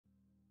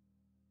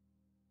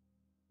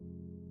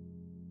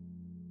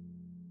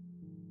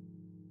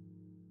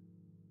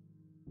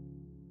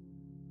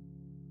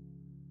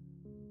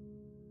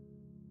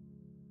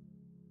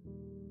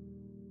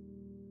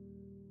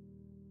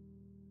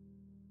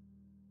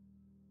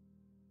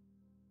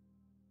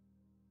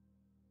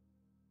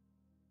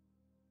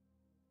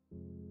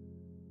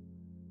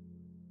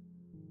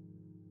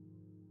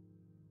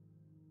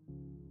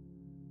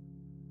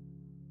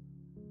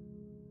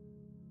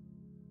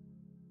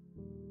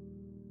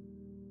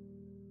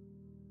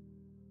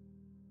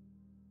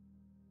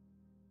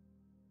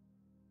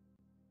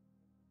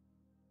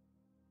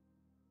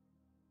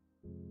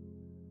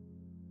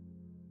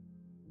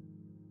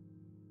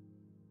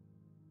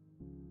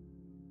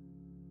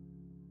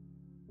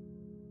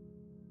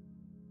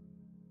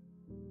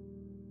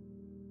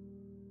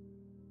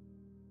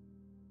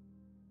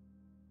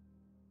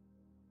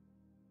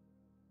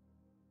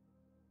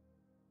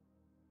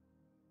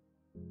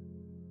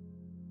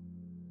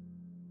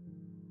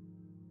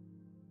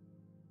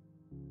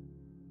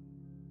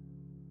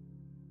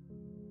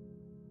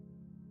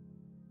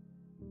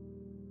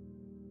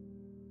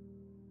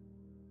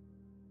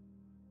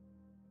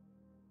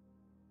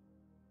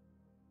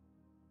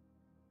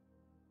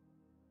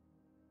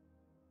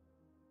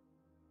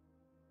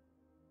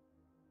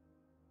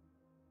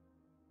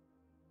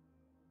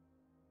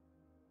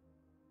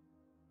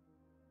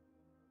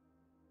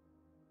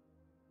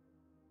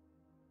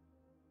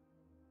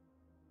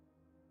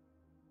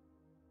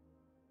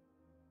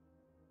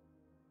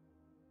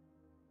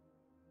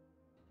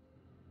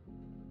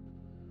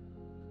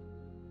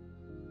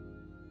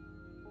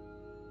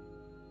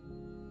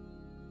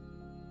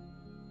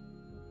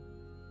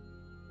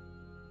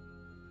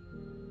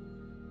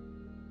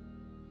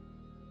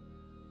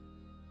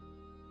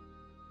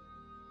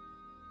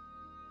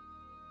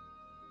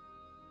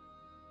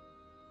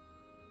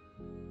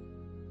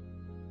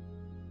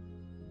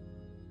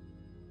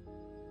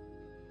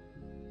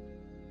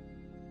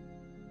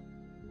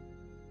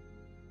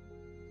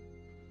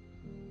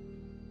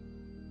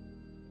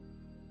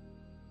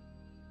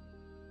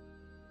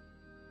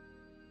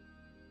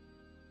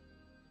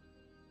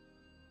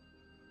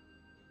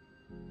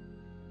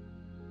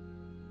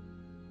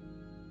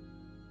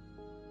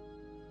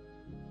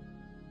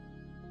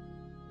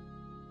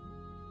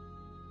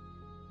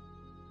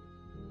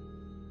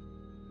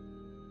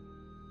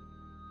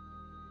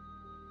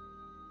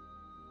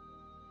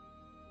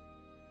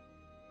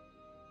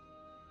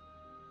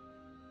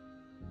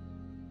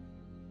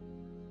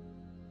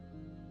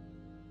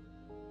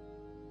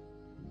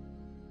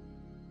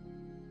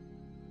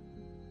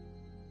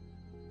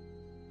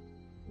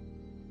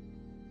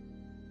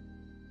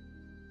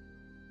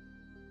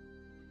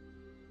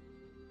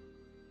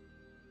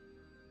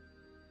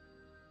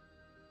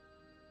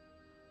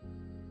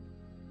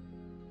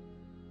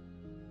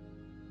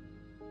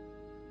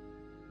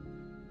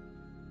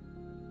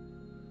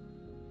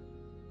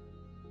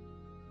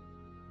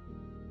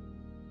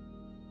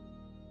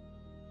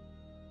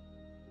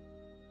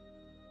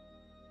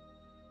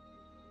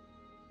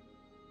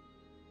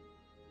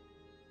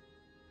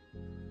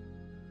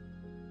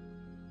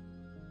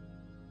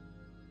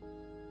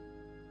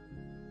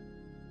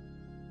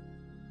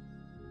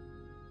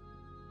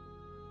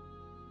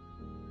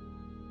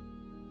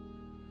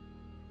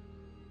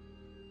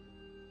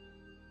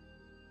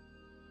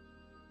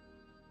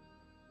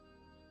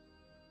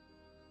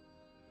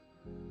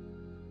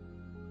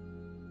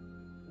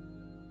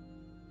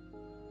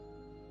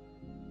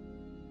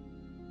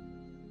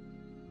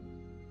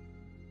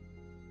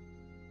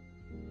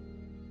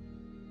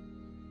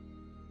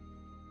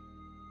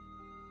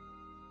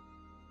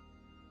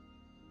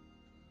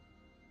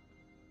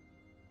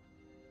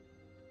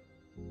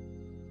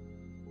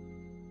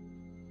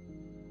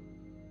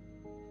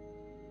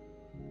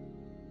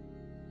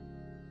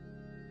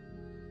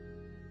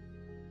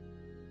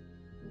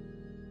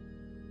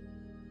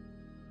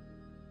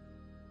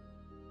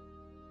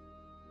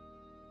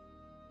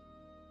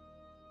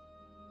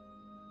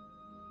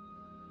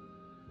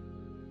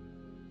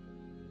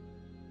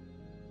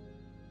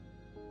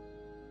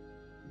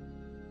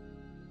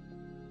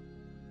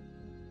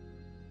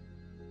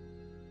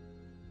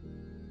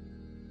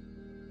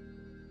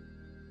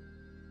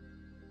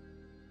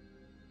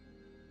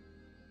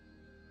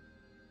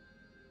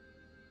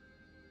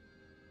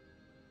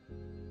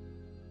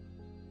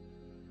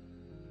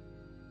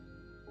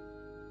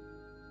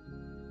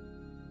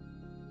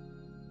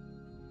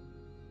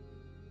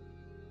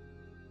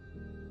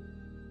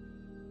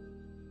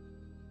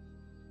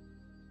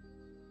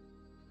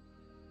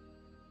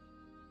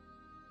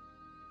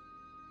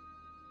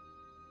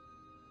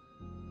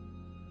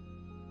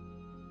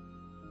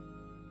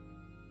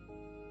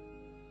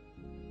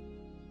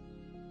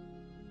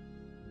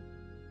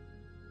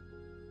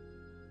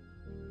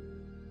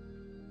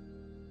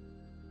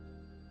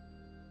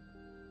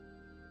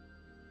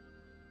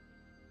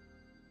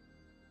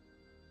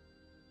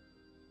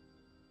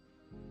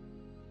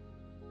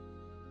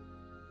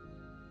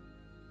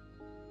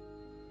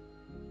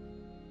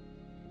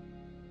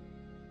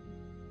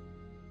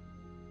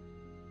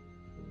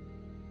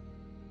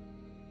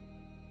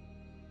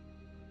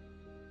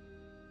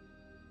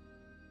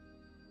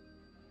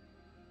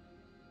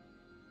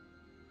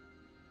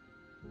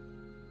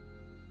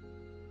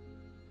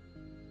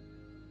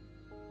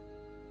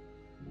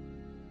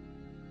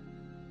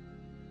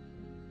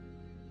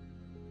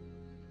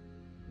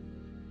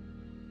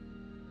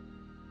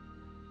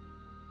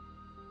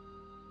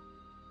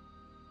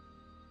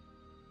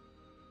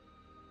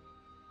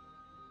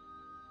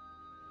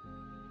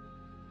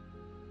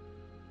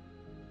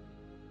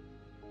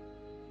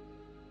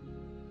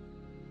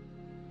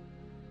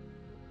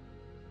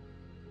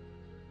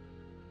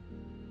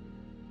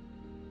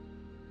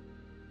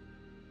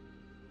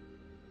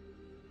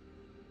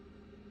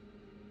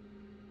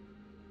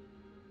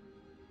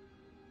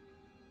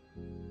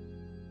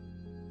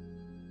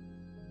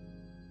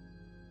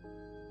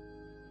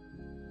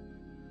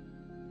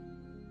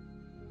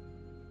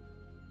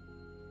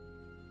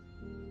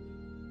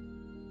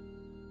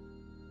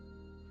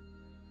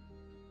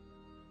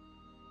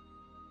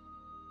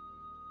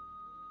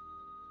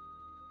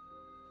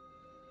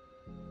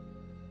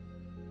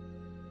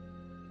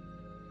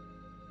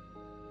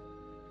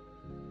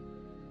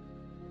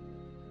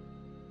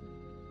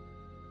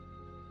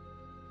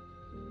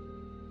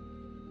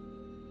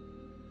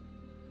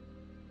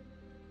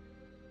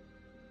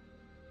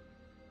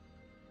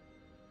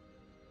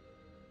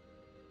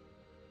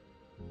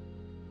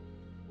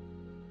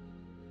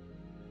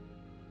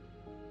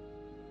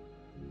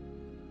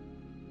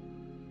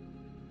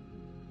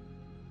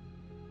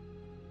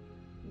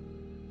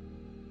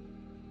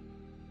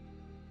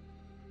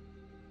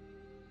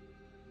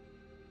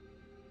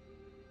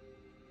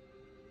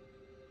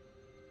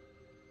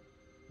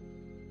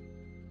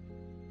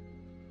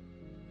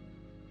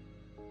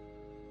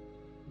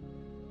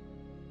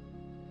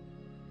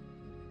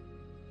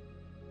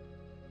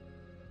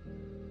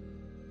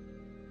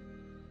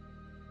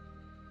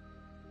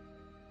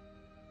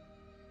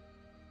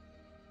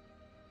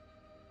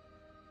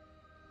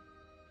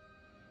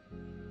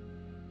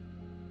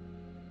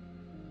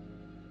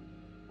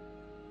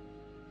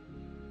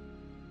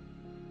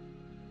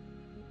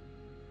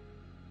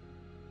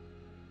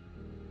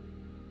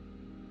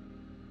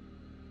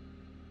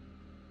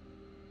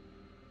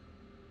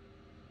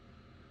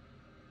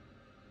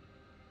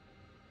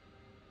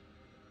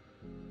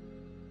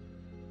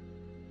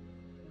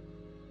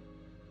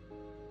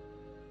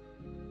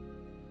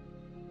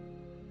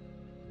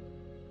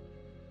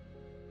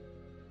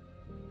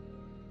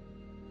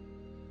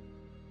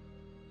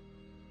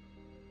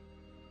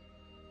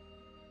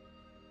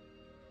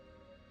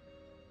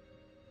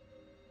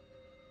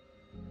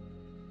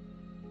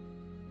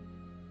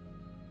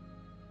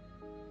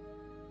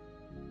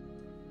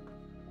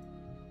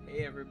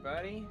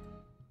everybody.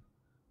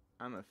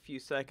 I'm a few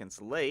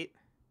seconds late,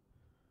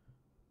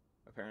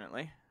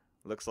 apparently.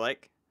 Looks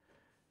like.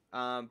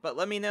 But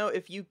let me know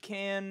if you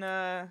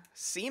can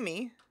see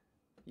me.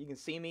 You can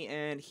see me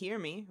and hear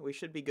me. We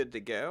should be good to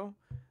go.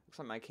 Looks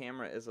like my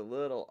camera is a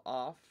little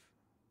off.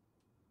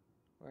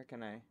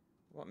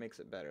 What makes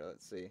it better?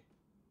 Let's see. Is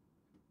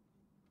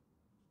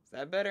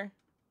that better?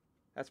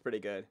 That's pretty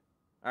good.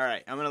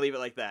 Alright, I'm going to leave it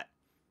like that.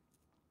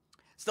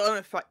 Still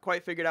haven't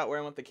quite figured out where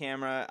I want the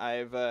camera.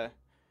 I've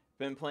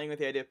been playing with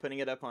the idea of putting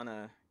it up on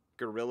a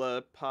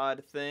Gorilla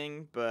Pod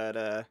thing, but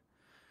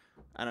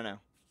I don't know.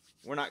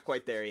 We're not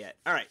quite there yet.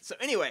 Alright, so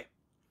anyway.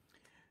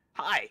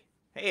 Hi.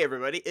 Hey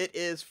everybody. It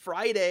is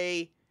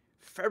Friday,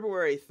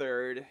 February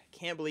 3rd.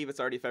 Can't believe it's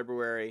already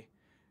February.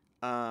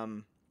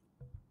 Can't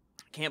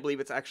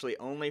believe it's actually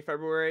only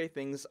February.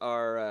 Things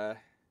are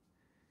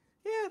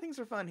things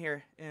are fun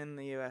here in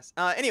the US.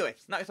 Anyway,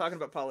 not talking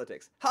about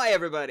politics. Hi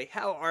everybody.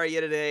 How are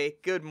you today?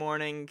 Good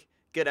morning,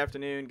 good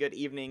afternoon, good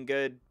evening,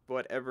 good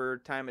whatever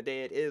time of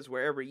day it is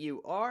wherever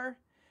you are.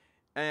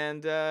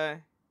 And the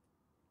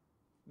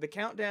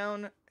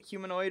countdown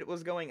humanoid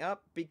was going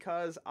up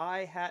because I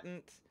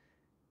hadn't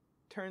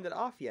turned it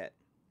off yet.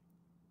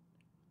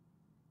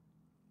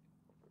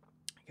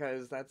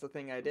 Because that's the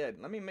thing I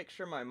did. Let me make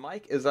sure my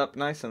mic is up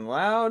nice and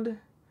loud.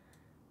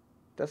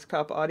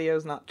 Desktop audio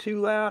is not too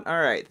loud.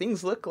 Alright,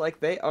 things look like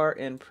they are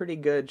in pretty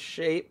good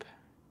shape.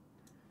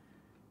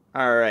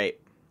 Alright.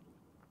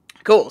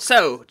 Cool,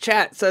 so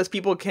chat says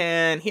people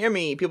can hear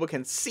me, people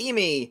can see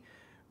me.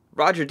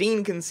 Roger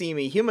Dean can see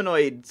me.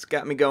 Humanoid's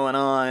got me going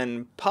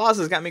on. Pause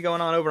has got me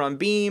going on over on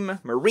Beam.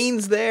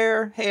 Marine's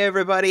there. Hey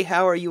everybody,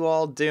 how are you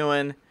all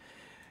doing?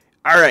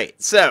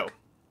 Alright, so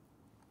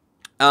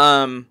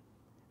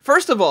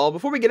first of all,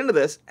 before we get into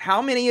this,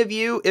 how many of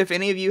you, if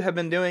any of you, have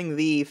been doing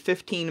the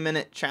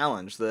 15-minute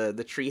challenge,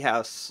 the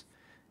Treehouse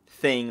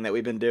thing that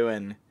we've been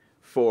doing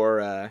for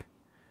a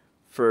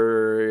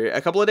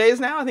couple of days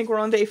now? I think we're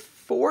on day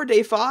 4,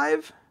 day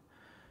 5.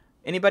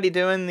 Anybody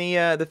doing the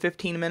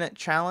 15-minute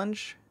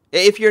challenge?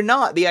 If you're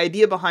not, the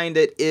idea behind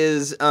it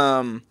is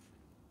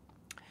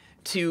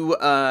to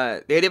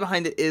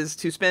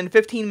spend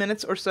 15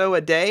 minutes or so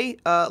a day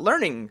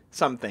learning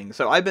something.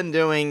 So I've been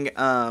doing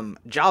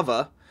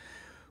Java,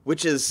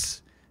 which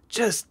is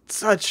just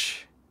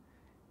such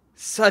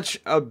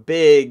a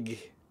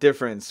big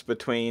difference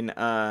between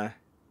Java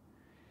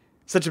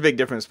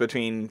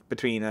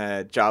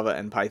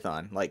and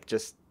Python. Like,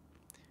 just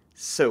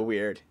so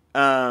weird.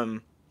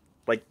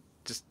 Like,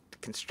 just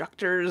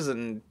constructors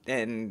and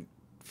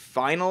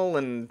final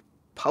and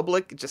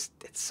public, just,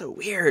 it's so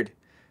weird.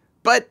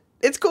 But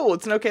it's cool.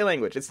 It's an okay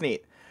language. It's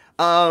neat.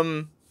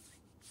 So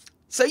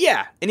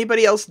yeah,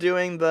 anybody else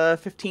doing the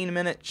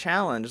 15-minute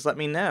challenge, let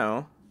me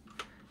know.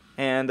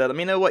 And let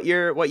me know what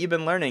you've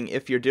been learning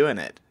if you're doing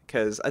it,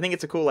 because I think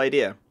it's a cool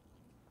idea.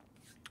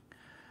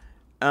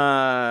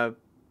 Pause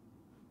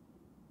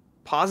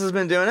has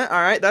been doing it.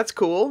 All right, that's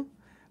cool.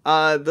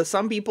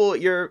 Some people,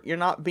 you're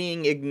not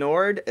being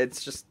ignored.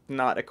 It's just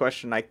not a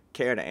question I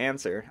care to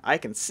answer. I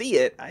can see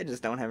it. I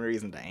just don't have a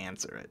reason to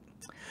answer it.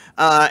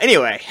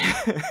 Anyway,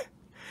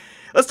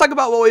 let's talk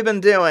about what we've been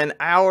doing.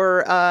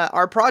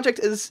 Our project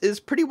is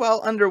pretty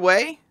well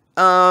underway.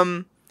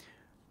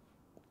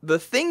 The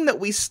thing that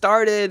we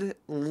started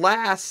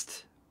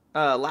last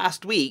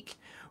week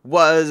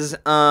was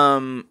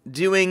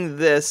doing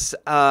this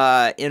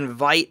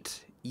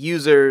invite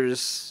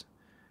users.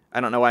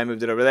 I don't know why I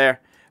moved it over there.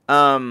 You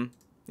know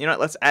what?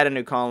 Let's add a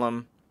new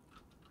column,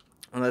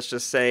 and let's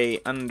just say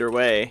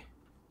underway.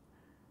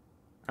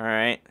 All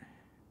right.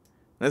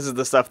 This is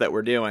the stuff that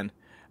we're doing.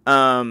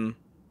 So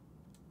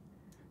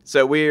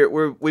we've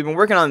been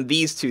working on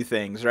these two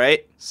things,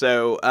 right?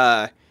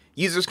 So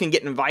users can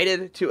get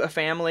invited to a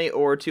family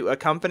or to a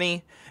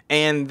company,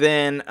 and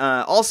then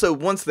also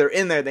once they're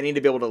in there, they need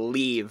to be able to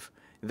leave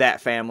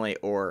that family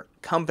or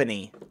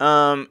company.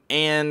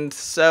 And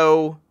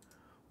so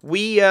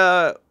we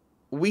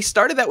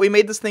started that. We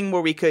made this thing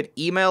where we could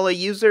email a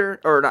user,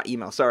 or not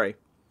email, sorry,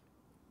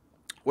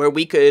 where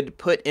we could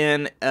put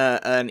in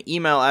an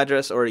email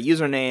address or a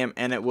username,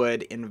 and it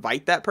would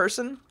invite that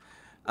person.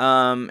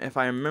 If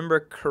I remember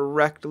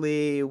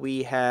correctly,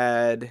 we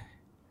had...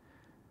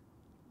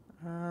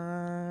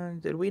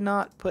 did we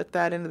not put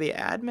that into the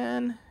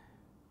admin?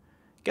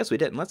 Guess we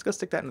didn't. Let's go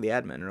stick that into the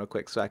admin real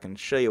quick so I can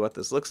show you what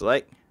this looks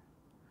like.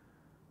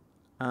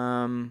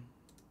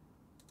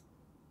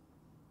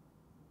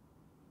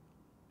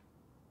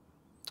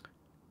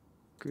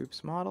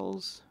 Groups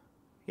models.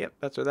 Yep,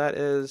 that's where that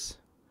is.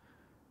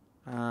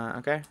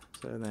 Okay,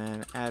 so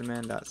then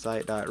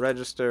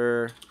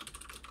admin.site.register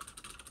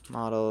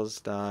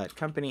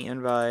models.company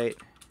invite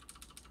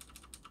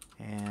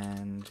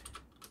and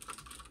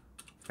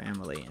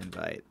family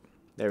invite.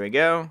 There we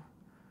go.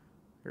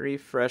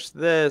 Refresh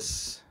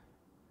this.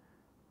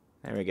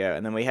 There we go.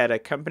 And then we had a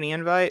company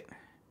invite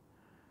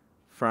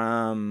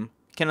from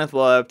Kenneth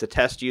Love to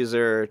test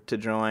user to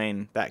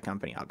join that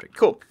company object.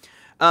 Cool.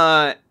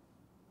 Vivek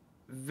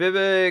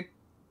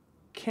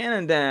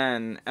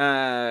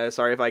Canada.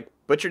 Sorry if I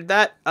butchered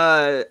that,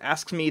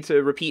 asks me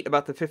to repeat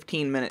about the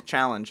 15-minute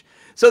challenge.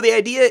 So the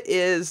idea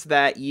is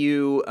that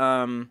you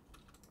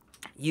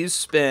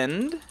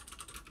spend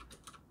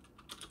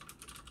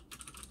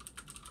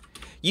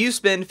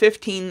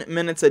 15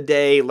 minutes a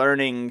day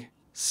learning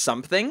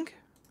something,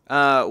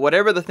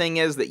 whatever the thing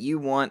is that you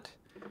want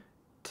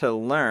to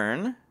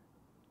learn.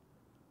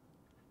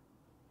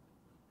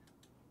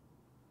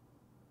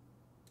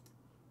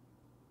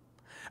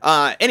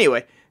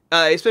 Anyway,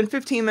 you spend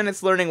 15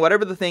 minutes learning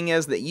whatever the thing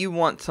is that you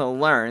want to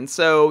learn.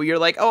 So you're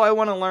like, oh, I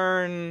want to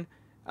learn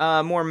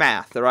more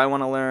math, or I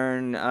want to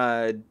learn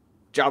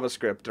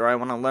JavaScript, or I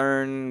want to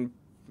learn,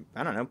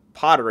 I don't know,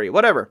 pottery,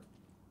 whatever.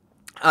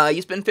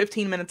 You spend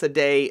 15 minutes a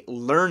day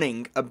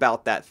learning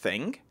about that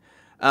thing.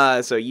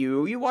 So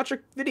you watch a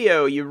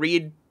video, you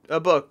read a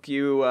book,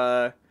 you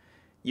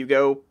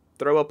go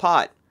throw a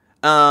pot,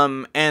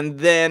 and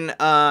then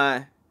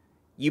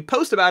you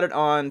post about it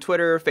on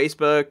Twitter,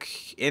 Facebook,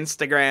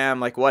 Instagram,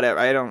 like whatever.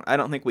 I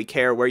don't think we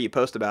care where you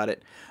post about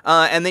it.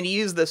 And then you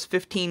use this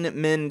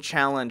 15min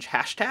challenge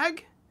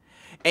hashtag,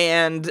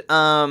 and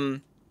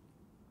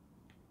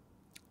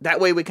that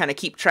way we kind of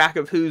keep track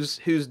of who's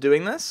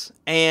doing this.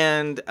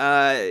 And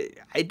I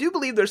do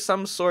believe there's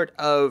some sort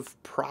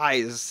of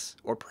prize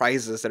or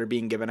prizes that are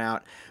being given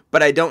out,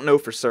 but I don't know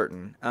for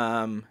certain.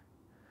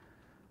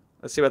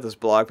 Let's see about this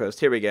blog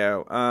post. Here we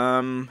go.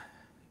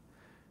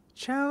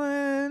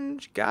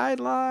 Challenge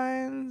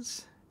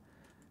guidelines.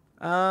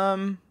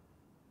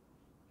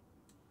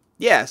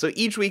 Yeah, so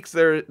each week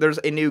there's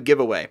a new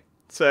giveaway.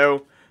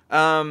 So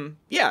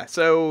yeah,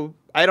 so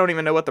I don't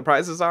even know what the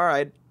prizes are.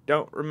 I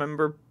don't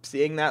remember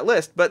seeing that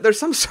list, but there's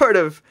some sort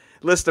of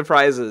list of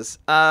prizes.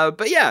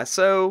 But yeah,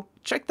 so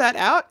check that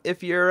out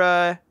if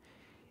you're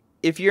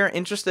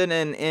interested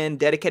in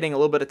dedicating a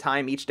little bit of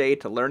time each day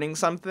to learning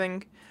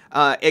something.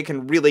 It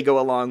can really go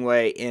a long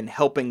way in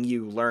helping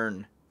you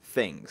learn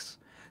things.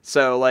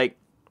 So like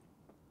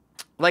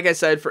I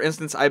said, for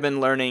instance, I've been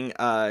learning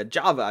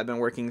Java. I've been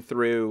working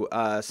through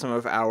some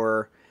of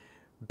our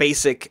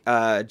basic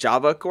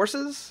Java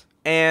courses,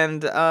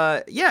 and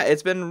yeah,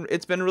 it's been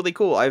really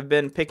cool. I've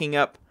been picking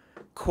up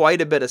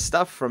quite a bit of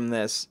stuff from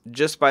this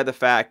just by the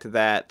fact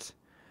that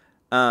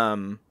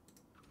I'm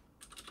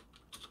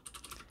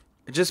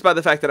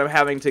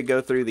having to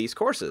go through these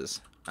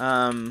courses.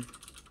 And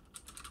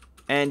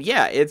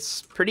yeah,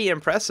 it's pretty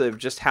impressive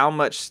just how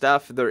much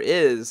stuff there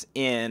is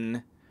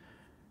in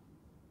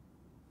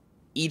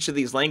each of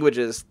these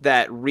languages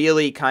that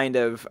really kind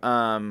of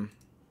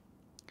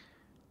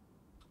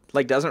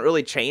like doesn't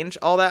really change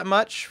all that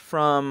much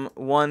from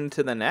one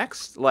to the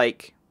next.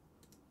 Like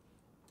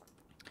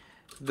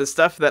the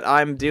stuff that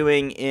I'm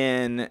doing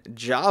in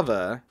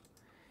Java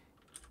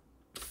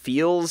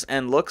feels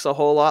and looks a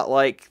whole lot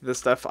like the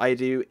stuff I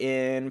do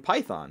in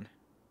Python,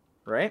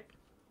 right?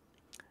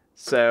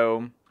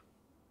 So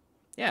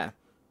yeah.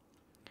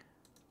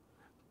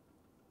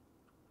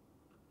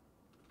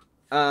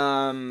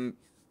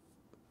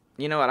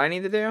 You know what I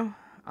need to do?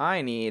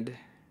 I need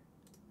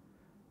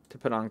to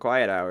put on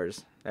quiet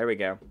hours. There we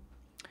go.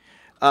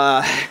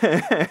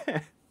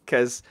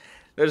 Because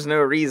there's no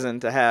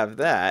reason to have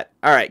that.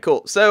 All right,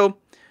 cool. So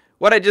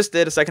what I just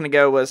did a second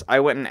ago was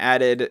I went and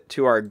added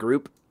to our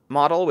group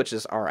model, which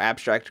is our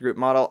abstract group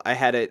model. I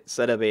had it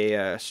set up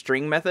a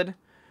string method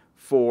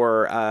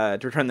for to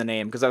return the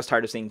name because I was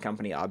tired of seeing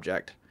company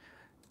object.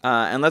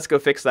 And let's go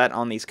fix that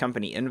on these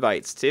company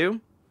invites too.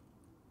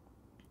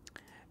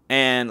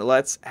 And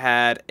let's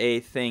add a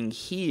thing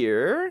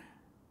here.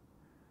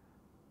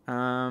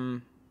 Yeah.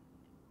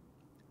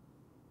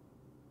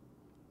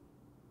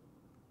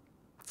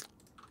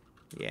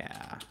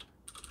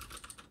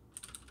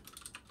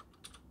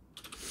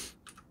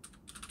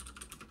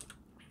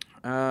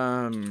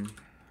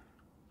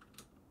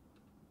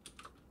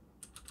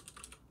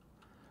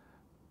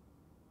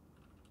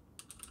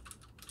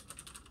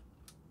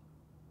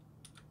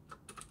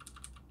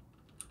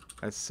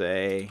 Let's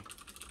say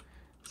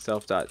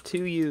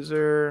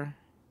self.toUser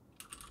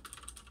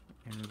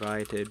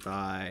invited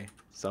by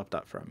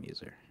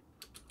self.fromUser.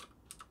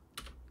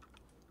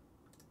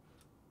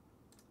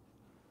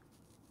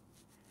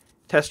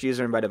 Test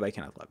user invited by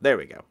Kenneth Love. There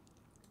we go.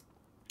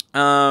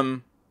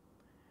 And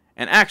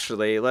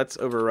actually, let's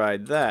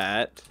override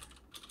that.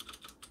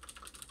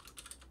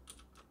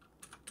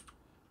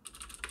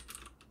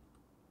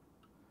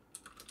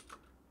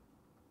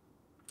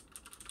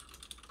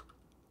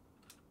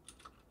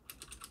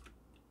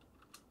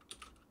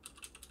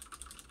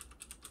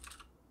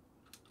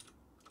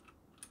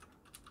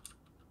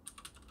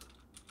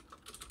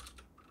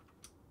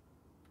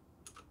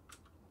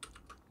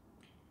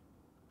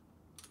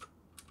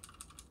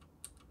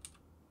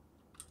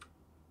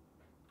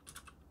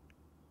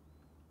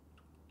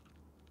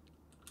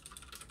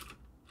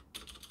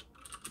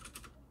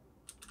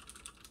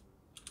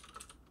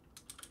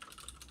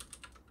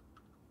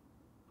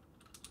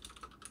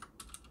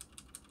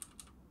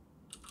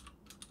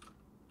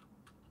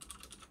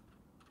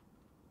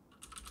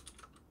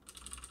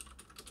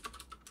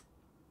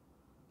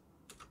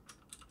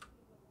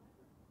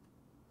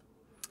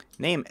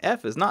 Name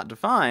F is not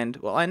defined.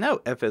 Well, I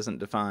know F isn't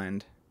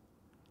defined.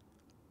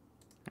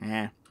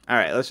 All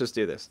right, let's just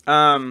do this.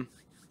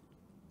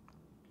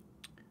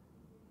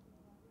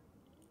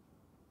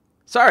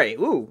 Sorry.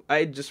 Ooh,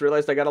 I just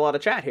realized I got a lot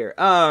of chat here.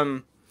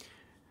 How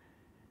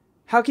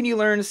can you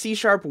learn C#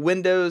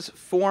 Windows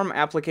form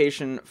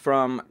application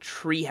from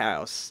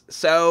Treehouse?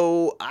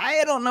 So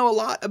I don't know a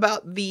lot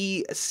about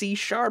the C#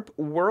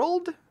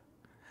 world.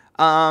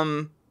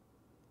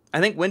 I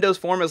think Windows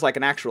form is like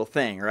an actual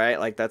thing, right?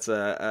 Like that's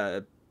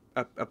a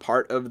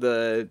part of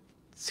the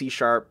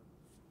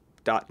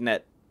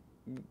C#.net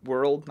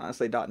world, not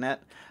say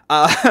 .net.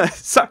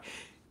 Sorry,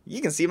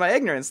 you can see my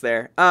ignorance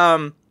there.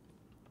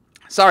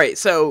 Sorry.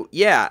 So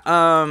yeah.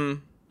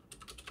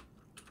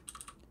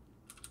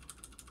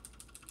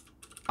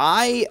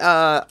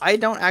 I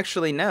don't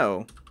actually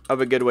know of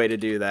a good way to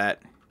do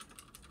that.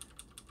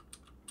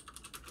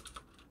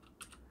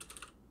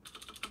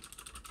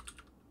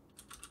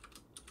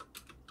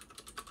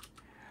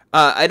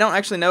 I don't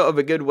actually know of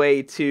a good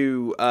way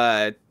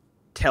to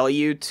tell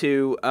you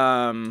to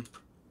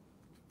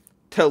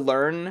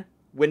learn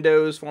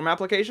Windows form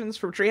applications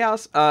from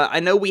Treehouse. I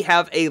know we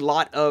have a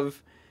lot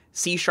of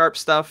C#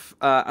 stuff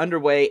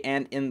underway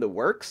and in the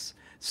works.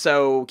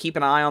 So keep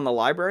an eye on the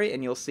library,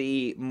 and you'll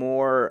see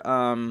more.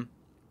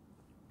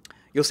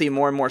 You'll see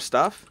more and more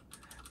stuff.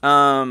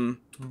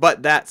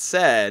 But that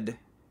said,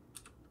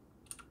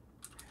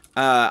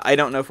 I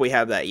don't know if we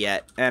have that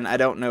yet, and I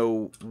don't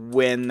know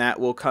when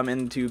that will come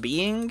into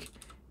being.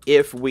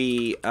 If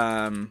we,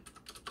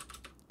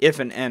 if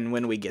and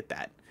when we get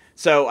that.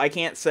 So I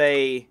can't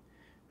say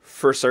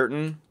for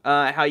certain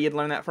how you'd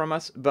learn that from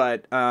us,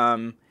 but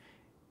I'm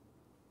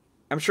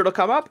sure it'll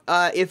come up.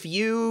 If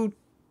you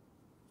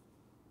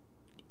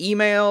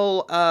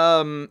email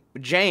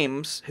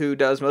James, who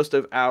does most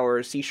of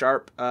our C#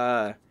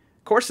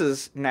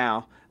 courses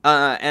now,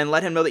 and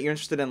let him know that you're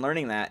interested in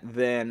learning that,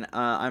 then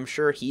I'm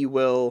sure he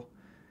will,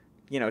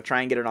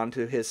 try and get it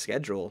onto his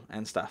schedule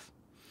and stuff.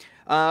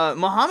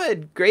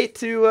 Mohammed, great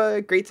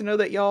to know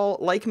that y'all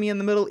like me in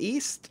the Middle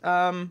East.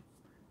 I'm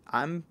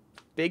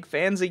big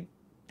fans of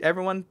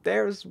everyone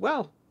there as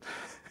well.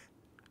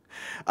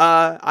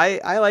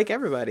 I like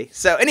everybody.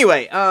 So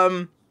anyway,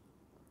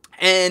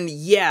 and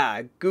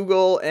yeah,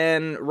 Google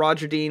and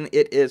Roger Dean,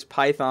 it is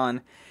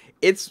Python.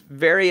 It's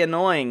very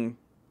annoying,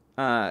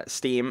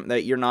 Steam,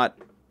 that you're not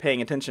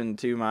paying attention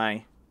to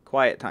my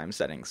quiet time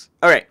settings.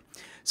 All right,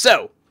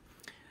 so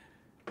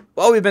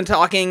while we've been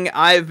talking,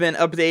 I've been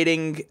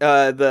updating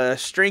the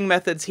string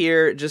methods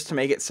here just to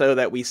make it so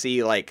that we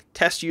see like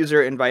test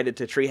user invited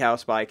to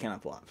Treehouse by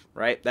Kenneth Love,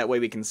 right? That way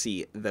we can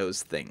see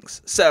those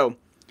things. So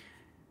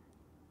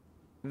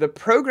the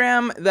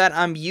program that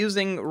I'm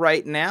using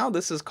right now,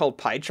 this is called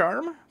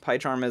PyCharm.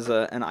 PyCharm is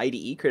an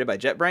IDE created by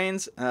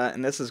JetBrains,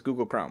 and this is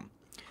Google Chrome.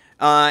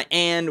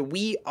 And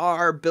we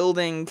are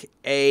building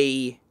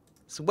a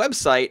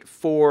website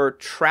for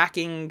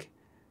tracking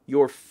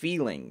your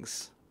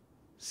feelings,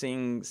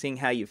 seeing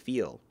how you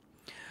feel.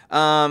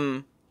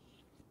 So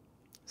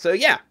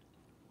yeah,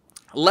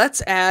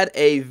 let's add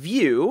a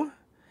view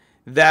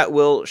that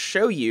will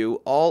show you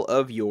all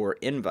of your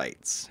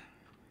invites.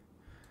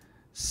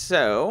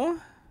 So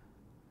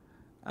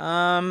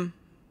kind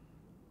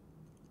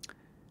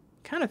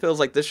of feels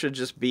like this should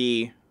just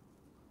be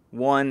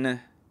one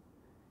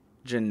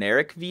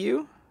generic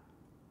view,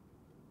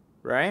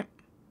 right?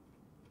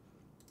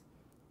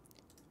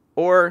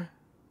 Or,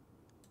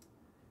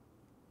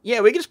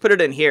 yeah, we can just put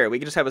it in here. We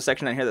can just have a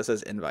section in here that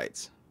says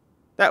invites.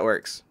 That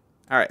works.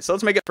 All right, so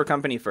let's make it for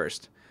company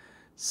first.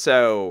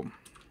 So,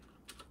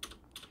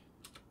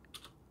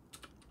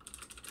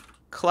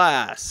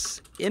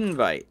 class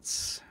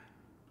invites.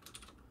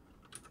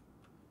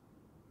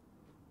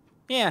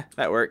 Yeah,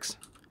 that works.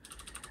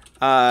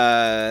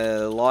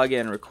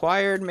 Login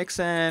required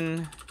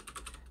mixin,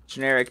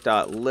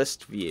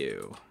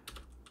 generic.listView.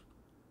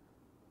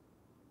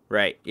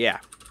 Right, yeah.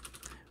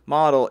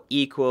 Model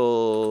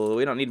equal,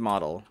 we don't need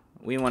model.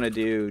 We want to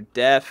do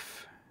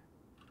def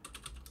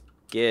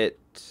get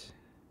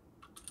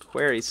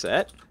query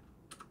set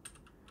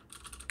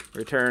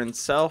return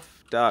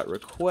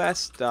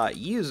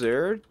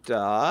self.request.user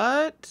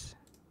dot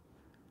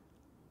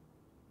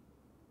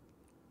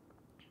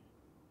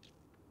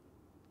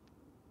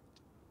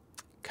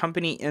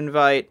company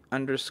invite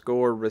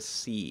underscore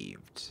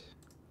received.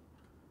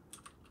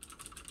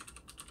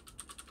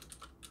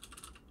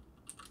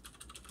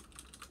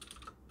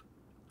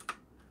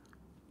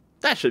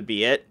 That should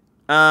be it.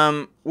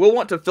 We'll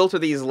want to filter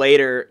these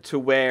later to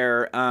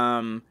where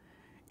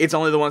it's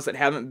only the ones that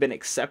haven't been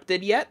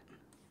accepted yet,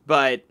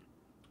 but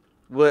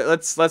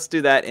let's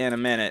do that in a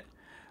minute.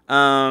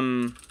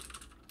 Template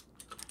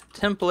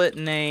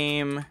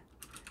name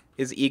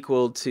is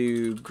equal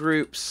to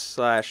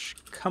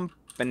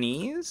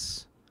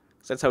groups/companies.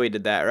 So that's how we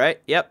did that, right?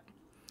 Yep.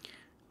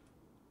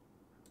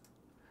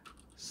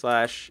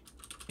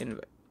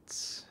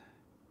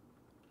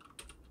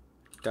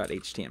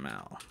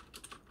 /invites.html.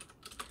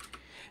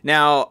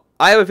 Now,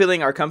 I have a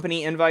feeling our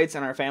company invites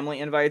and our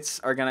family invites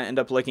are going to end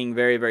up looking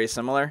very, very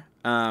similar.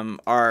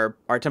 our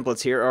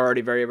templates here are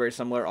already very, very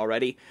similar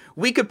already.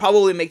 We could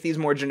probably make these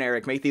more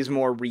generic, make these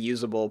more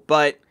reusable,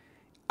 but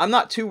I'm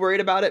not too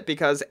worried about it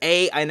because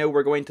A, I know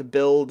we're going to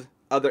build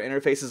other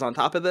interfaces on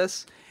top of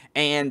this,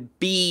 and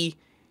B,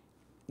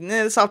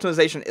 this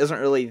optimization isn't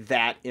really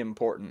that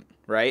important,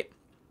 right?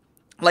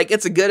 Like,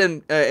 it's a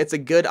good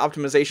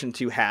optimization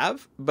to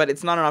have, but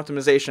it's not an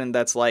optimization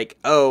that's like,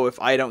 oh, if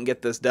I don't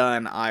get this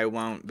done, I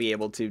won't be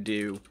able to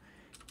do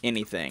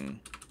anything,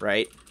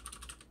 right?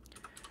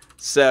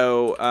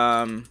 So,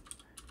 I'm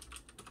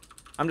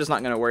just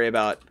not going to worry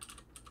about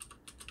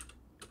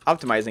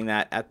optimizing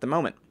that at the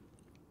moment.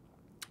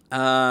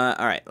 All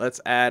right,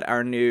 let's add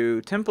our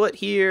new template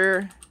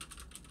here.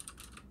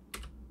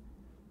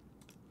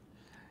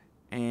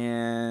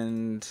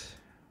 And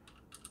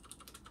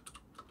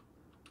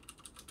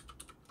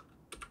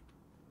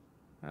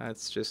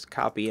let's just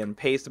copy and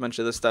paste a bunch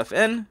of this stuff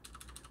in.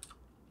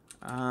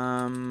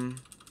 Let's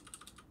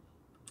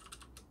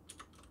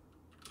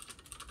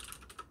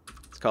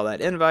call that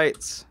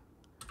invites.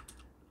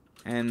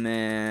 And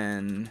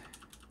then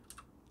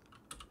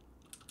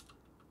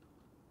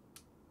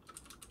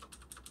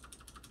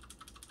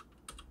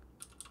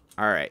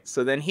all right,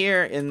 so then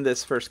here in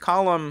this first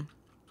column,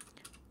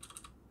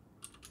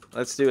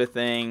 let's do a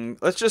thing.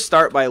 Let's just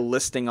start by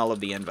listing all of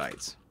the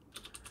invites.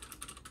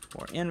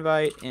 For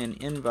invite and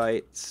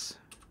invites,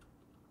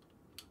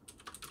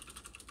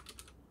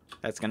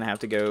 that's going to have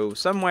to go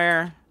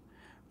somewhere,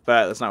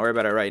 but let's not worry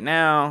about it right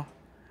now.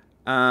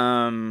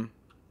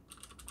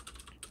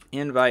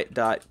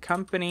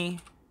 Invite.company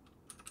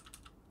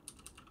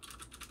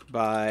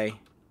by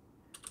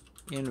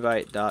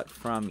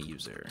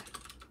invite.fromUser.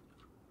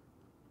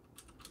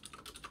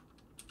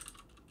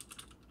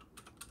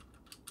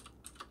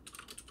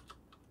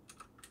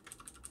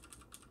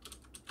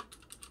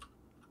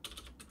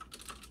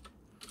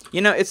 You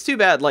know, it's too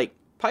bad, like,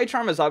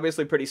 PyCharm is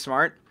obviously pretty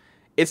smart.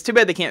 It's too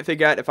bad they can't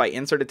figure out if I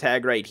insert a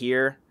tag right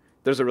here,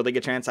 there's a really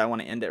good chance I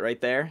want to end it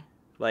right there.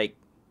 Like,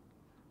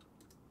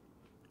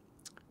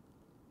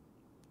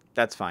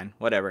 that's fine,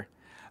 whatever.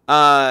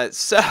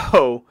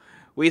 So,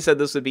 we said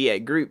this would be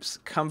at groups,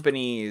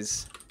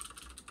 companies,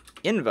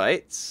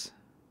 invites.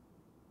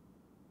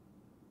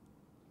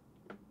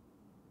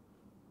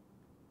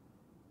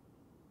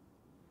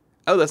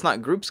 Oh, that's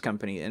not groups,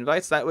 company,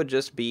 invites. That would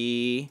just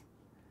be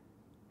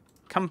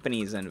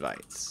companies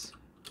invites.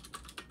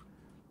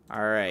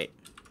 All right.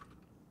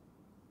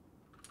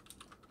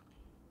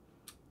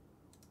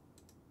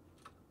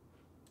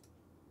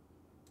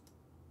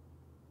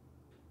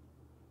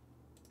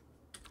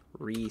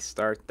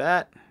 Restart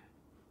that.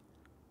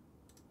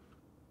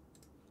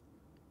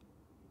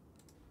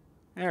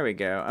 There we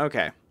go.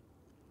 Okay.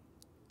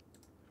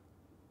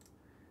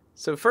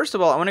 So first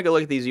of all, I want to go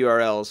look at these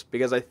URLs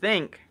because I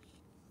think,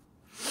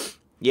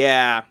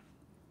 yeah.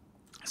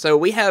 So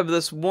we have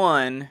this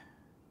one.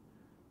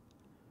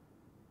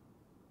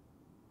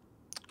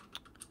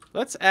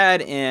 Let's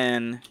add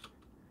in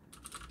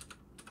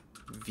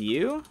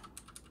view.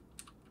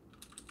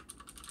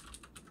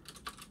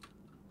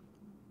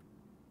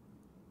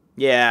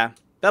 Yeah,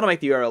 that'll make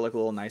the URL look a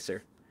little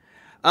nicer.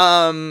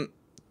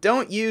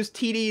 Don't use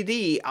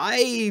TDD.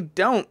 I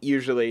don't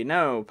usually,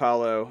 no,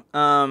 Paulo.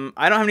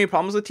 I don't have any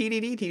problems with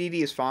TDD.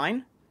 TDD is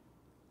fine.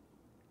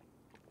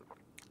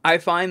 I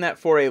find that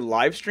for a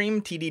live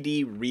stream,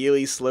 TDD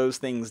really slows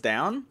things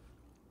down.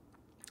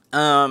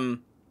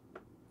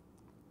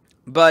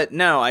 But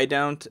no, I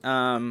don't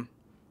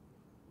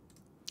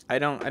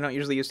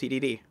usually use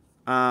TDD.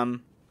 I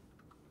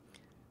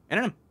don't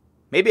know.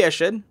 Maybe I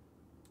should.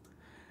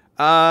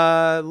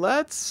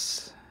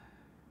 Let's,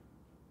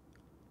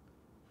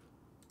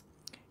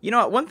 you know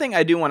what, one thing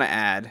I do want to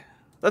add,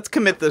 let's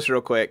commit this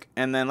real quick,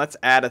 and then let's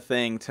add a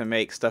thing to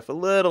make stuff a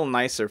little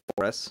nicer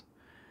for us.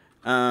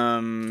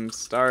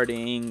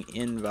 Starting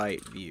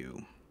invite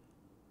view.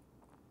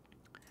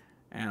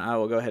 And I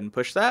will go ahead and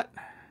push that.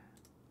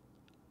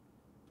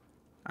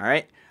 All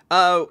right.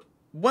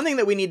 One thing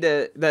that we need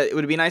to, that it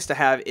would be nice to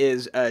have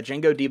is a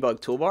Django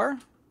debug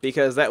toolbar,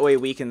 because that way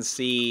we can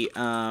see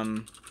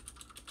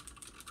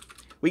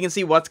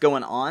what's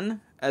going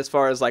on as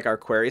far as like our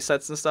query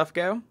sets and stuff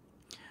go.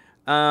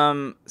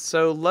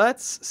 So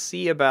let's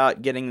see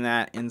about getting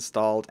that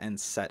installed and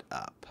set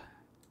up.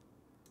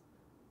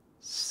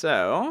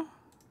 So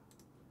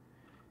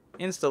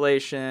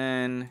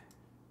installation,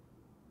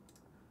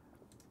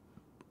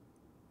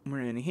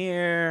 we're in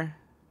here.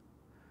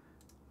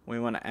 We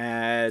want to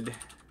add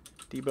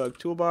debug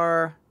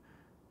toolbar.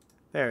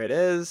 There it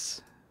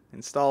is.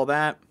 Install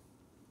that.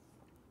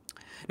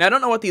 Now, I don't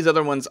know what these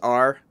other ones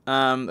are.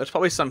 There's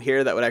probably some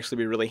here that would actually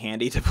be really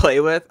handy to play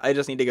with. I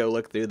just need to go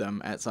look through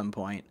them at some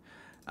point.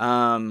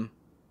 Force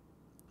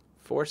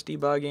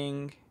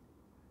debugging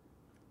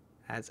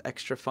adds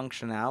extra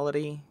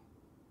functionality.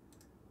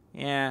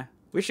 Yeah,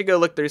 we should go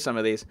look through some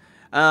of these.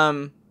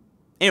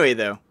 Anyway,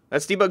 though,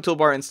 that's debug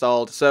toolbar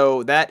installed.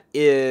 So that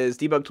is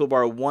debug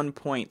toolbar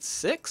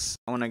 1.6.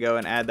 I want to go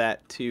and add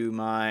that to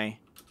my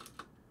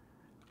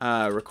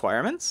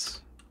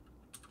requirements.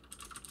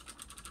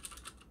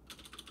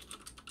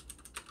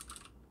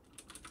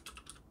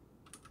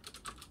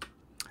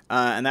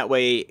 And that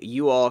way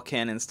you all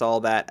can install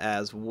that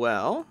as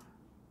well.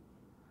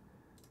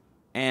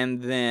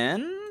 And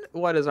then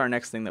what is our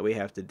next thing that we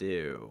have to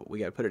do? We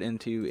got to put it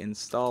into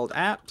installed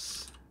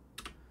apps.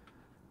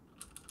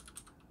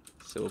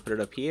 So we'll put it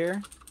up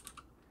here.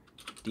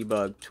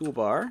 Debug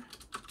toolbar.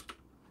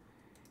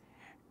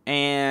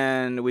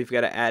 And we've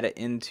got to add it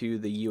into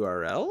the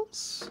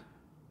URLs.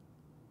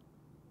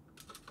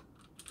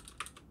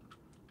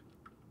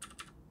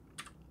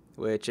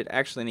 Which it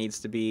actually needs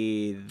to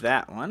be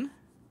that one.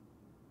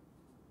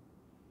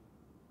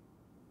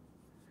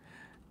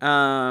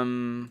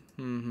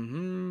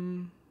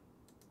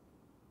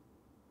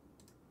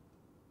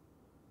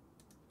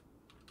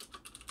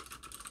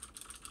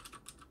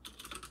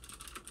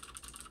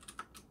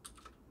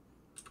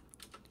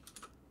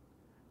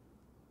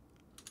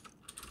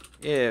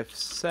 If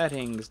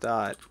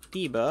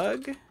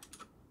settings.debug,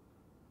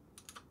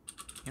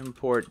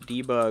 import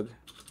debug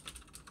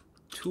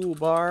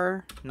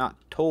toolbar, not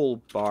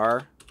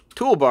toolbar,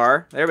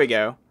 toolbar, there we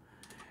go.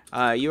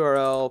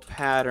 URL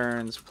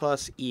patterns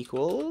plus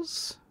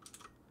equals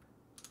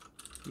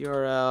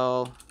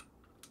URL,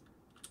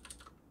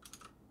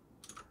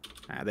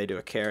 they do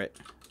a caret,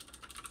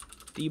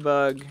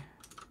 debug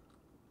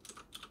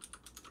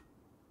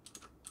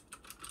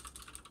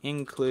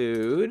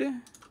include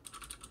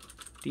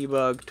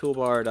debug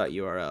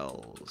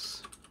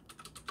toolbar.urls.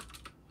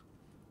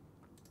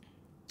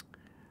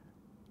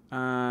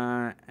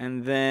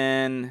 And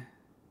then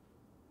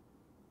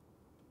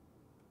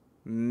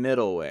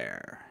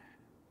middleware.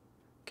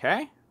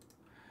 Okay.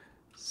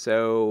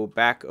 So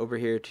back over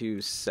here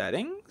to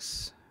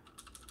settings.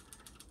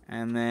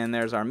 And then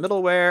there's our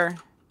middleware.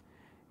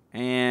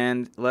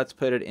 And let's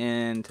put it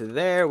into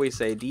there. We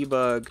say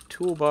debug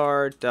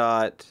toolbar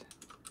dot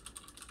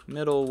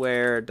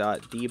middleware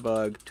dot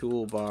debug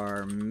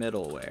toolbar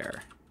middleware.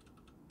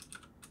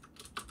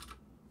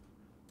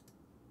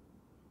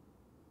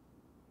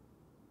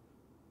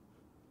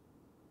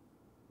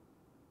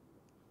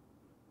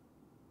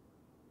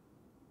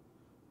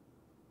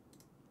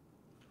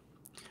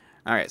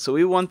 All right, so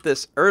we want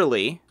this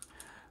early,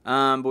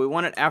 but we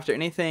want it after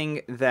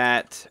anything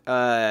that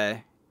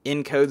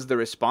encodes the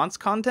response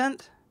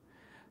content.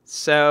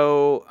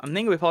 So I'm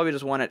thinking we probably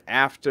just want it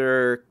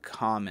after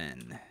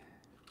common.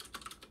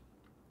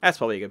 That's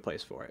probably a good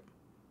place for it.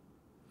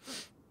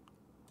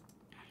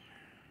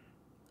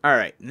 All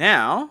right,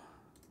 now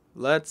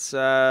let's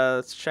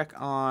check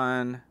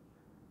on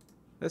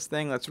this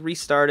thing. Let's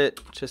restart it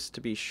just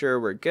to be sure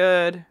we're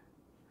good.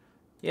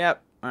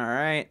 Yep. All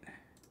right.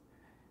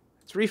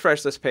 Let's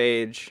refresh this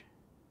page.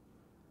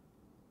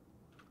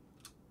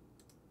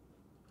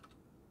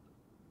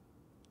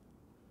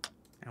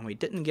 And we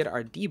didn't get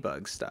our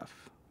debug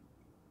stuff.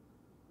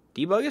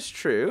 Debug is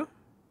true.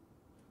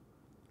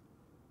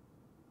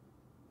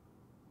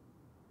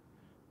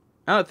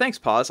 Oh, thanks,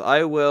 Pause.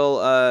 I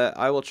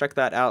will check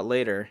that out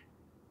later.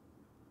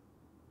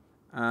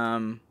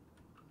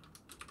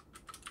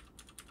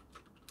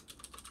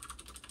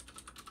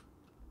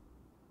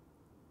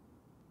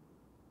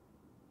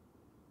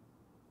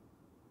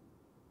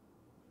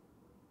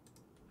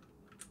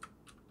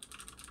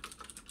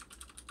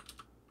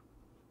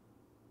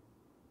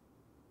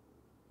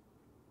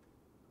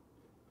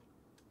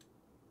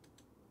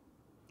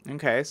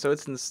 Okay, so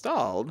it's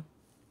installed,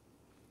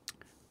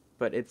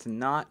 but it's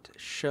not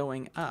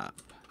showing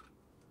up.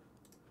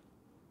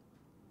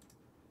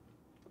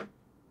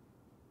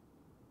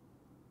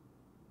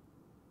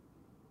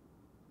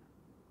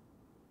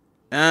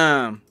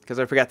 Because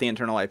I forgot the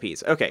internal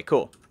IPs. Okay,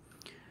 cool.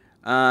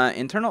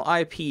 Internal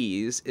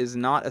IPs is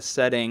not a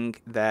setting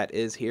that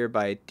is here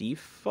by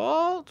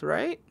default,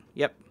 right?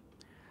 Yep.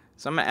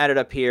 So I'm going to add it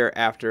up here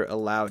after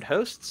allowed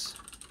hosts,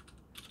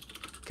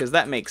 because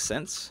that makes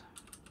sense.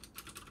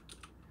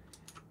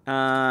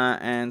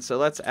 And so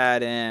let's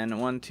add in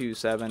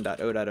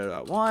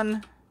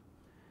 127.0.0.1.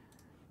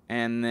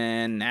 And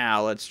then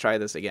now let's try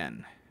this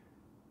again.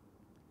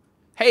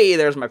 Hey,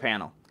 there's my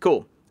panel.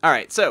 Cool. All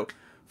right, so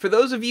for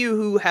those of you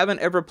who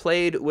haven't ever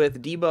played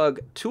with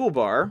Debug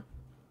Toolbar,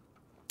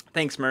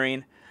 thanks,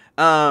 Marine.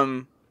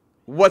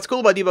 What's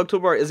cool about Debug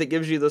Toolbar is it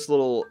gives you this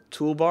little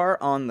toolbar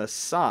on the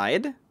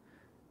side.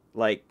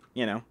 Like,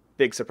 you know,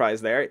 big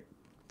surprise there.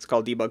 It's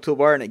called Debug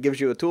Toolbar, and it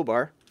gives you a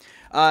toolbar.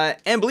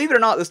 And believe it or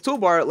not, this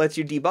toolbar lets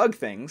you debug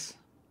things.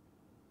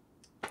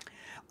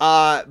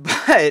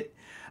 But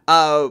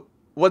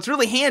what's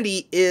really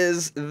handy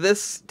is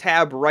this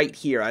tab right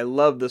here. I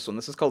love this one.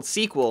 This is called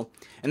SQL,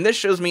 and this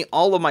shows me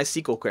all of my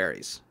SQL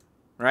queries,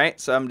 right?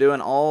 So I'm doing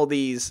all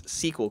these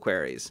SQL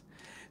queries.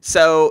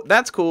 So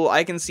that's cool.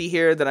 I can see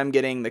here that I'm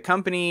getting the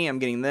company, I'm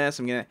getting this,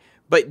 I'm getting...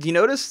 But do you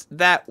notice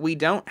that we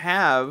don't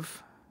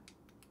have...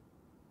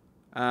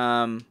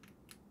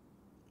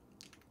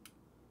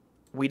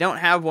 we don't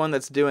have one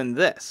that's doing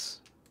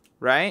this,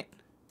 right?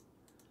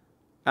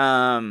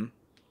 Or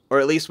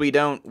at least we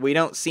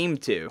don't seem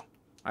to.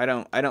 I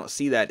don't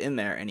see that in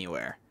there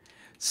anywhere.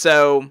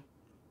 So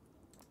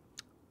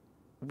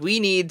we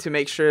need to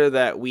make sure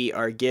that we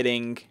are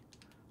getting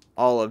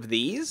all of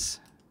these.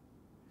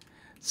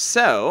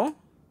 So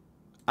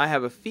I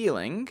have a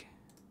feeling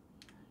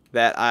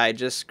that I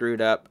just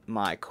screwed up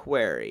my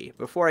query.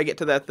 Before I get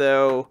to that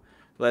though,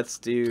 let's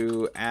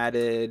do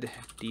added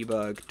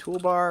debug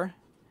toolbar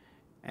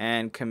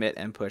and commit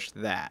and push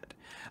that.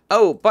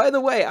 Oh, by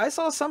the way, I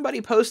saw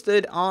somebody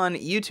posted on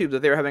YouTube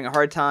that they were having a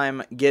hard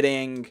time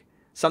getting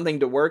something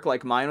to work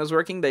like mine was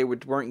working. They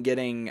weren't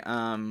getting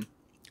a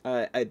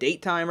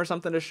date time or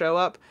something to show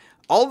up.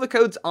 All the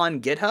code's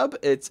on GitHub.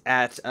 It's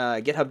at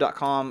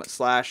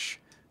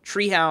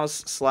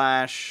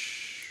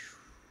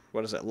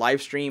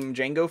github.com/treehouse/livestream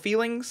Django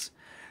feelings.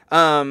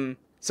 So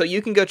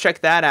you can go check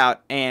that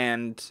out,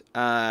 and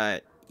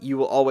you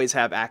will always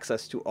have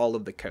access to all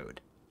of the code.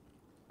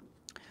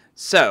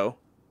 So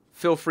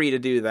feel free to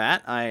do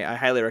that. I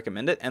highly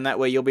recommend it, and that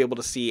way you'll be able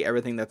to see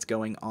everything that's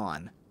going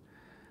on.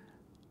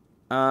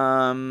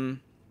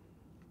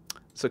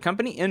 So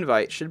company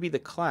invite should be the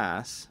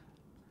class.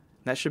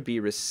 That should be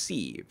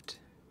received.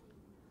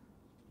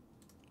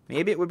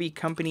 Maybe it would be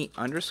company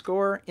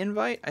underscore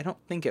invite. I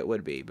don't think it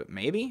would be, but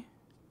maybe.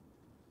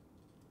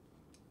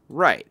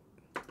 Right.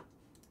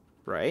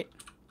 Right.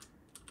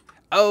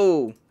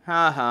 Oh,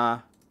 haha.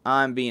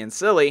 I'm being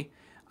silly.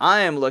 I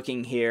am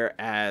looking here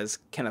as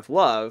Kenneth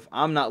Love.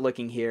 I'm not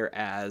looking here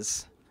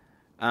as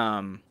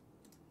the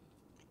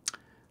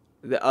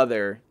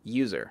other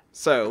user.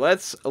 So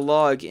let's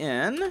log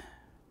in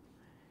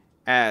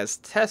as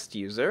test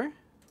user.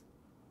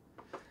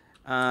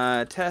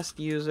 Test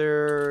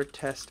user,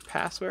 test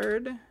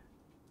password.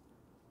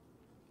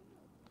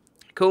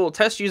 Cool.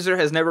 Test user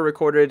has never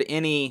recorded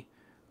any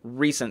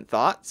recent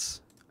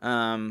thoughts.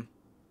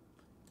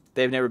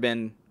 They've never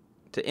been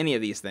to any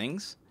of these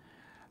things.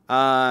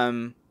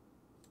 They've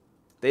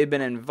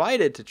been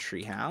invited to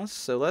Treehouse,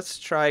 so let's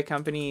try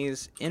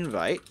company's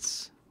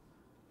invites.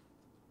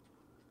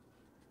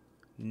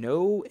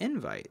 No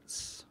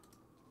invites.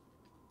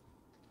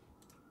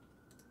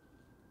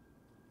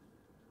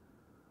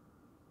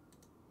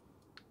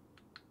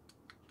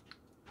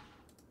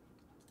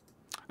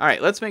 All right,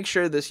 let's make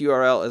sure this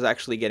URL is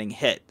actually getting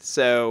hit.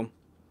 So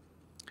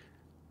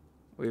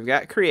we've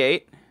got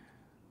create,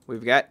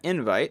 we've got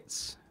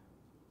invites,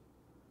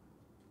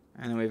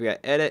 and then we've got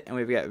edit, and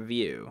we've got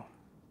view.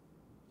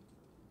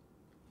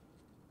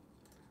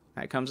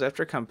 That comes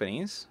after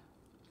companies.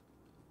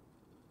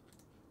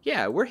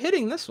 Yeah, we're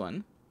hitting this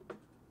one.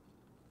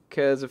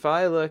 Because if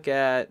I look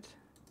at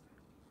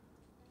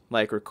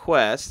like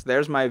requests,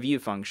 there's my view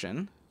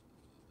function.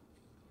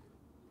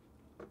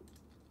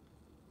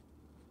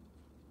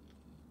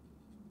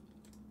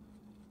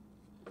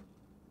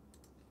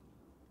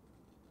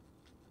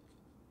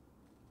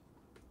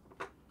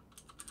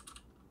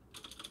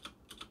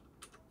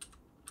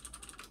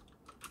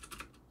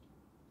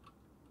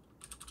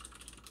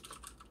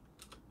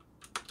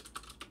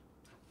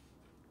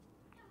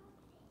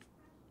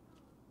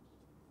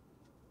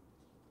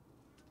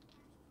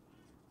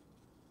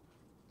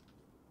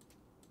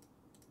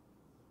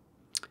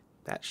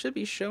 That should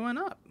be showing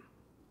up.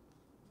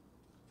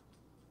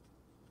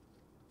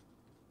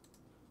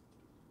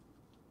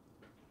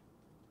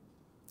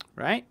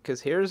 Right?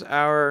 Because here's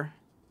our...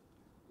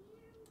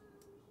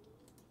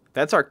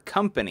 That's our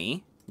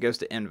company. Goes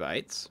to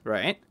invites,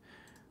 right?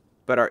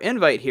 But our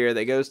invite here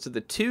that goes to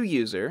the to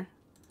user,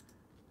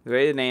 the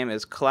rated name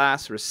is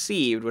class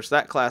received, which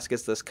that class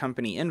gets this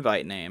company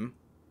invite name.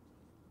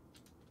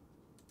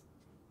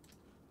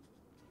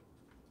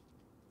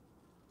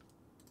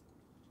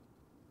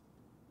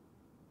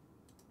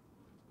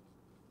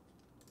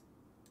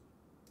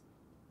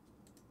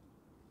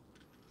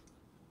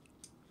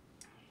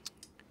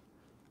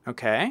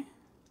 Okay.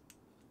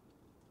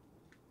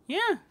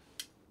 Yeah.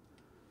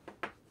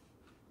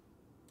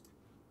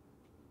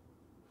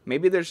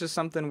 Maybe there's just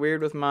something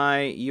weird with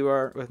my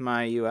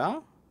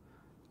UL.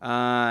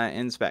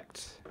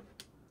 Inspect.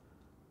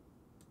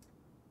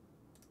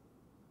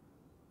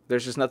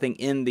 There's just nothing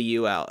in the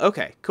UL.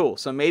 Okay, cool.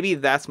 So maybe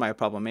that's my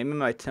problem. Maybe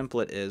my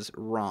template is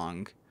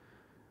wrong.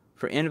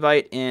 For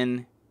invite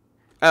in...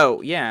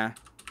 Oh, yeah.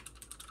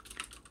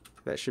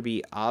 That should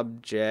be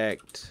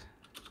object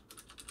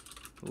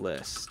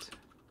list.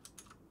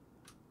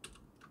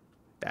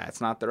 That's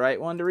not the right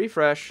one to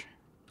refresh.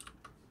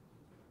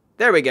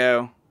 There we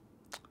go.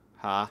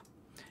 Ha.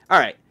 All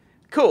right,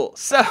 cool.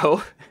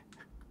 So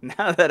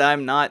now that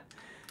I'm not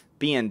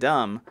being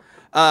dumb,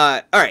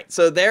 all right,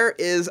 so there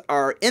is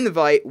our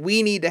invite.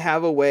 We need to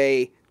have a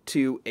way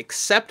to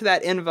accept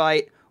that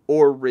invite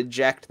or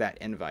reject that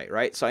invite,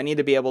 right? So I need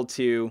to be able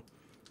to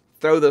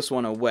throw this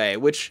one away,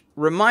 which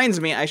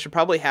reminds me I should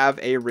probably have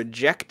a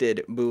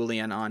rejected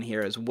Boolean on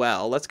here as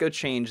well. Let's go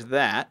change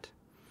that.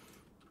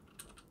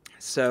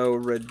 So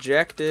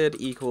rejected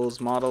equals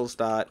models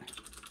dot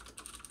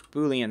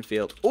Boolean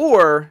field.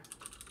 Or,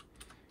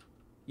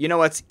 you know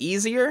what's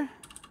easier?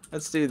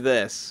 Let's do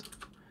this.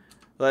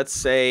 Let's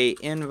say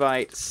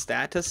invite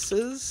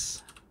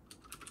statuses.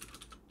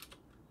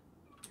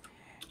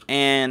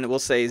 And we'll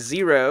say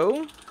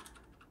 0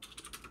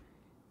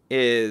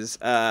 is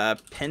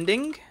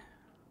pending.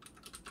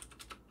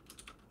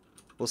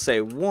 We'll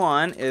say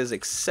 1 is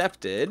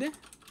accepted.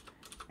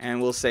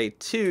 And we'll say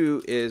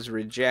 2 is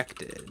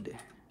rejected.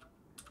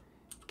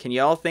 Can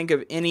y'all think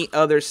of any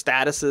other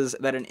statuses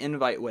that an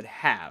invite would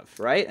have,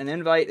 right? An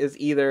invite is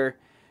either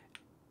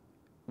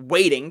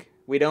waiting.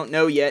 We don't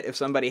know yet if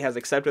somebody has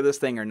accepted this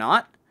thing or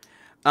not.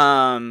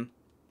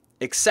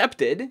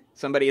 Accepted,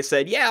 somebody has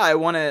said, yeah, I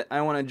want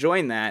to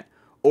join that.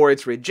 Or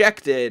it's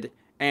rejected,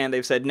 and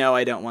they've said, no,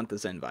 I don't want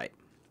this invite.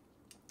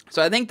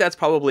 So I think that's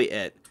probably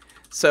it.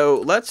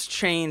 So let's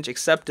change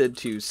accepted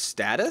to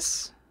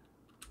status.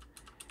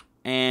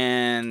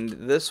 And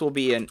this will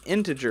be an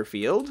integer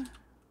field.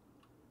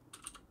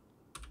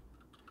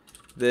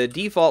 The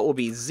default will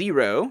be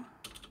 0.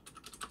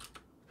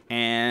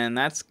 And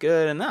that's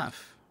good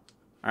enough.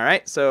 All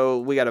right, so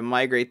we got to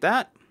migrate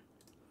that.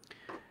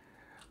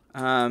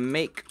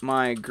 Make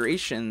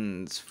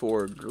migrations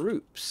for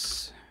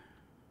groups.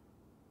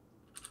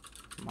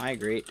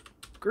 Migrate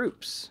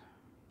groups.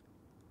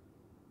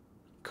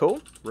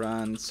 Cool.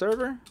 Run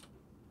server.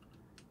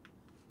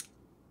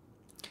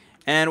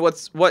 And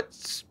what's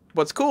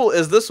cool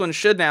is this one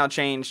should now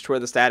change to where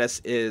the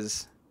status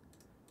is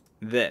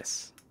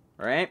this,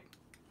 right?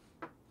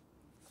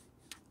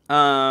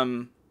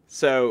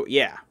 So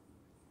yeah.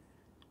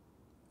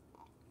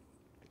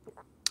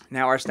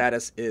 Now our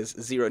status is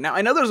 0. Now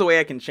I know there's a way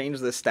I can change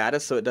this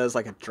status so it does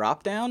like a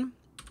drop down.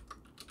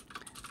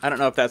 I don't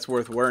know if that's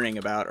worth worrying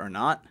about or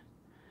not.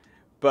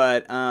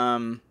 But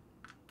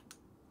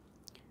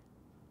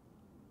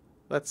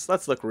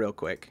let's look real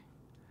quick.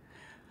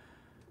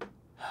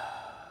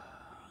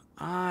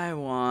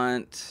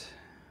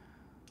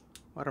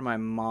 What are my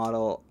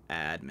model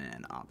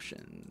admin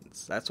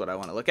options? That's what I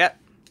want to look at.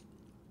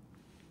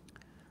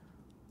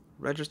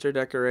 Register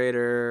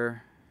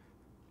decorator.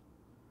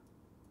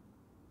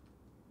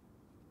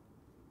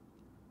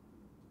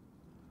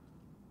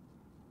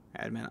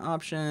 Admin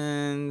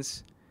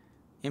options.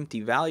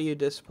 Empty value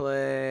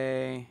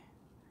display.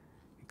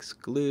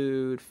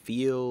 Exclude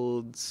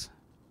fields.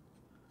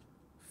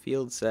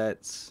 Field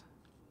sets.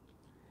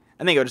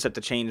 I think I'll just have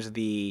to change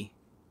the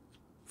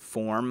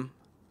form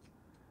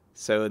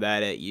so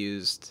that it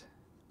used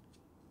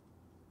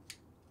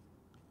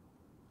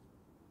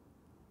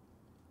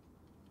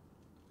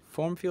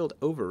form field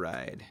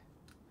override.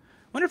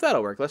 Wonder if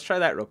that'll work. Let's try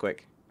that real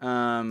quick.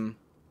 To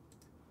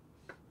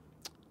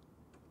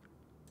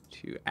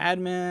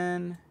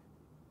admin.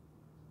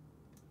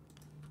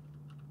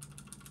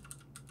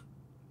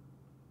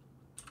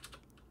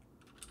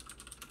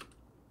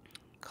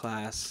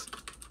 Class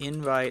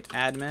invite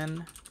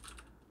admin.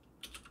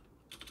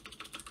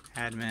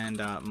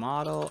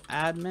 Admin.model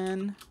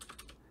admin.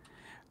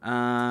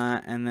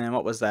 And then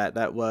what was that?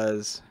 That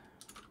was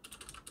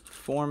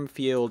form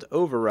field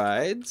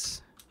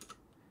overrides.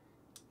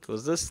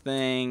 Equals this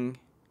thing.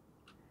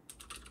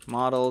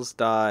 Models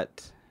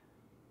dot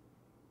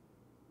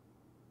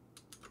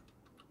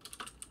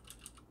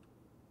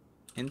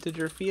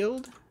integer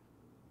field.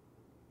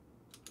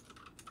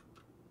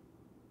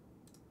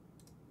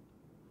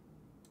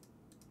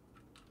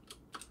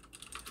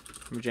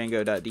 From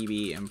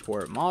Django.db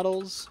import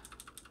models.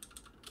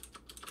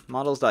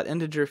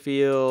 Models.integer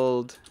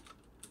field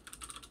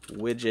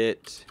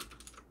widget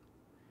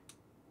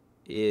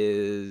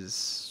is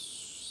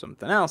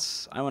something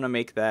else. I want to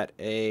make that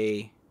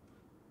a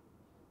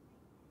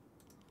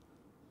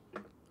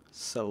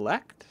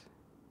select.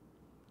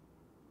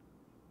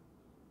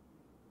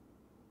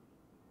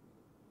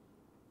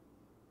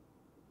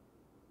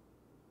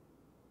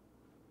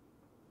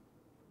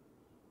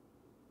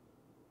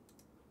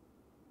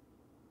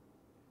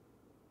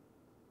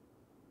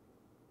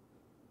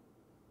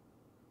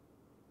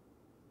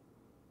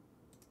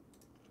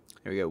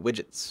 There we go,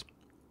 widgets.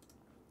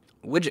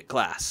 Widget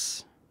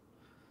class.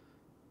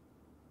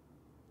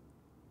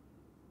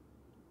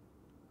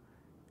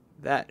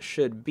 That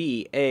should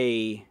be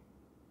a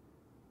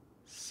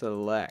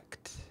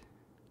select.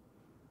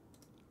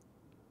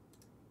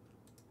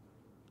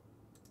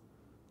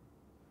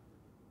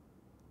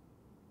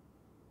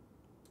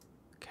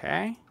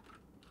 Okay.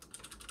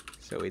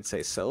 So we'd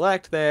say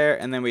select there,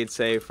 and then we'd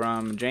say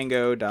from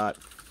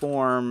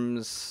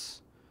Django.forms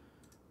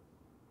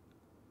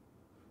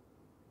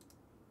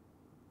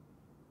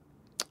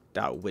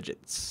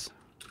 .widgets.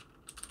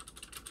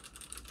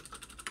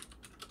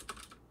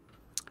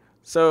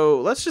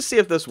 So let's just see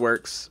if this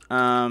works.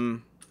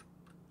 And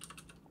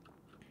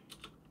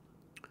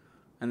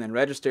then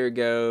register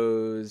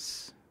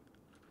goes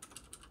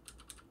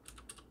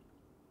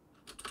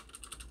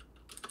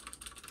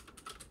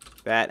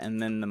that, and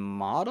then the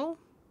model.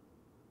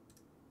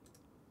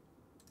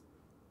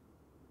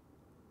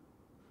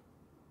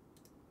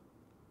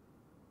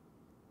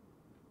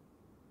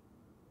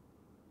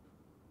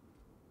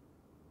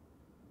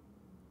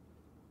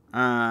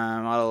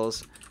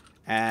 Models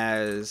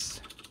as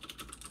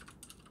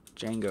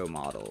Django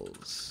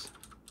models.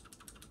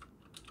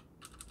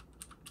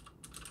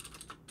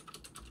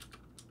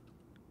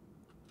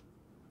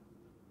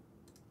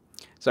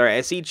 Sorry,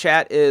 I see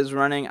chat is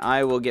running.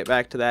 I will get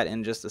back to that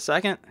in just a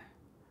second.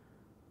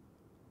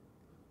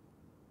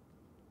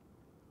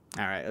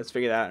 All right, let's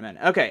figure that out in a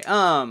minute. Okay,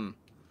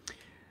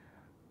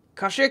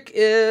 Kaushik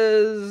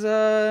is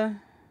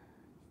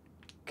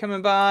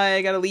coming by.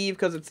 I gotta leave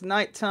because it's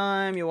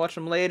nighttime. You watch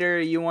them later.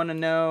 You want to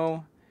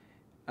know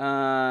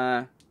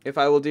if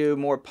I will do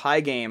more pie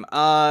game.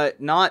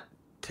 Not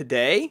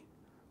today.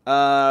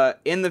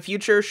 In the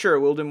future, sure,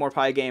 we'll do more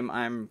pie game.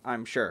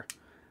 I'm sure.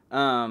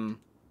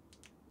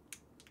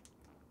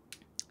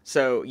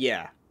 So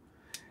yeah,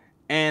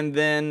 and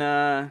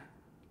then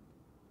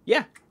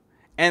yeah.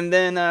 And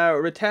then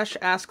Ritesh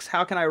asks,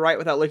 how can I write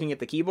without looking at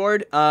the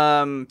keyboard?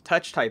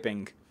 Touch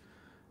typing.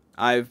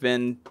 I've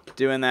been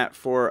doing that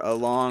for a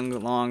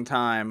long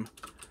time.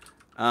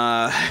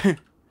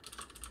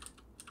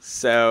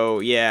 So,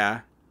 yeah.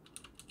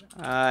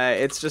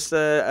 It's just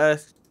a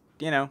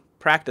you know,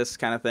 practice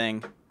kind of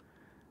thing.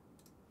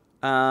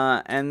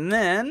 And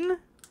then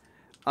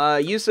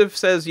Yusuf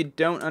says you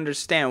don't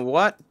understand.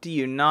 What do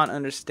you not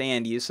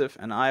understand, Yusuf?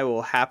 And I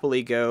will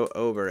happily go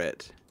over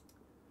it.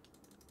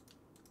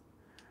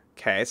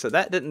 Okay, so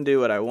that didn't do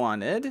what I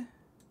wanted.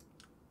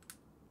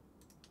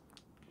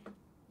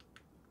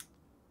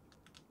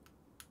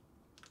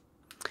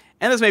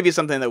 And this may be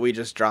something that we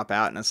just drop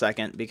out in a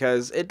second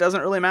because it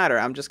doesn't really matter.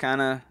 I'm just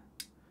kind of...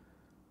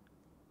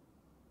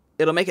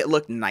 It'll make it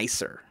look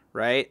nicer,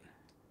 right?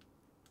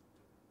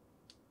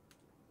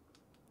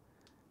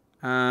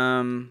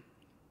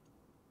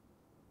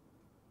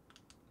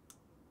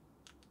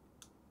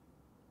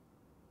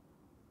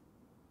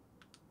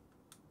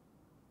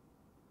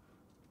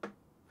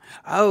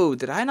 Oh,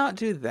 did I not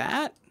do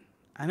that?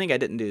 I think I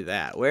didn't do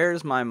that.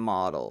 Where's my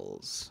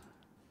models?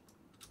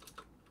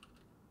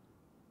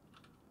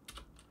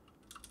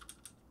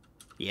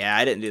 Yeah,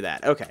 I didn't do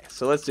that. Okay,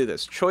 so let's do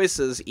this.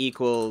 Choices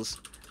equals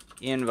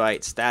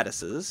invite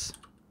statuses.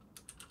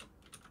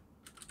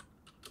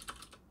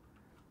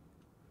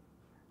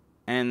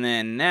 And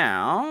then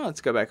now, let's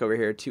go back over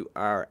here to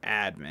our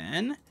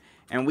admin.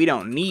 And we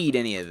don't need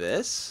any of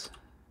this.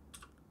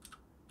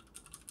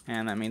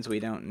 And that means we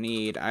don't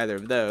need either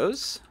of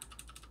those.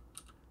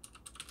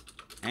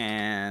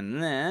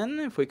 And then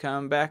if we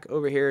come back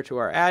over here to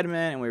our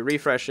admin and we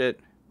refresh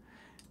it,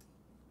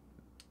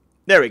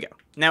 there we go.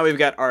 Now we've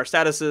got our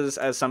statuses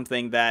as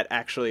something that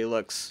actually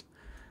looks,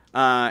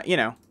 you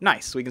know,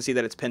 nice. We can see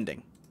that it's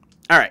pending.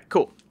 All right,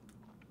 cool.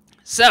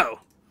 So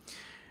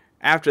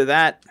after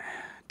that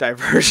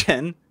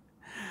diversion,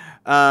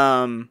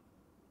 and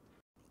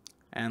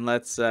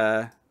let's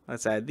add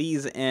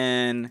these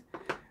in,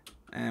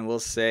 and we'll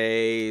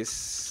say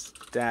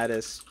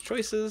status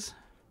choices.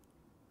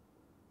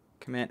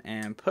 Commit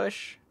and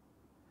push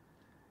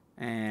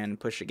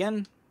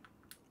again.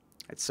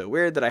 It's so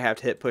weird that I have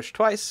to hit push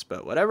twice,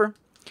 but whatever.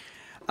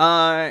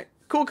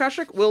 Cool,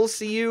 Kaushik. We'll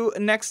see you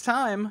next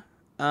time.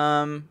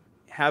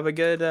 Have a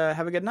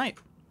good night.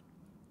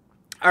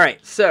 All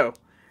right, so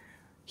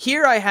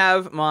here I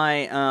have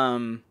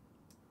my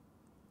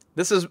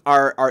this is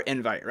our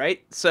invite,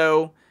 right?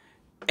 So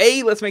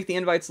let's make the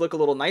invites look a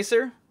little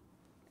nicer.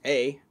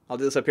 I'll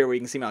do this up here where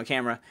you can see me on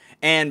camera,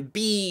 and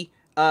B,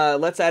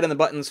 let's add in the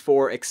buttons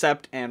for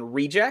accept and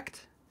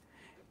reject.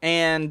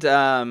 And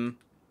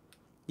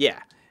yeah.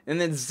 And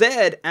then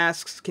Zed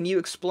asks, can you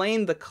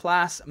explain the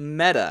class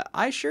meta?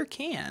 I sure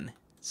can.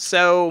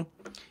 So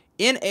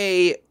in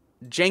a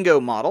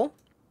Django model,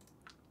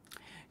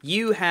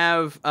 you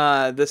have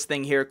this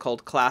thing here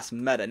called class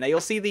meta. Now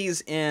you'll see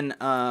these in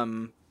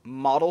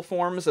model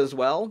forms as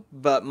well,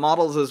 but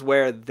models is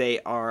where they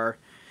are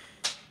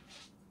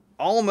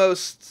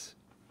almost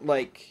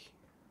like...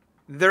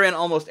 They're in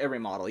almost every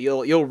model.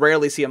 You'll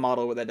rarely see a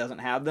model that doesn't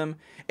have them,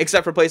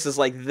 except for places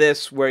like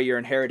this where you're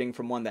inheriting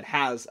from one that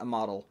has a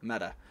model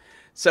meta.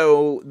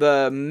 So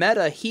the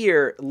meta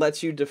here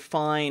lets you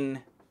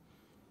define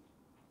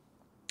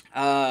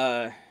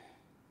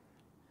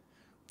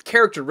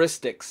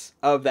characteristics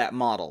of that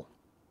model.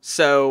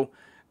 So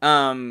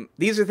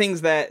these are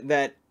things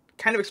that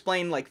kind of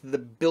explain like the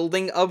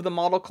building of the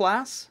model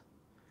class.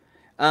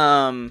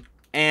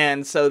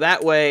 And so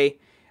that way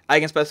I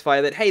can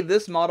specify that, hey,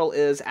 this model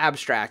is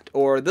abstract,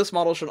 or this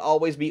model should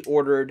always be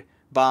ordered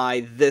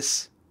by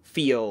this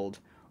field,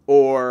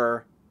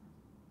 or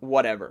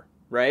whatever,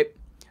 right?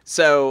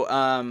 So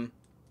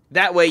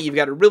that way you've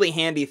got a really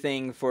handy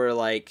thing for,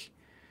 like,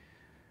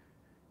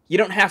 you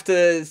don't have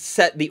to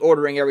set the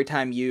ordering every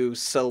time you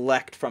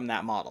select from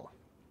that model,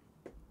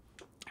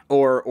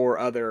 or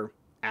other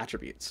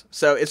attributes.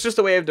 So it's just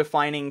a way of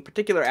defining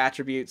particular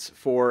attributes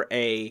for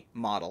a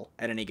model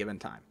at any given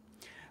time.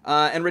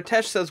 And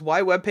Ritesh says,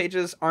 why web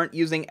pages aren't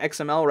using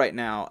XML right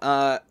now?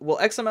 Well,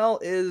 XML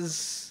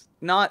is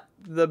not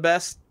the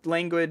best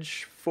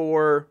language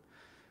for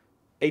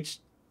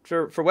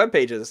web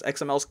pages.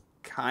 XML's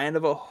kind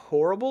of a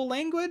horrible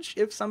language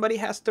if somebody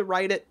has to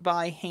write it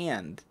by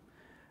hand.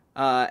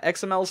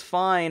 XML's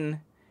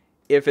fine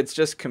if it's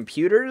just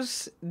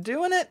computers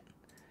doing it.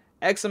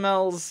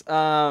 XML's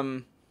not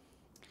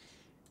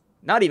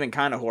even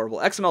kind of horrible.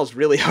 XML's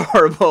really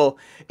horrible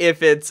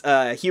if it's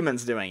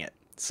humans doing it.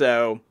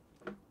 So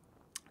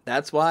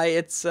that's why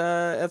it's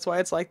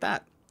like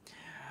that.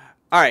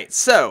 All right.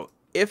 So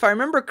if I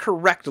remember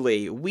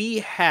correctly, we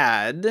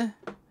had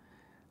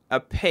a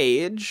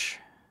page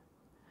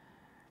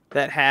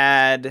that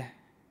had,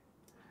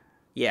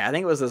 yeah, I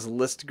think it was this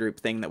list group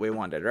thing that we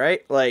wanted,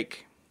 right?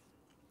 Like,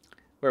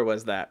 where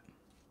was that?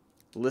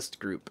 List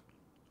group.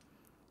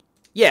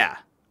 Yeah.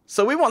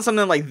 So we want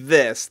something like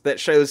this that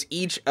shows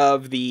each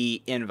of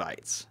the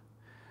invites.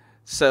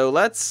 So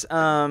let's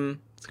come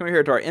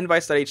here to our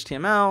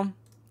invites.html.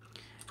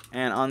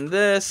 And on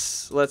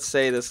this, let's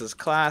say this is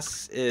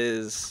class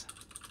is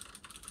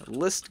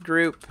list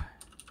group.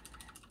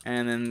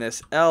 And then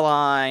this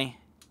li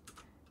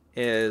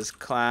is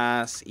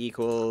class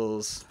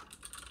equals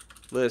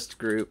list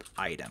group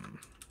item.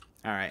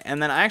 All right.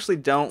 And then I actually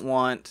don't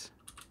want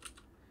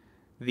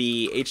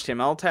the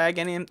HTML tag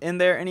in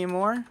there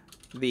anymore.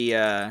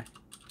 The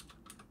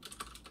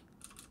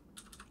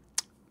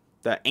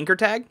anchor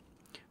tag,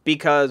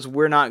 because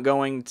we're not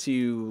going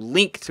to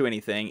link to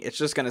anything. It's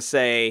just going to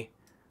say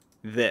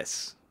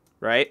this,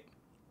 right?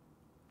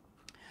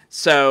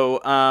 So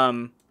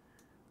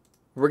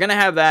we're going to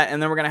have that,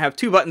 and then we're going to have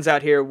two buttons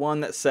out here,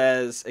 one that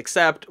says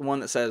accept, one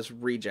that says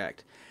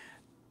reject.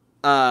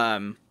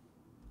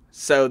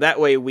 So that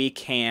way we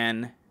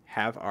can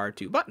have our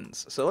two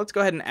buttons. So let's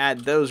go ahead and add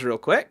those real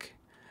quick.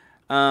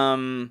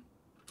 We'll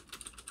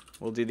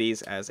do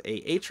these as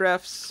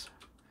hrefs,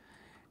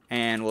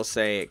 and we'll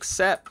say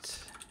accept,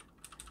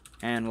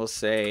 and we'll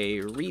say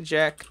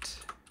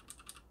reject,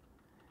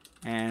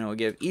 and we'll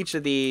give each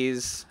of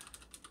these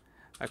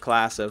a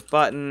class of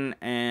button,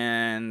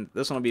 and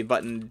this one will be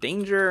button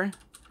danger,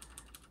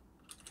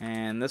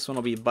 and this one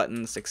will be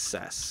button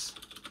success.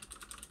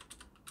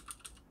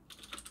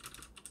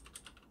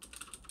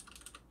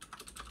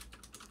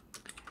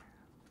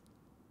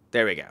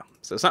 There we go.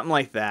 So something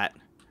like that.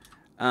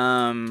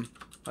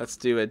 Let's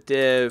do a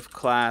div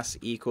class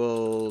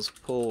equals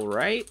pull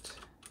right.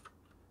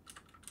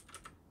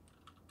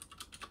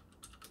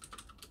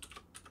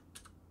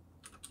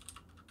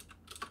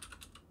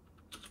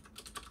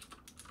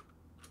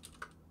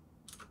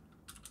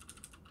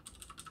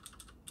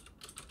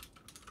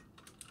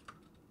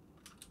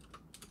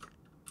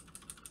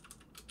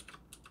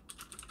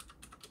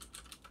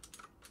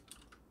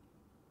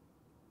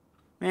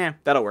 Yeah,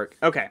 that'll work.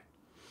 Okay.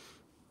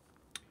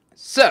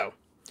 So,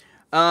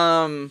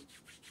 sorry,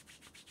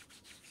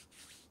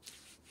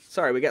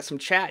 we got some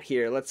chat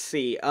here. Let's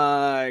see.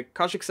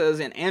 Kaushik says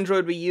in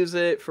Android we use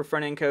it for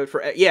front-end code.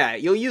 Yeah,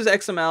 you'll use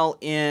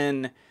XML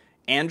in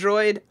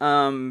Android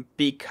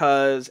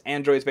because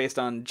Android is based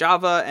on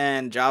Java,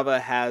 and Java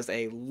has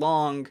a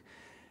long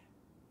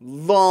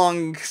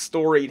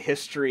storied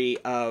history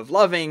of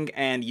loving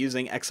and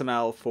using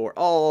XML for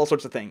all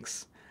sorts of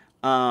things.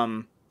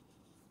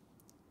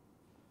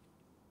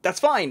 That's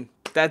fine.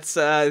 That's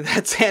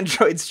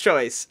Android's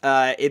choice.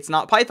 It's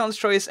not Python's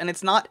choice, and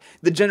it's not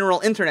the general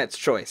internet's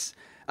choice.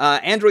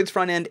 Android's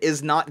front end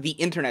is not the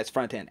internet's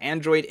front end.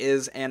 Android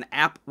is an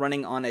app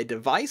running on a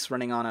device,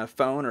 running on a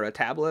phone or a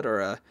tablet or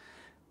a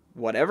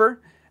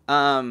whatever.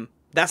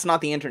 That's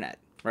not the internet,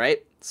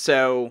 right?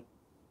 So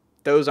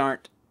those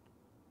aren't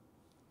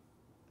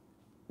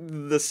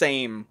the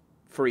same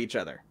for each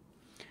other.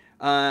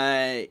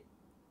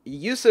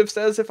 Yusuf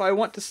says, if I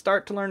want to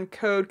start to learn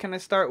code, can I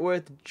start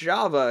with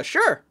Java?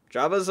 Sure.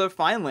 Java's a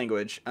fine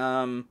language.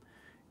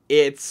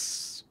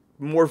 It's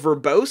more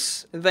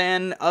verbose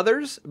than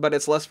others, but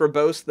it's less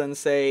verbose than,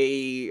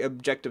 say,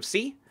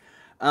 Objective-C.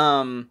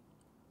 But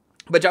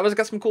Java's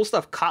got some cool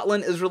stuff.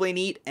 Kotlin is really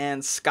neat,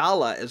 and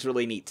Scala is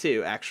really neat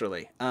too,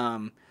 actually.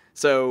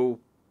 So,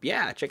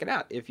 yeah, check it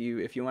out if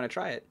you want to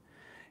try it.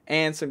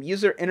 And some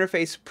user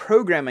interface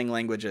programming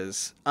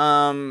languages.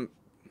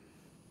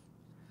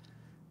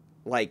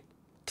 Like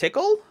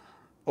Tickle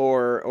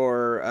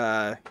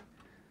or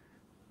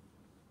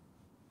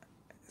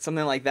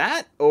something like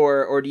that,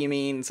 or do you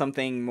mean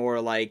something more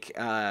like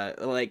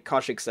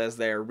Kaushik says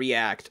there,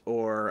 React,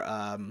 or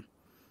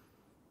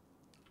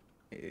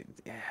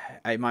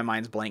my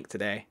mind's blank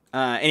today.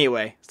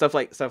 Anyway, stuff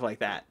like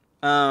that.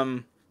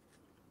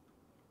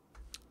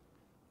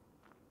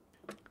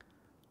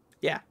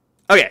 Yeah.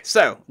 Okay,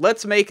 so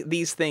let's make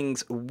these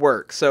things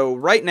work. So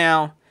right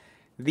now,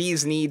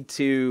 these need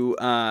to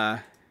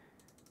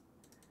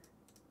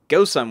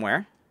go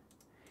somewhere,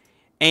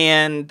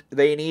 and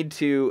they need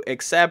to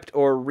accept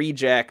or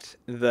reject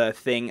the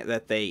thing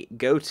that they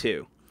go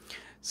to.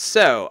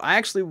 So I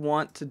actually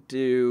want to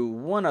do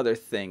one other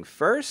thing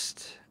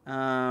first.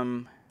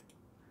 Let's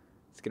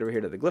get over here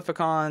to the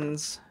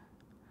glyphicons,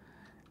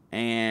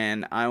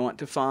 and I want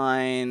to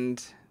find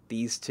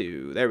these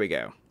two. There we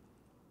go.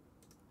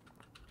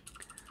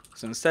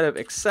 So instead of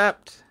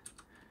accept,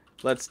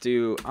 let's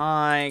do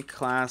I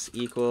class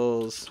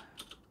equals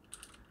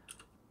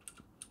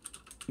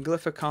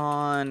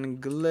glyphicon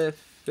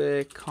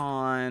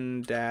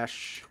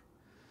dash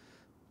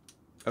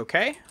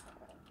okay.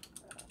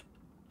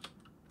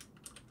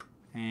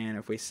 And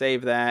if we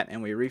save that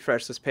and we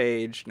refresh this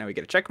page, now we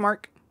get a check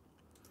mark.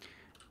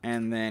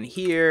 And then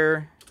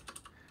here,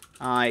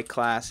 I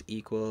class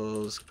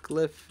equals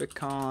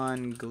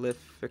glyphicon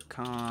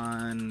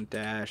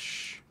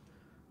dash,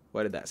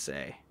 what did that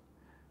say?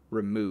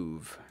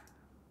 Remove.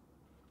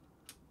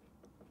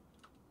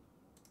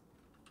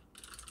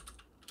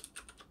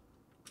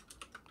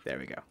 There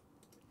we go.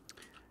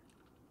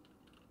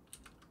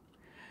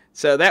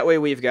 So that way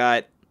we've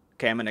got,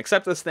 okay, I'm going to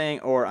accept this thing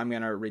or I'm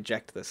going to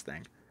reject this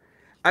thing.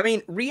 I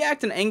mean,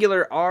 React and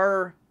Angular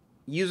are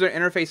user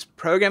interface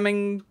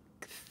programming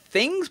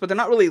things, but they're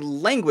not really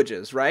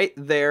languages, right?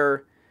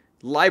 They're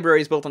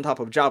libraries built on top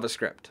of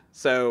JavaScript.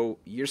 So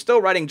you're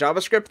still writing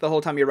JavaScript the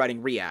whole time you're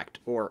writing React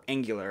or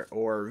Angular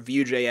or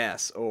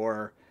Vue.js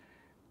or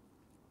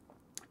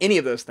any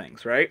of those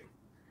things, right?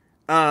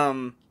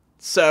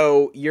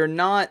 So you're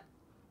not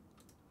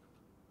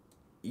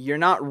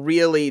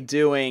really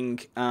doing,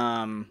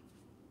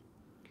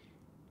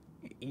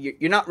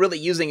 you're not really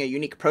using a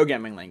unique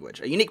programming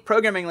language. A unique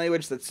programming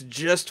language that's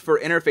just for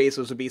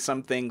interfaces would be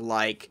something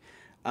like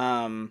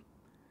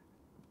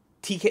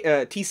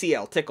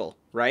TCL, Tickle,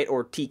 right?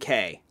 Or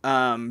TK.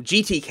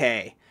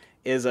 GTK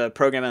is a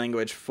programming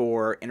language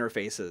for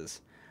interfaces.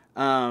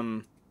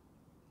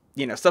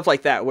 You know, stuff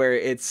like that,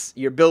 where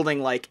you're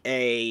building like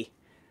a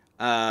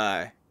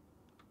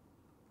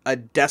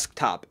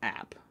desktop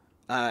app.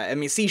 I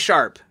mean, C#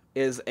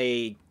 is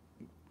a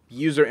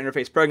user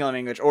interface programming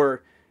language,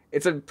 or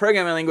it's a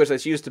programming language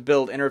that's used to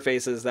build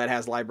interfaces that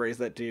has libraries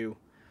that do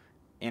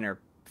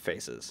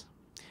interfaces.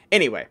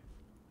 Anyway,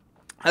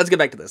 let's get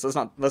back to this.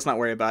 Let's not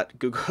worry about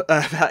Google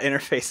about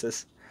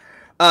interfaces.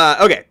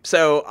 Okay,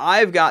 so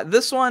I've got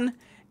this one,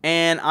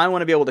 and I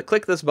want to be able to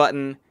click this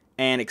button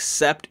and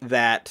accept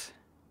that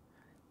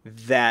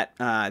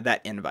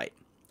invite.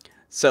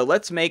 So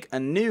let's make a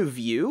new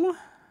view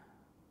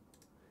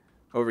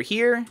over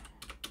here,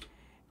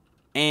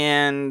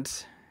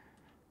 and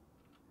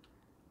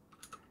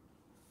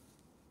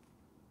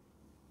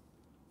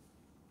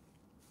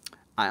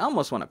I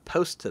almost want to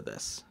post to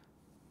this.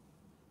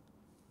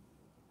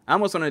 I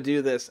almost want to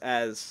do this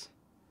as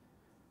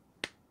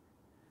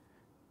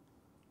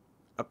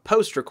a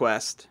post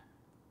request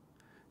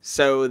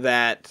so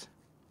that,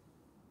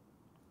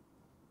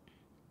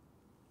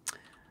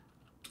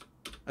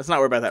 let's not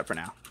worry about that for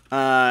now.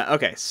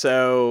 Okay,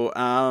 so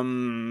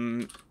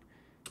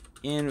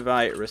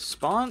invite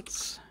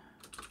response,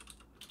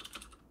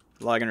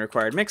 login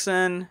required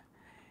mixin,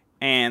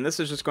 and this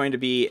is just going to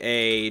be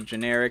a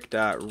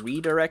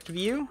generic.redirect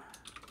view.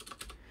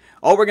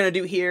 All we're going to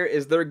do here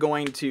is they're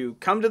going to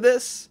come to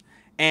this,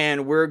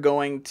 and we're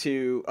going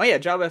to, oh yeah,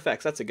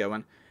 JavaFX, that's a good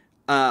one.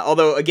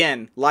 Although,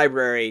 again,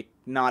 library,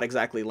 not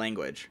exactly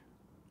language.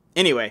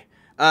 Anyway,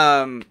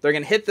 they're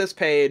going to hit this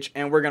page,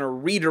 and we're going to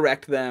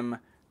redirect them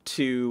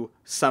to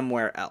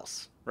somewhere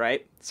else,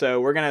 right?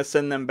 So we're going to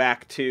send them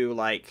back to,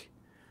 like,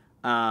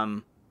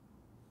 probably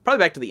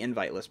back to the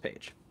invite list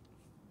page.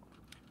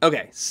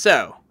 Okay,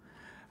 so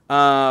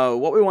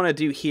what we want to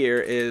do here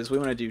is we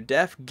want to do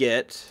def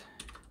get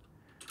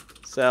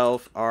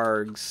self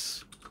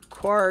args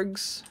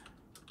quargs,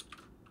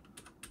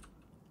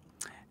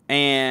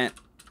 and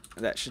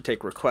that should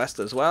take request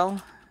as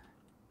well.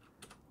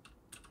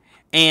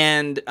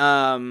 And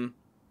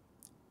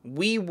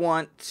we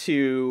want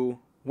to,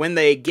 when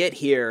they get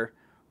here,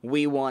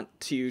 we want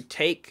to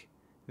take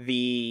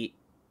the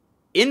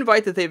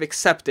invite that they've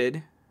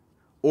accepted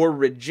or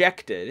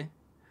rejected,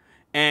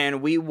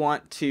 and we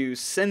want to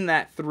send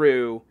that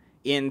through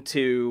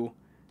into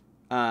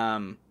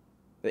the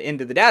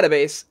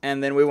database,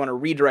 and then we want to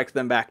redirect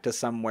them back to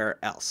somewhere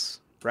else,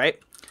 right?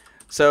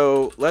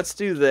 So let's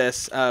do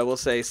this. We'll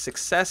say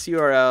success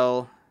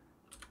URL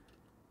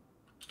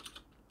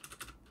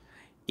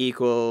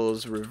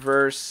equals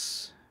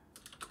reverse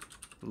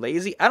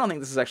lazy. I don't think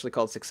this is actually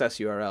called success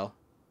URL.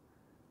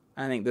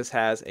 I think this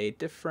has a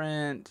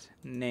different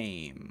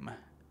name.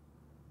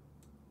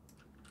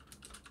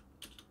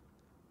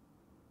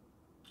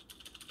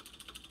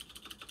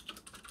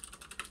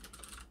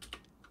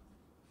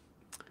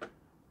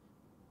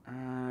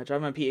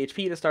 Java and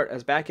PHP to start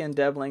as backend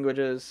dev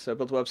languages. So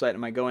build a website.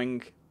 Am I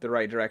going the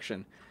right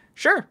direction?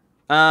 Sure.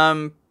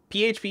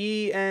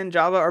 PHP and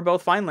Java are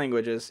both fine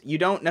languages. You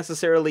don't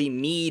necessarily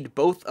need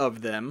both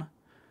of them.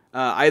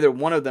 Either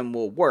one of them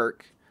will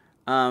work.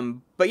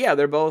 But yeah,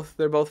 they're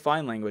both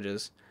fine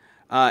languages.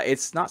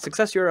 It's not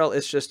success URL.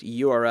 It's just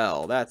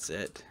URL. That's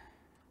it.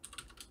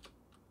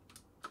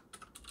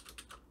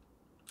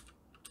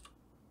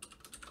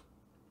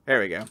 There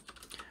we go.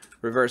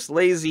 Reverse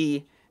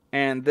lazy.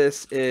 And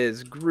this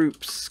is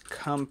groups,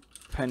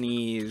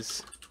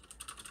 companies,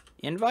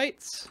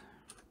 invites.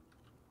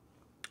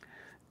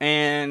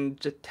 And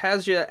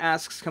Jatazia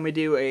asks, can we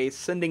do a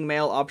sending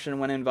mail option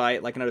when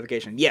invite, like a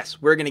notification? Yes,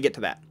 we're going to get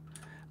to that.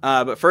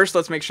 But first,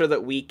 let's make sure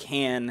that we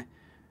can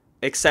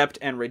accept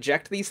and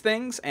reject these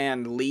things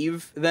and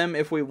leave them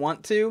if we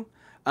want to.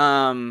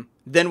 Then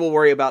we'll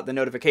worry about the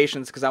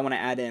notifications, because I want to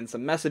add in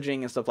some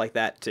messaging and stuff like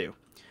that too.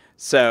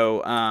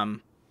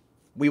 So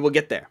we will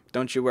get there.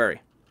 Don't you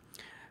worry.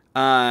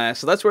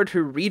 So that's where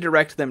to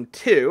redirect them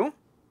to.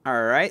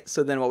 All right.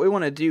 So then what we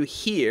want to do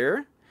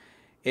here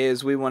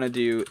is we want to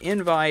do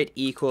invite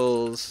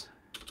equals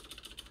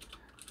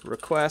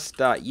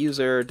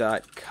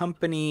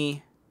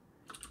request.user.company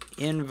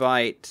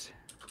invite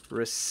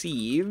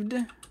received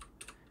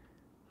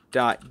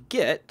dot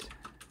get.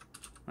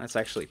 Let's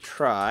actually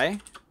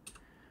try.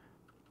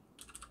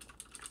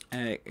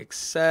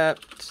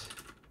 accept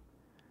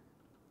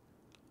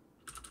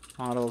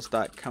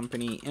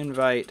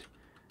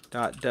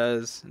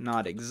models.companyInvite.does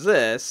not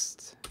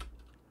exist.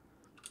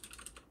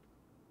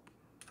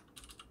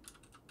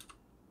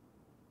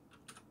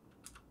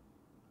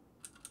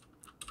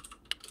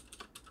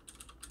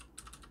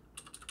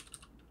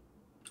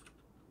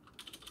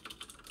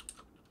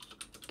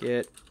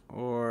 Get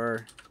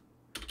or,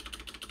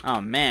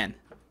 oh man,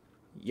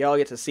 y'all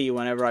get to see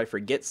whenever I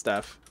forget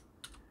stuff.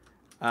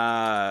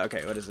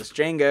 Okay, what is this?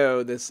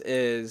 Django. This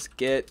is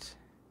get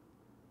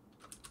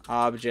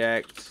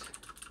object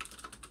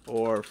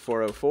or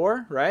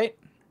 404, right?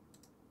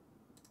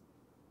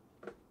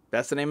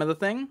 That's the name of the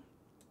thing.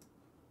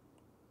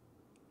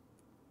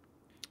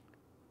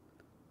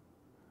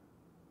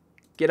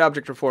 Get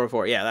object or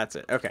 404. Yeah, that's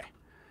it. Okay.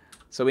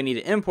 So we need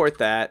to import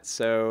that.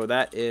 So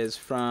that is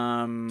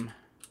from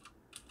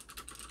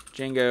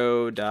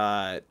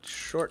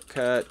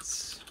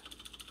Django.shortcuts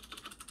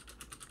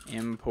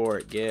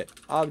import get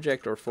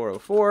object or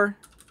 404.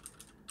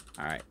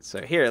 All right,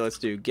 so here let's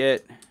do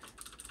get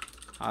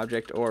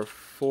object or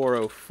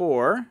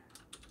 404.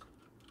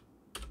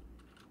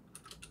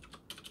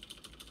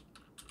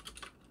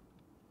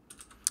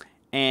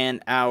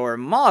 And our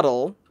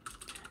model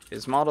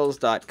is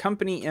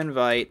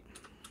models.companyInvite.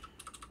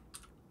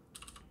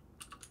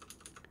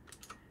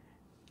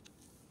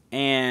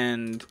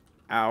 And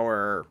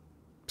our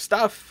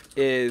stuff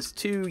is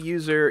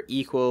toUser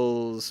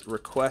equals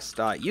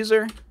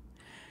request.user.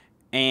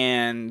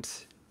 And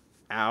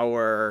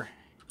our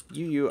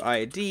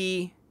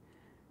UUID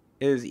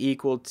is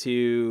equal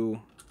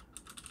to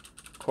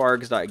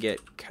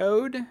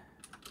quargs.getCode,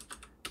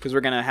 because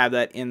we're going to have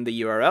that in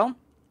the URL.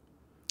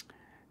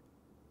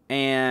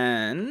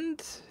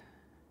 And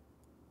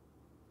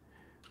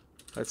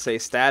let's say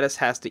status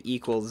has to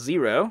equal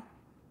 0.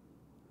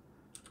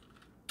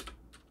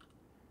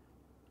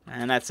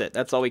 And that's it.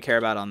 That's all we care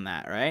about on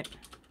that, right?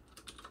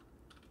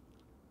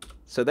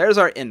 So there's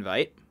our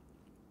invite.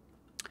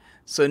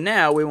 So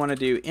now we want to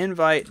do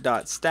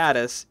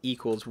invite.status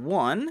equals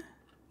 1.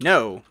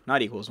 No,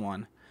 not equals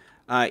 1.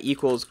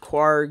 Equals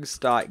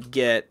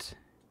quargs.get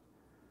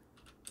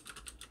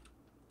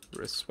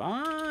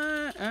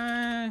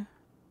response.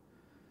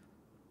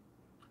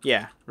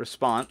 Yeah,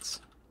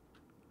 response.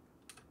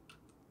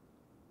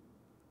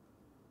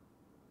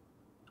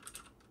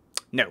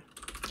 No.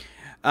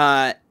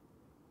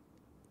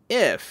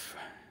 If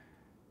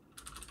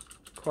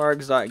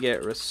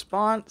quargs.get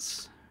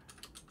response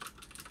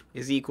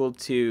is equal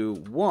to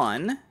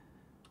 1,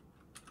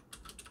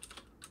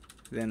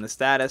 then the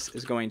status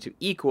is going to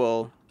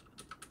equal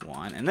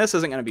 1. And this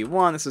isn't going to be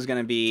 1. This is going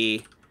to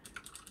be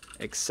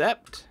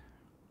except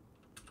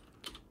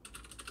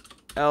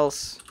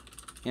else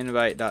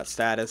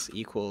invite.status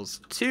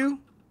equals 2.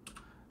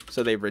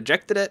 So they've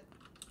rejected it.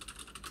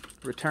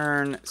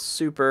 Return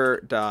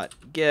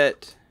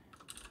super.get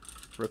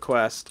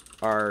request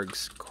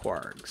args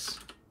quargs.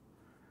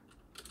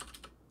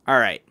 All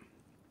right.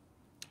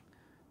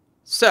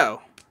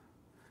 So,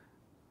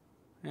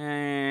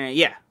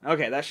 yeah.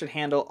 Okay, that should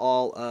handle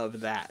all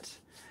of that.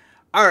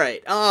 All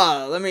right.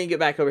 Let me get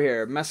back over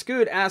here.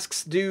 Mascoud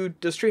asks,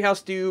 does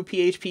Treehouse do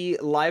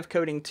PHP live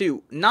coding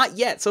too? Not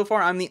yet. So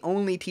far, I'm the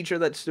only teacher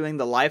that's doing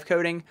the live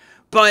coding,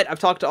 but I've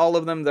talked to all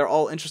of them. They're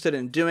all interested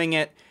in doing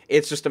it.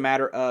 It's just a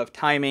matter of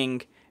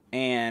timing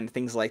and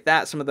things like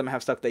that. Some of them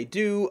have stuff they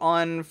do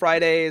on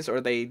Fridays,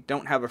 or they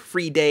don't have a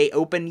free day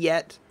open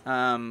yet,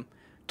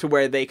 to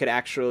where they could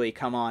actually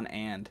come on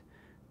and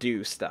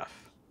do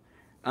stuff.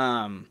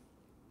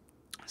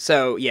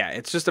 So yeah,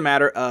 it's just a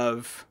matter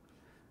of,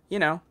 you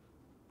know,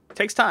 it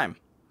takes time.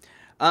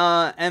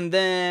 And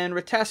then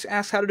Ritesh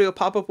asked how to do a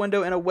pop-up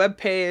window in a web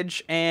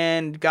page,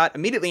 and got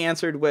immediately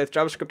answered with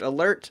JavaScript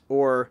alert,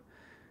 or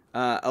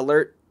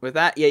alert with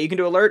that. Yeah, you can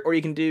do alert, or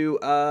you can do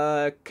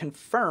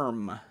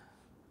confirm,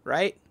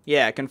 right?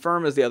 Yeah,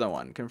 confirm is the other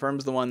one.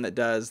 Confirm's the one that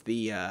does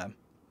the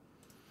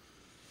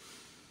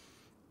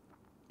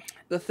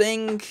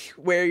thing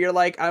where you're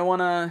like, I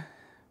want to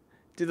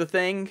do the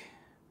thing.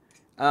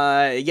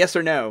 Yes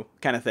or no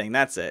kind of thing.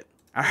 That's it.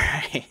 All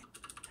right.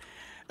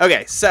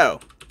 Okay, so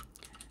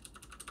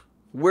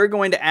we're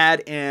going to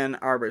add in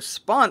our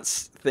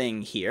response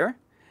thing here.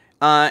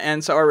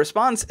 And so our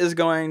response is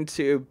going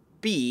to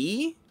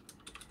be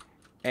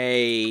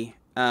a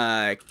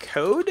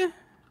code,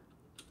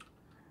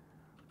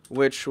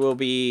 which will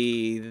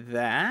be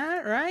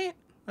that, right?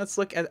 Let's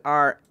look at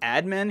our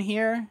admin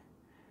here.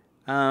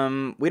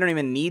 We don't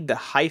even need the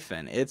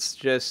hyphen. It's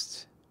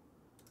just,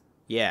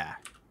 yeah.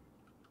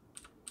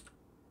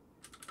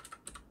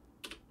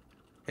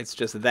 It's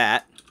just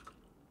that.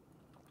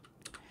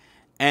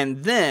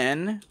 And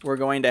then we're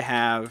going to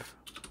have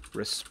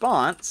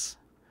response,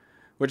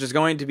 which is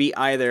going to be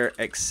either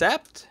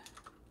accept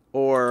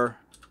or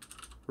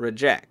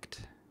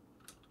reject.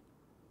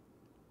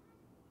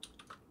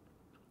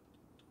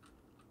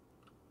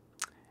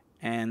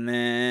 And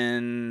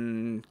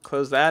then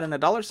close that in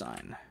a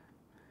 $sign.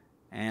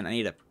 And I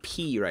need a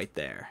P right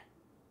there.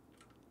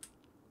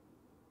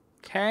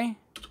 Okay.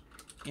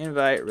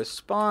 invite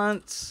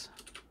response.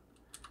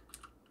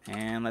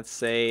 And let's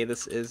say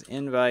this is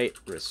invite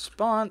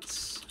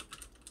response.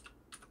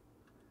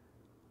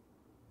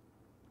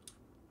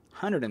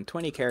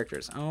 120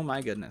 characters. Oh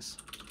my goodness.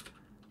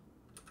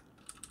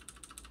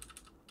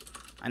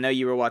 I know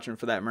you were watching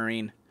for that,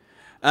 Marine.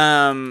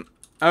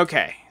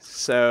 Okay,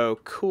 so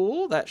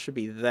cool. That should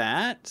be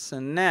that. So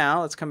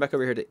now let's come back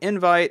over here to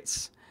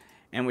invites.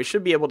 And we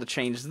should be able to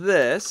change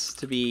this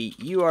to be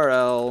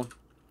URL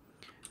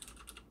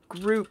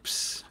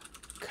groups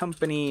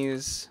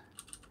companies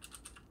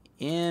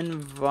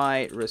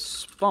invite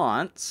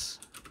response.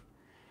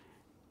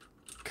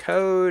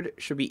 Code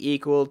should be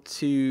equal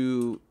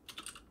to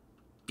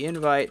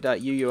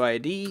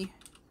invite.uuid,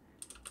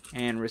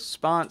 and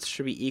response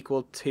should be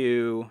equal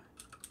to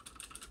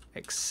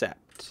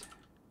accept.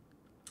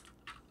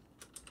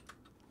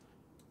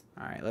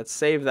 All right, let's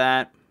save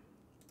that.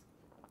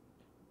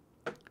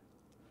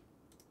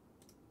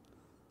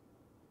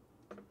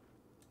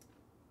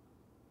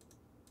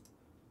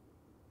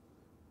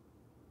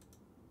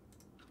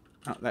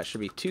 Oh, that should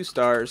be 2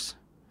 stars.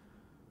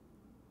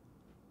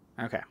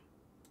 Okay.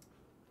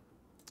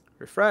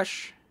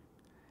 Refresh.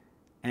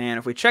 And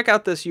if we check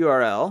out this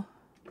URL,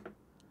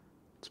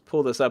 let's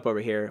pull this up over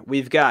here.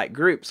 We've got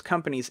groups,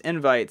 companies,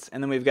 invites,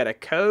 and then we've got a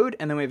code,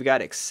 and then we've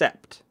got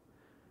accept.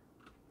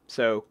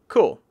 So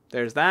cool.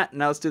 There's that.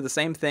 Now let's do the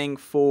same thing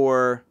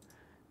for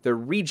the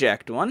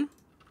reject one.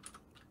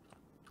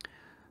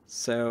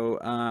 So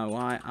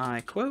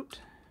YI quote.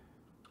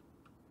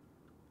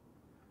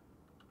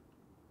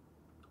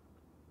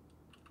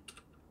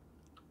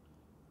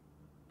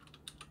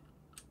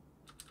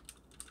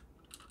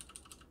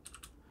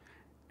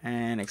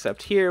 And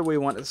except here, we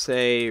want to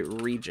say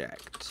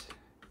reject.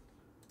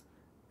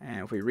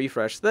 And if we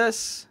refresh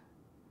this,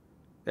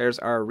 there's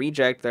our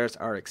reject, there's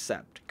our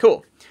accept.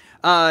 Cool.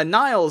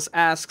 Niles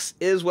asks,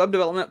 is web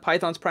development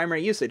Python's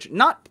primary usage?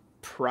 Not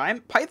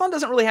Python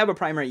doesn't really have a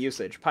primary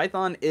usage.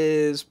 Python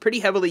is pretty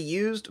heavily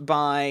used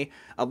by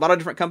a lot of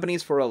different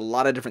companies for a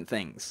lot of different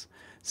things.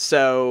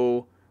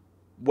 So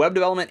web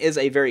development is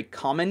a very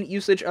common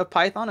usage of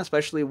Python,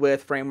 especially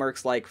with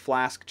frameworks like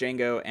Flask,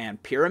 Django,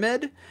 and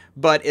Pyramid,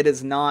 but it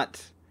is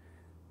not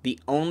the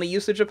only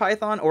usage of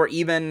Python or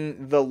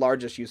even the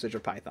largest usage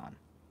of Python.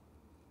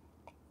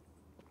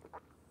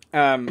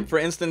 For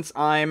instance,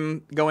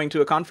 I'm going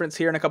to a conference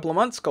here in a couple of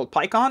months called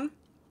PyCon,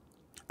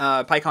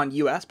 PyCon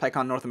US,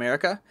 PyCon North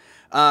America.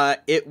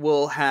 It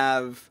will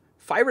have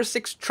 5 or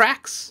 6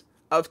 tracks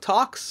of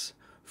talks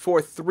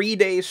for 3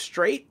 days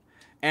straight.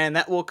 And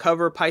that will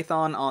cover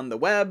Python on the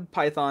web,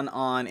 Python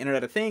on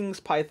Internet of Things,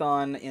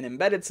 Python in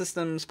embedded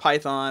systems,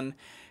 Python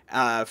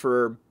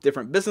for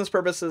different business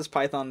purposes,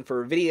 Python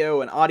for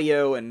video and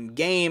audio and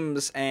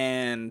games,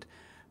 and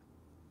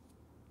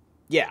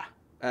yeah,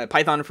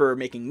 Python for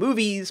making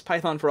movies,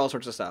 Python for all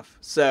sorts of stuff.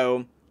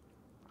 So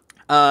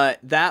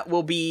that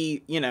will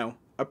be, you know,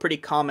 a pretty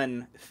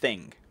common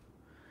thing.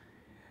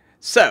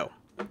 So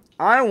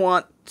I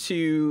want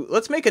to,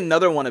 let's make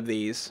another one of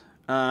these.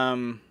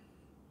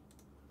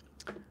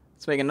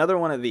 Let's make another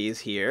one of these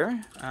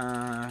here.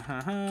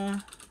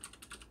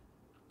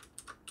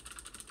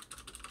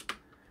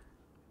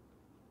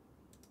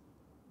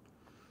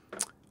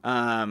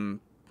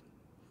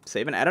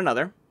 Save and add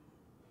another.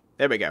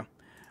 There we go. All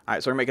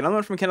right, so we're going to make another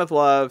one from Kenneth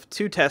Love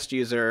to test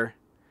user.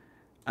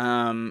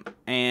 And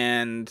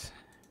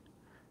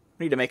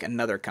we need to make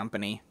another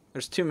company.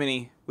 There's too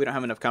many. We don't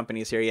have enough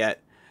companies here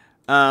yet.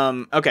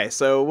 Okay,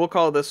 so we'll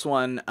call this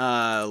one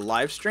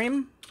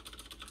Livestream.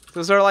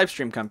 This is our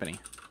Livestream company.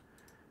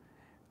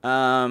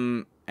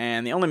 And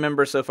the only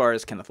member so far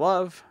is Kenneth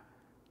Love.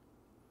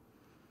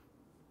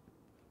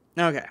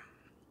 Okay.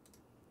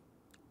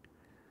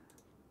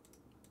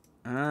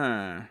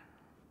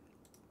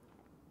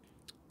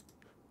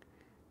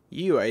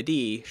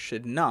 UID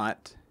should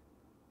not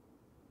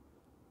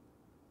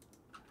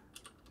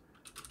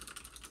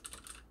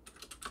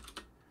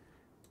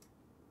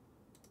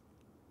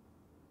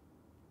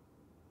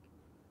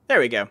there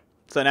we go.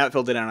 So now it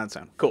filled it out on its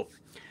own. Cool.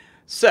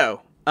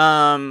 So,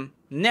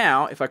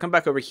 now, if I come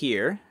back over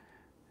here,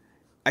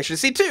 I should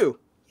see 2.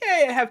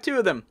 Yay, I have 2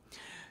 of them.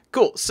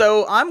 Cool.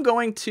 So I'm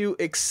going to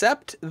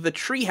accept the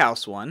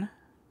Treehouse one.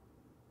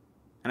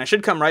 And I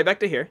should come right back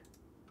to here.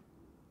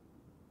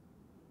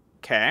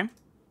 Okay.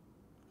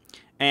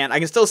 And I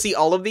can still see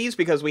all of these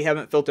because we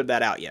haven't filtered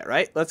that out yet,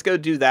 right? Let's go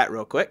do that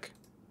real quick.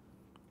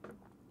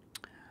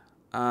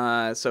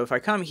 So if I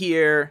come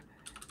here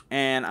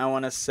and I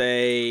want to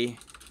say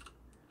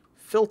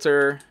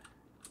filter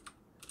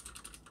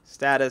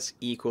status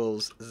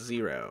equals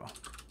 0.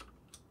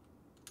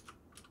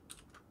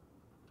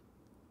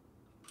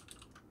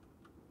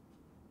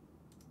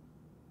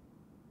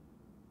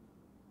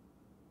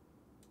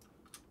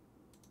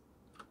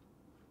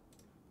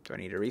 Do I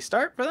need to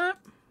restart for that?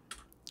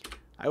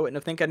 I wouldn't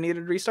have think I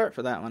needed to restart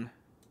for that one.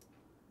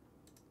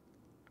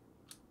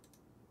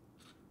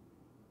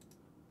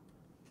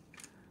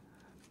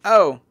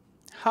 Oh,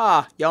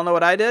 ha, y'all know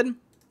what I did?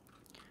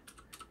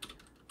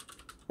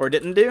 Or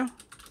didn't do?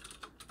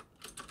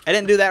 I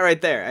didn't do that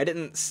right there. I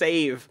didn't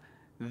save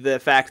the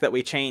fact that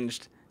we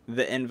changed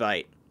the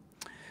invite.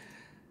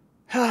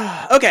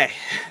 Okay,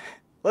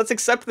 let's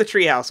accept the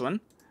Treehouse one.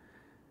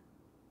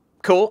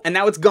 Cool, and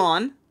now it's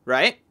gone,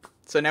 right?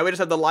 So now we just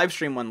have the live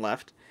stream one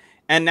left.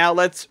 And now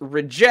let's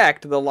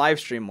reject the live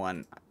stream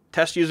one.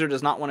 Test user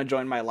does not want to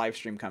join my live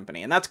stream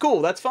company. And that's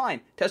cool, that's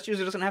fine. Test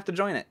user doesn't have to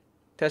join it.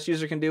 Test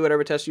user can do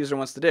whatever test user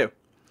wants to do.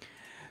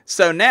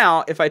 So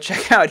now, if I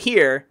check out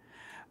here,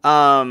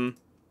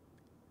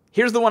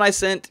 here's the one I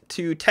sent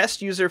to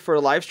test user for a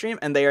live stream,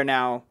 and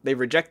they've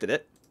rejected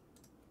it.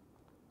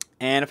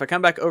 And if I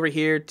come back over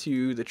here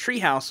to the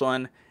Treehouse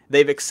one,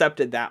 they've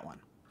accepted that one.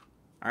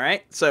 All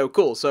right, so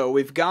cool. So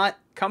we've got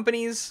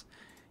companies.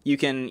 You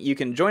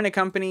can join a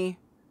company.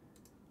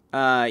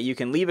 You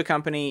can leave a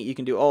company. You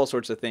can do all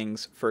sorts of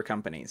things for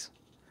companies.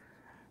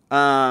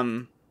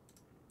 Okay,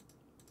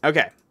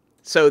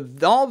 so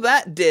all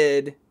that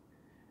did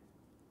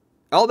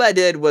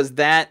was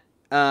that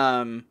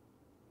the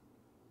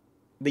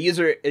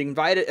user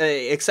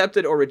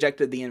accepted or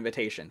rejected the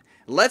invitation.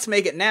 Let's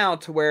make it now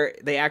to where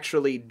they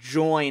actually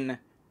join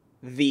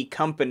the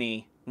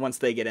company once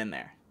they get in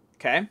there.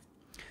 Okay?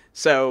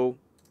 So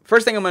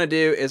first thing I'm going to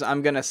do is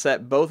I'm going to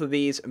set both of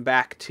these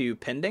back to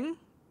pending.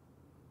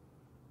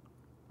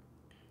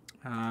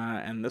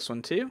 And this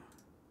one too.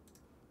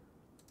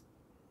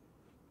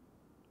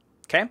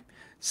 Okay?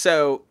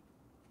 So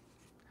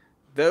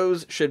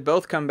those should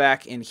both come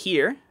back in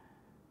here.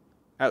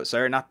 Oh,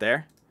 sorry, not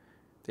there.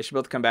 They should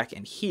both come back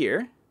in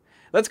here.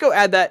 Let's go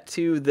add that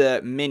to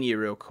the menu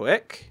real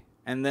quick,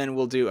 and then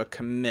we'll do a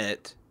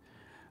commit.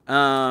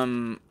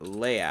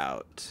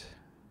 Layout.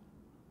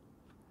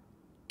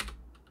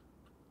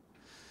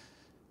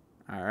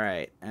 All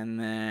right, and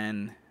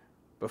then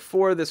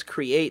before this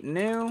create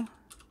new,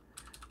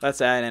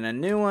 let's add in a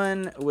new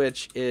one,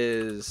 which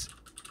is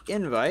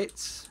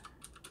invites.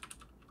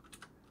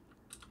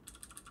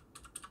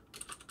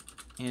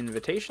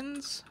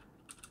 Invitations.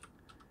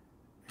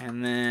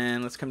 And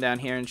then let's come down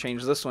here and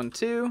change this one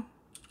too.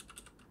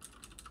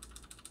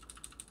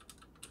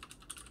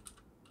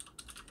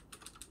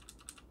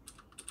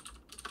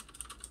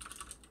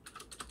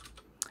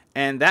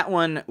 And that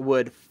one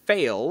would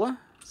fail.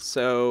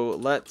 So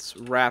let's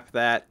wrap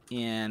that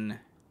in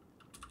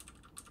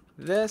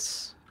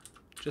this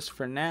just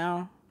for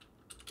now.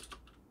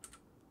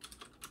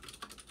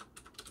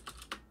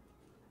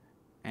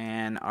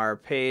 And our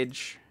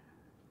page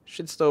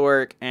should still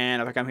work.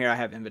 And if I come here, I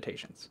have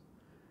invitations.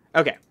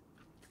 Okay.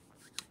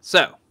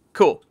 So,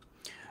 cool.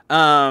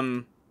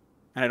 And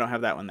I don't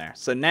have that one there.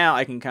 So now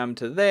I can come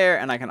to there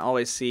and I can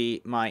always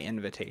see my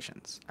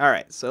invitations. All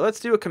right. So let's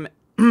do a commit.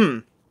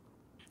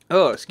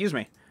 Oh, excuse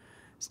me.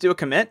 Let's do a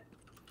commit.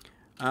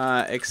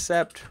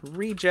 Except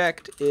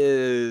reject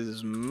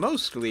is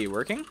mostly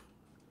working.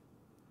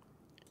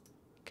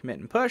 Commit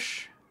and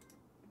push.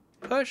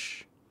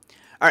 Push.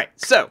 All right.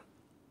 So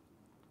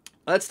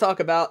let's talk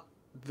about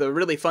the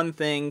really fun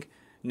thing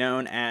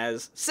known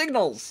as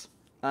signals.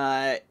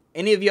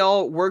 Any of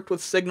y'all worked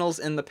with signals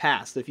in the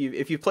past? If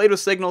you've played with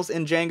signals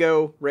in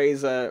Django,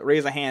 raise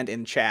a hand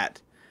in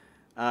chat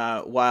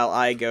while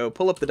I go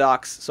pull up the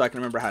docs so I can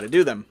remember how to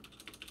do them.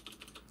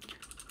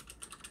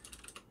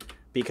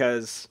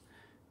 Because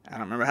I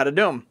don't remember how to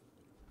do them.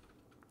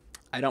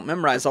 I don't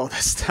memorize all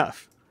this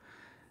stuff.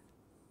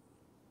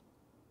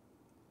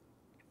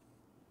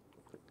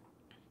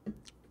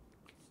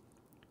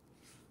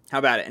 How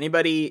about it?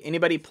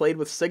 Anybody played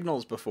with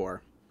signals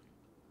before?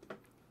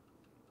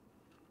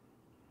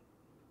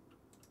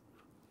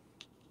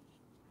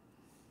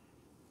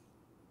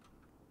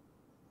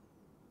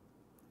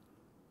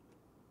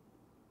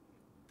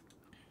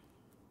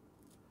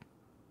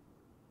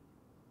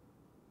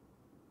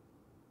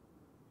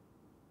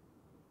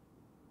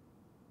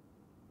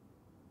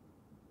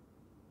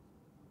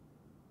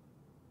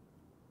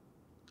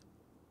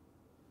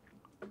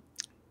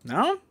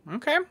 No?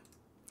 Okay.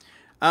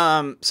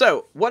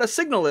 So what a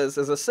signal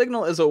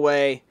is a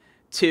way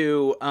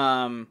to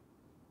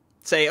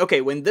say,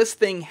 okay, when this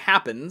thing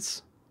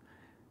happens,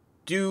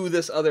 do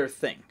this other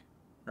thing,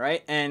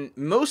 right? And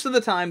most of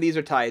the time, these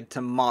are tied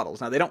to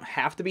models. Now, they don't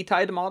have to be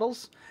tied to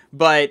models,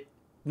 but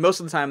most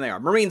of the time they are.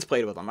 Marines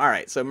played with them. All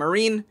right, so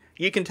Marine,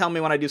 you can tell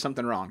me when I do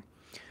something wrong.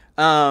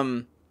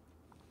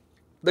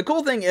 The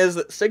cool thing is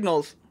that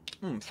signals,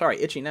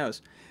 sorry, itchy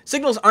nose.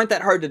 Signals aren't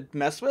that hard to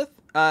mess with.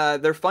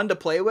 They're fun to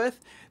play with.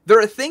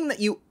 They're a thing that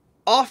you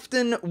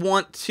often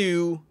want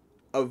to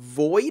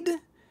avoid,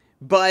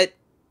 but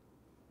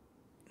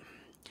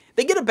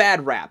they get a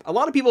bad rap. A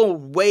lot of people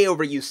way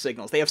overuse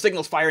signals. They have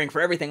signals firing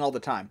for everything all the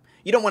time.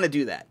 You don't want to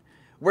do that.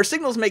 Where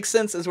signals make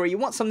sense is where you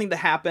want something to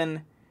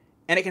happen,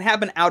 and it can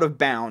happen out of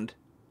bound,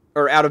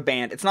 or out of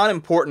band. It's not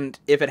important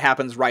if it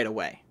happens right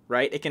away,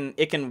 right?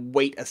 It can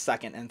wait a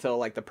second until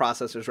like the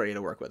processor's ready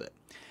to work with it.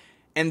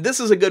 And this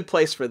is a good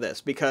place for this,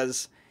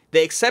 because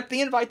they accept the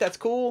invite, that's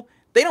cool.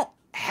 They don't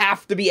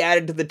have to be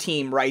added to the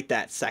team right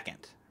that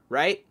second,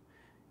 right?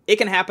 It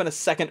can happen a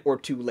second or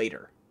two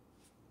later.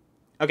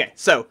 Okay,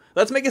 so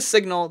let's make a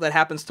signal that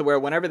happens to where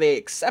whenever they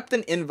accept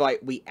an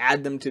invite, we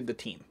add them to the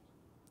team.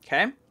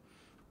 Okay?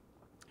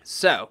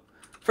 So,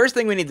 first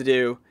thing we need to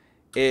do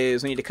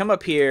is we need to come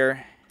up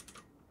here,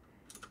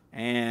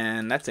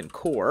 and that's in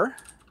core.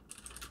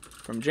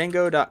 From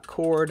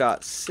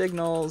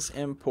Django.core.signals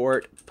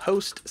import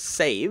post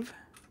save.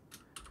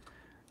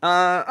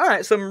 All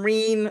right, so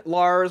Marine,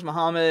 Lars,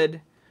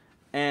 Mohammed,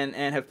 and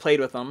have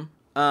played with them.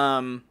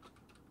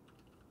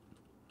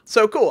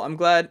 So cool. I'm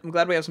glad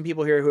we have some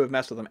people here who have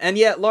messed with them. And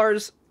yeah,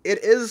 Lars,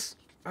 it is.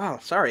 Oh,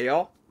 sorry,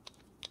 y'all.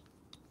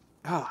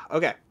 Oh,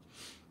 okay.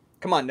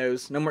 Come on,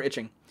 nose. No more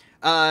itching.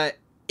 It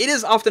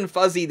is often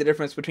fuzzy, the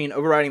difference between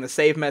overriding the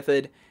save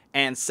method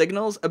and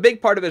signals. A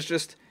big part of it is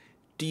just,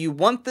 do you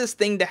want this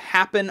thing to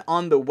happen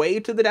on the way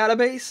to the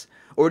database,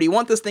 or do you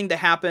want this thing to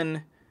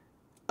happen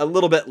a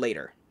little bit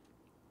later?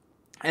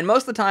 And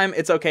most of the time,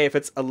 it's okay if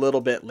it's a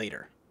little bit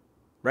later,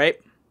 right?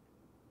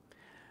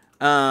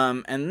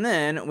 And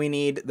then we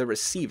need the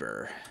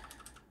receiver.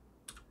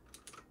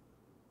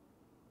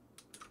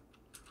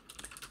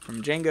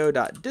 From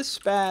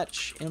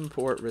Django.dispatch,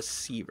 import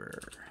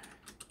receiver.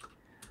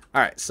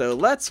 All right, so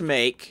let's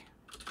make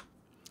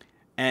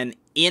an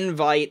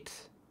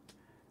invite,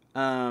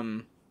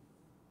 an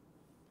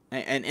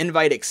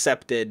invite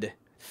accepted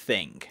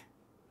thing,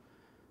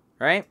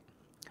 right?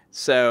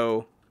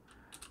 So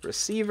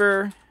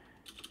receiver,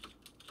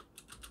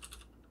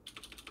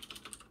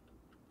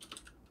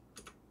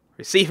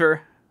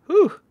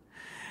 whew,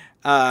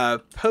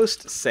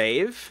 post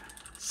save,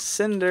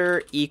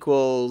 sender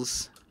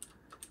equals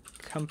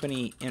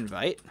company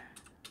invite,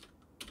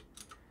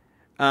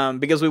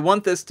 because we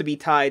want this to be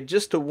tied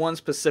just to one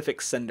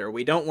specific sender.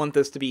 We don't want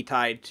this to be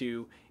tied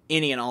to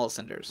any and all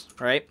senders,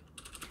 right?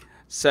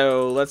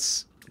 So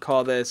let's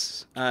call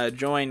this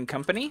join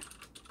company,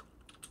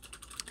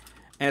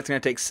 and it's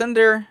going to take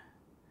sender,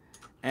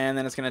 and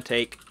then it's going to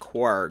take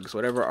quargs,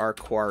 whatever our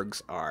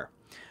quargs are.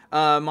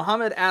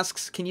 Mohammed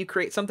asks, can you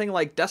create something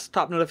like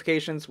desktop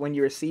notifications when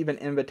you receive an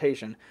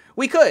invitation?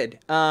 We could.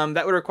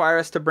 That would require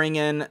us to bring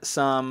in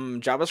some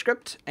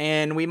JavaScript,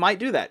 and we might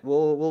do that.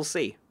 We'll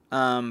see.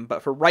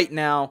 But for right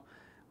now,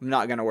 I'm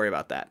not going to worry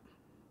about that.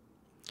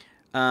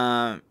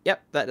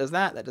 Yep, that does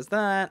that. That does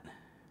that.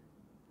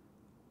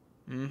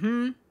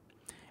 And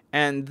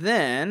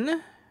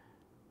then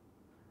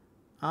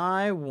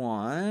I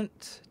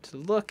want to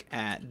look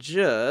at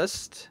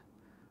just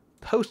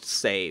post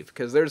save,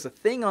 because there's a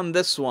thing on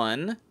this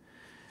one.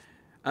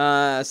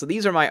 So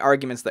these are my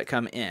arguments that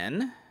come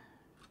in.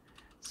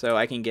 So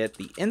I can get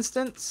the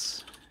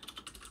instance,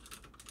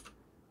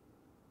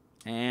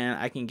 and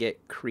I can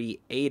get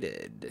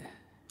created.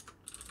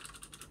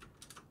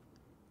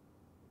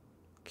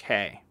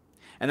 Okay.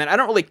 And then I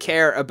don't really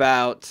care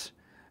about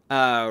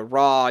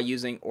raw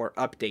using or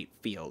update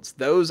fields.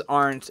 Those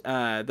aren't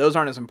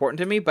as important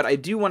to me, but I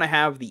do want to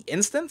have the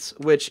instance,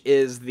 which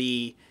is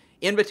the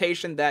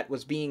invitation that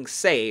was being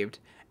saved,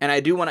 and I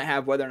do want to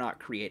have whether or not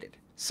created.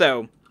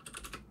 So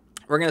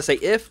we're going to say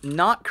if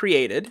not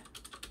created.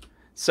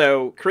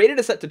 So created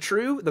is set to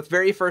true the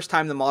very first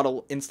time the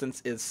model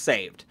instance is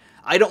saved.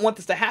 I don't want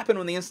this to happen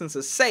when the instance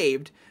is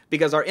saved,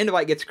 because our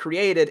invite gets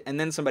created and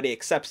then somebody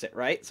accepts it,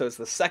 right? So it's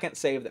the second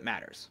save that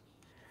matters.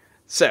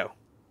 So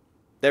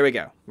there we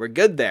go. We're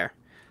good there.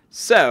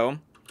 So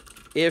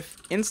if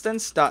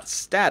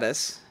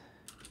instance.status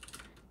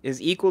is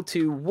equal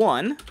to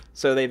 1,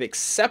 so they've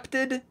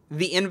accepted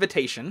the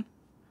invitation,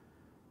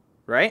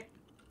 right?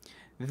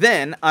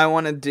 Then I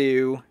want to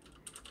do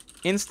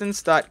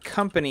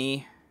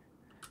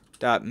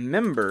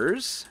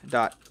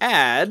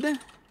instance.company.members.add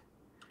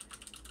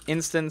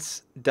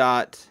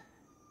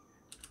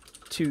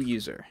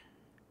instance.toUser.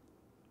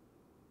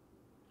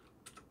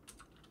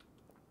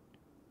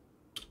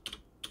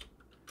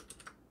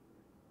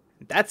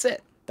 That's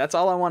it. That's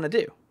all I want to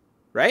do,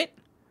 right?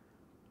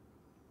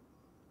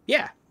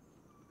 Yeah.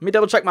 Let me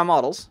double check my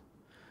models.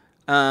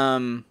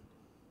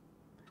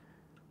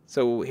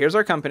 So here's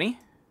our company,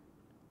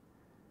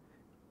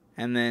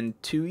 and then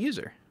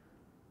toUser.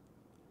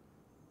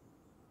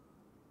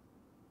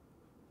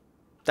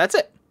 That's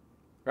it,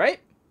 right?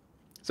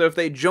 So if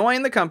they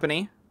join the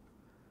company,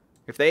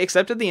 if they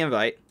accepted the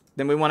invite,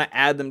 then we want to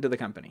add them to the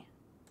company.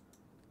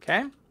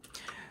 Okay?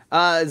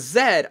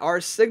 Zed,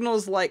 are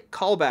signals like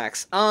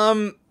callbacks?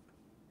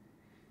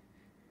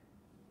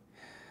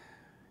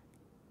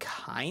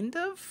 Kind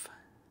of.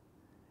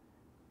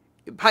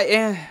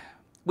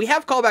 We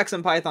have callbacks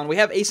in Python. We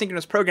have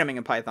asynchronous programming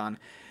in Python.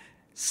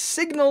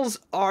 Signals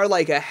are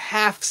like a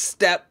half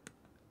step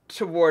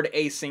toward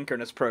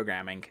asynchronous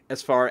programming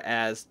as far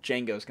as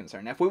Django is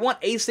concerned. Now, if we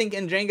want async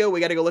in Django, we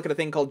got to go look at a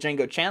thing called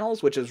Django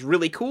channels, which is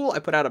really cool. I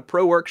put out a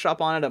pro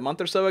workshop on it a month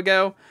or so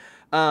ago.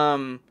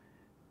 But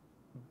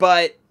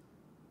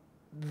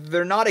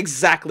they're not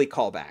exactly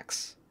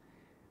callbacks.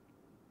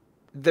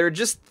 They're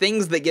just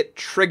things that get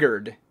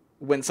triggered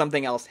when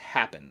something else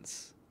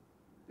happens.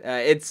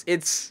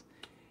 It's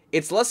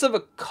less of a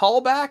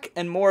callback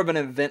and more of an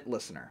event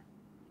listener.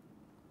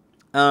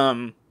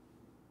 But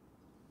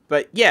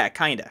yeah,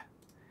 kinda.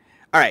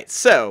 All right,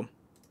 so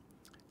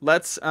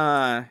let's do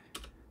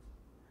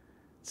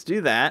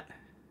that.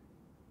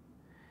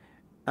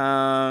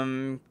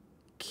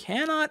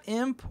 cannot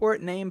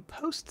import name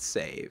post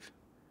save.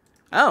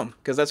 Oh,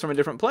 because that's from a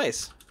different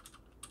place.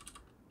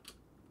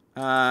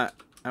 I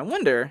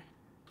wonder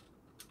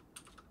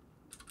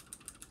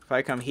if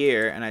I come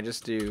here and I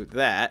just do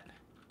that.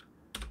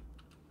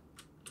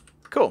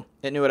 Cool.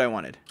 It knew what I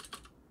wanted.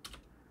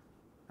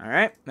 All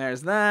right,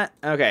 there's that.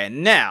 Okay,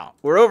 now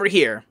we're over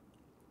here.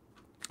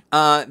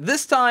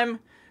 This time,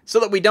 so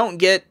that we don't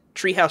get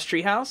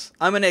Treehouse,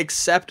 I'm going to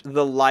accept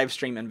the live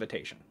stream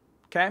invitation.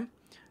 Okay,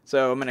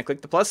 so I'm going to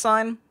click the plus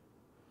sign.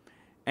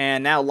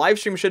 And now live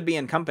stream should be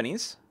in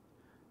companies.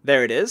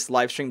 There it is,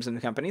 live streams in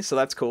companies, so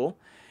that's cool.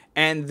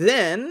 And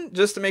then,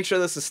 just to make sure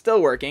this is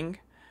still working,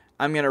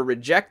 I'm going to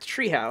reject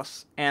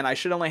Treehouse, and I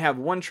should only have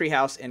one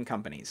Treehouse in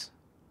companies.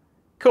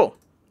 Cool.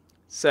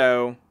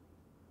 So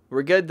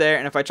we're good there.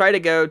 And if I try to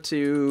go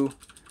to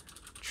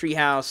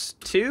Treehouse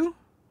 2,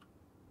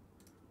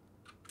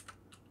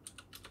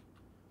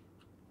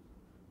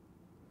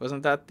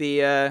 wasn't that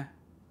the...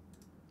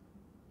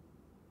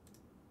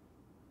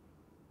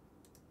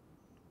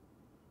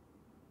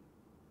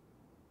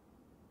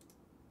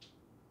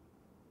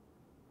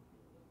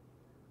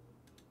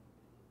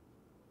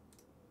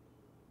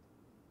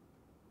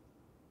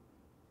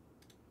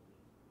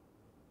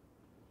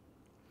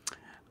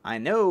 I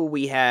know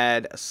we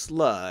had a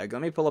slug.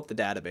 Let me pull up the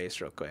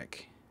database real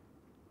quick.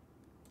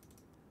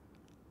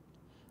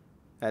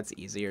 That's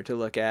easier to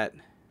look at.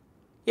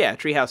 Yeah,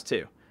 Treehouse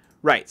 2.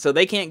 Right, so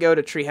they can't go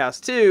to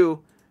Treehouse 2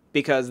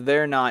 because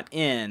they're not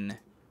in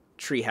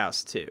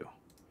Treehouse 2.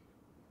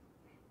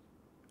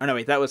 Oh, no,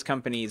 wait, that was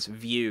companies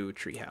view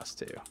Treehouse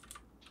 2.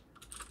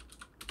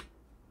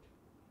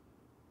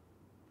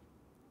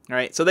 All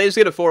right, so they just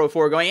get a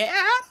 404 going, yeah,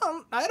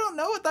 I don't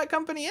know what that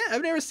company is.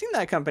 I've never seen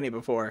that company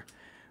before.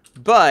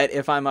 But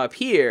if I'm up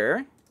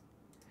here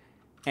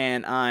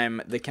and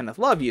I'm the Kenneth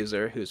Love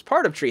user who's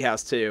part of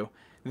Treehouse 2,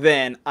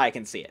 then I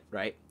can see it,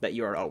 right? That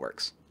URL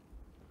works.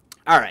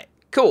 All right,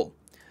 cool.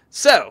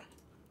 So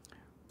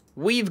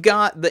we've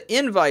got the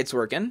invites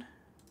working.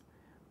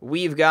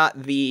 We've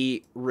got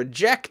the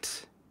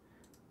reject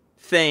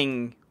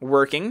thing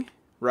working,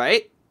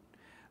 right?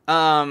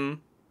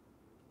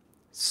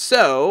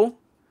 So,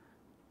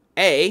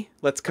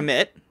 let's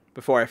commit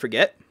before I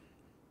forget.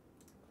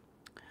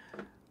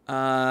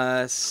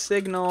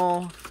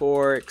 Signal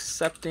for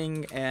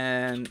accepting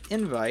an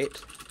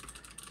invite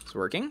is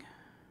working.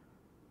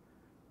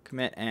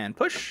 Commit and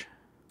push.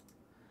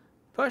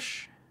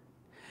 Push.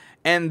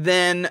 And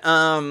then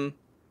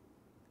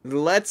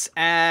let's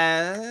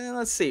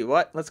see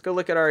what. Let's go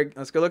look at our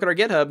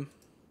GitHub.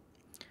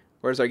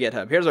 Where's our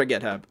GitHub? Here's our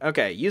GitHub.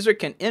 Okay, user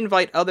can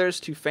invite others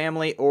to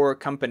family or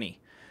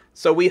company.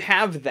 So we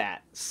have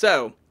that.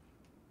 So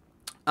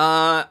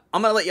I'm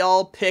gonna let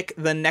y'all pick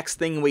the next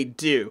thing we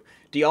do.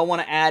 Do y'all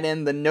want to add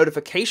in the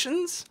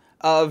notifications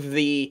of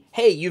the,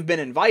 hey, you've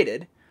been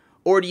invited?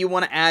 Or do you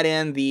want to add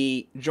in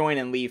the join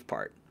and leave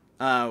part?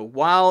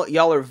 While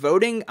y'all are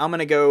voting, I'm going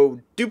to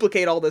go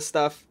duplicate all this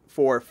stuff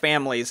for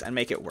families and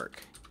make it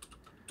work.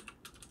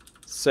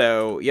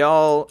 So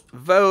y'all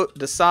vote,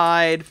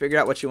 decide, figure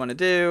out what you want to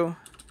do.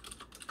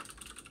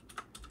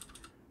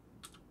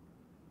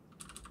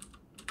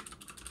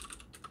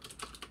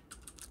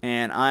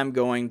 And I'm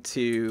going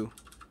to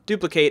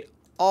duplicate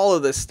all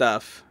of this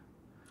stuff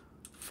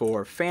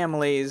for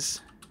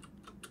families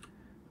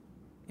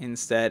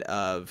instead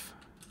of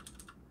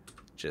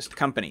just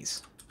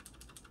companies.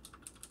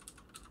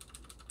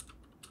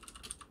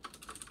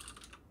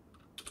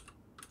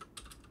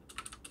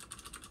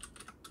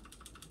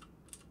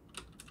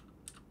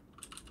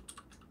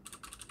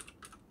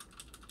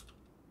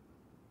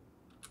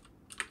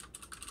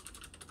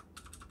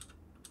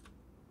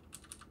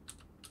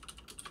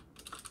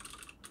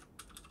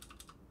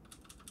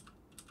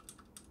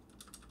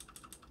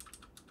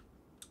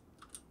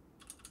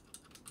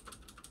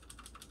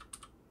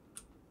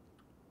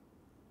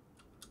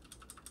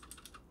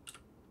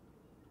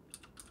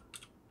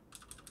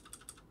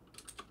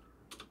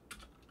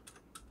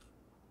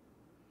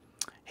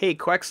 Hey,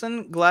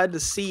 Quexon, glad to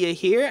see you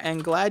here,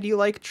 and glad you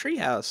like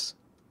Treehouse.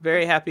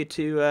 Very happy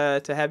to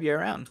have you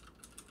around.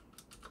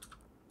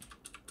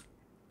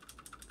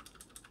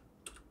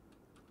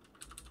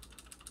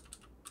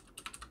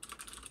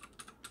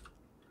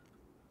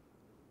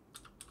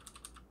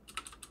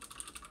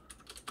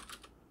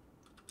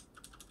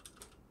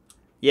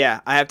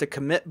 Yeah, I have to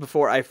commit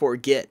before I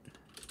forget.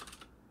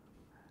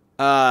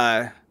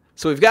 So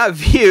we've got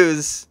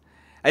views.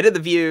 I did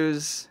the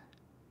views.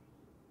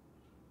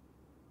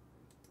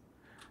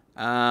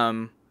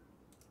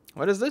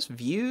 What is this?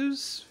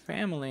 Views,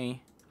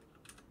 family,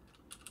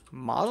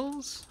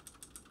 models?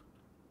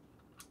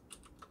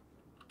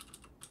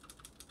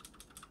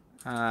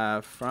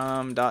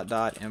 From ...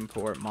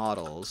 import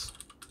models.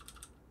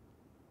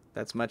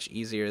 That's much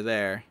easier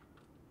there.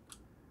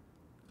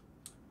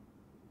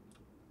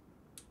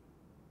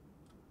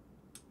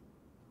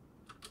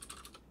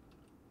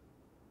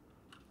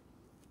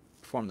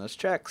 Perform those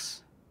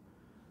checks.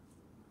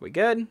 We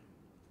good?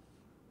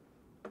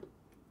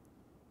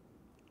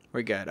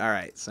 We're good. All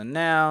right. So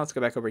now let's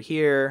go back over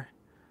here.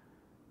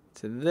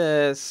 to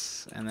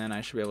this, and then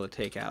I should be able to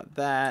take out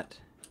that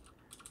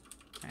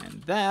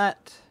and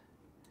that,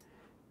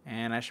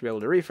 and I should be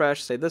able to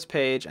refresh, say this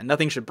page, and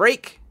nothing should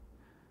break.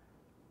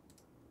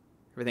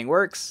 Everything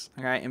works.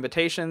 Okay,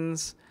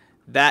 invitations,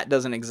 that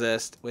doesn't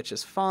exist, which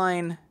is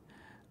fine.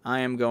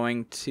 I am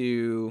going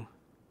to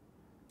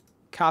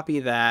copy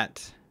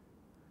that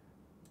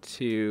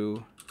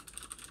to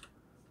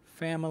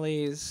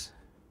families.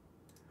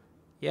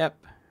 Yep.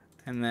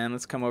 And then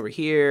let's come over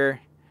here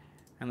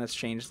and let's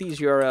change these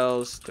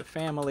URLs to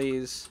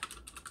families.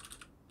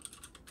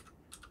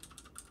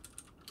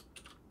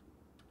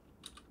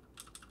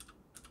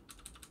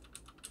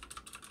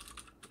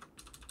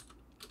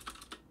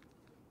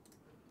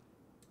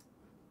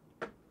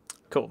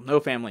 Cool, no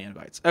family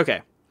invites.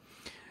 Okay,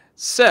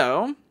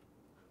 so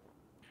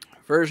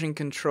version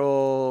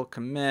control,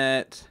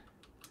 commit,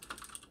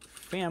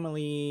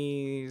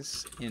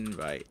 families,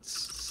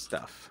 invites,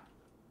 stuff.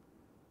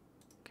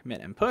 Commit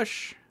and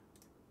push,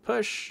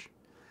 push.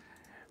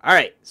 All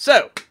right,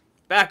 so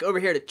back over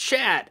here to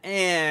chat,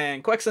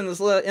 and Quexon is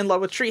in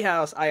love with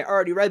Treehouse. I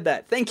already read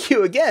that. Thank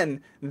you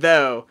again,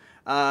 though.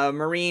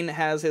 Marine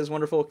has his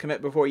wonderful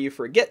commit before you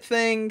forget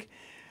thing.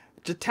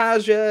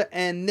 Jataja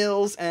and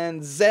Nils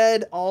and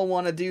Zed all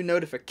want to do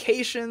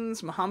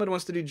notifications. Muhammad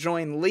wants to do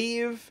join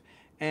leave.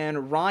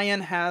 And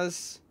Ryan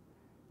has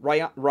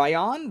a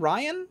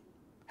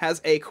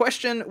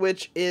question,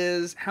 which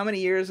is, how many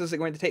years is it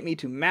going to take me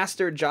to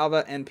master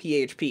Java and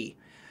PHP?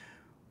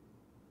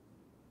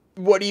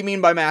 What do you mean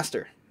by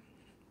master?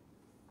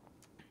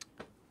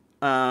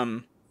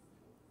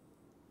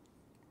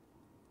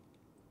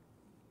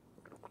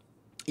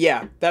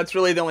 Yeah, that's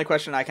really the only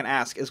question I can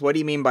ask, is what do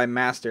you mean by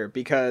master?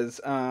 Because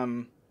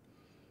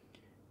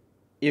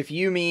if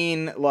you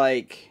mean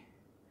like,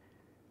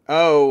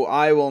 oh,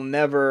 I will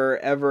never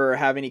ever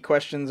have any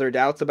questions or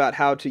doubts about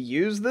how to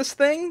use this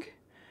thing,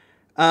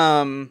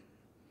 that's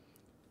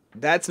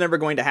never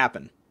going to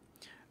happen.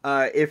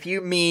 If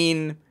you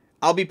mean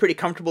I'll be pretty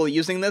comfortable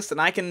using this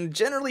and I can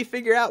generally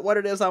figure out what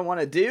it is I want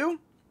to do,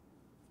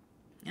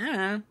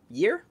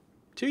 year?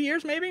 2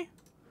 years maybe?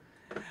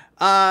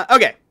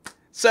 Okay.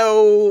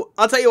 So,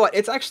 I'll tell you what,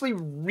 it's actually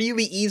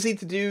really easy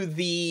to do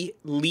the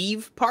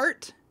leave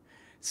part.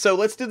 So,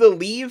 let's do the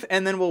leave,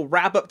 and then we'll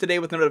wrap up today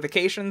with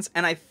notifications,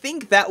 and I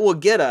think that will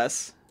get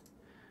us...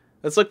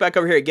 Let's look back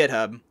over here at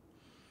GitHub.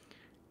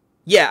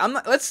 Yeah,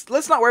 let's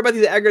not worry about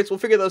these aggregates, we'll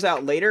figure those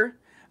out later.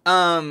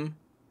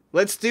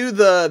 Let's do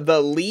the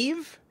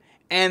leave,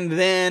 and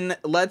then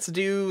let's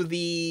do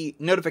the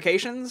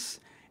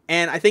notifications.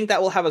 And I think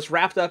that will have us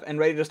wrapped up and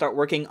ready to start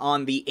working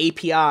on the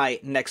API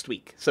next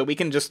week. So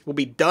we'll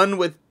be done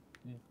with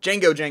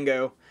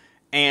Django,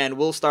 and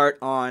we'll start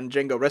on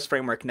Django REST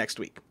Framework next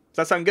week. Does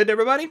that sound good to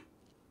everybody?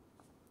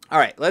 All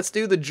right, let's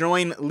do the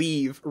join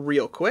leave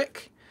real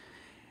quick.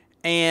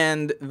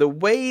 And the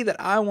way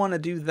that I want to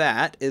do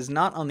that is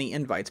not on the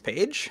invites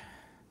page.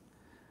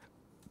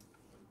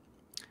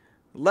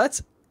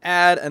 Let's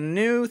add a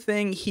new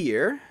thing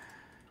here.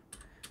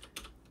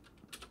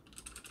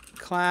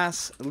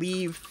 Class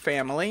leave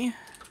family.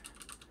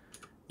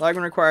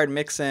 Login required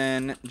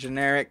mixin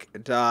generic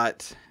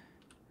dot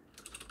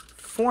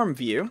form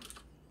view.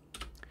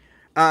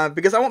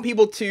 Because I want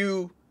people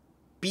to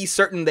be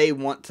certain they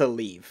want to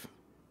leave,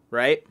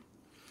 right?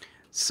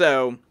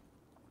 So,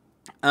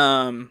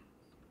 so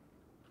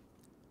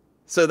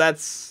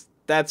that's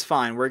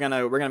fine. We're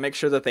gonna make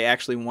sure that they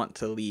actually want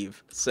to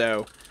leave.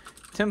 So,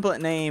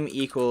 template name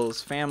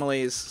equals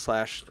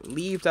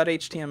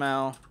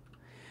families/leave.html.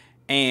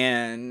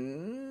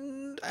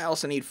 And I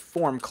also need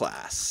form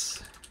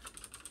class.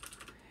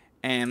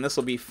 And this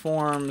will be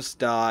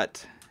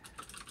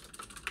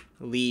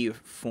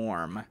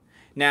forms.leaveForm.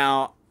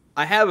 Now,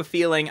 I have a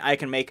feeling I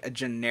can make a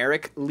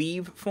generic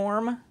leave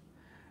form.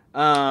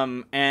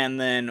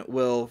 And then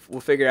we'll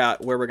figure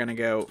out where we're going to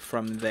go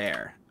from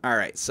there. All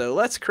right, so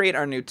let's create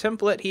our new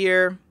template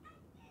here,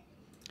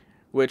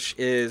 which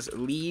is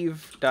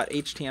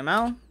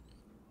leave.html.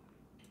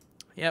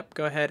 Yep,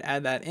 go ahead,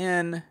 add that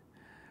in.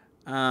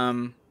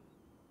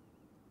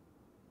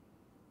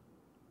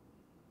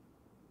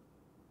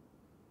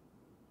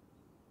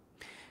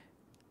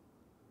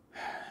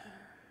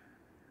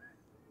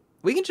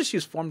 We can just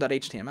use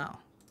form.html.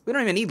 We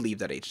don't even need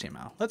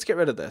leave.html. Let's get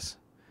rid of this.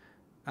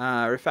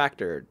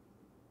 Refactor.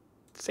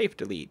 Safe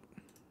delete.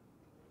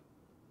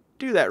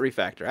 Do that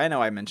refactor. I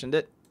know I mentioned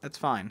it. That's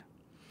fine.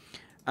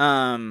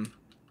 Form.html.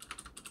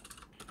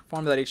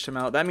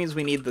 That means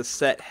we need the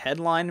set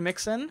headline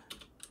mixin.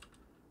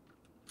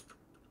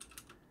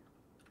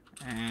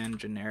 And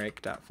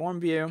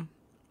generic.formView.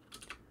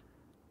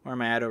 Where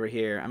am I at over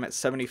here? I'm at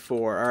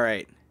 74. All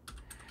right.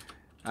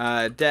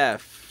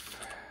 Def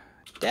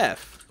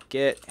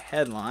get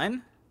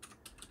headline.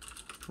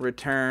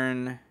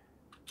 Return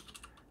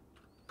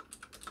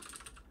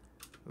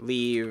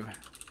leave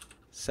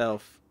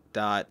self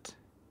dot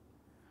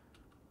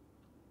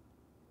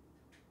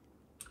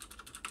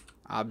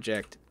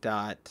object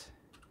dot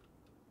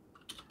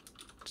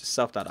just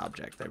self dot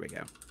object. There we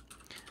go.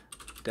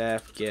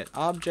 Def get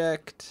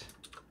object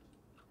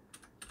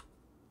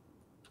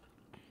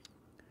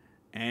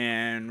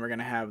And we're going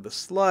to have the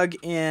slug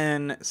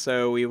in,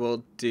 so we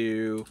will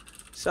do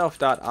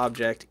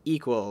self.object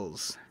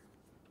equals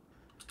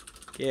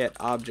get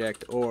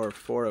object or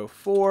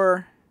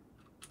 404,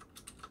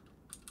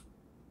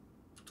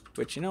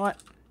 which, you know what?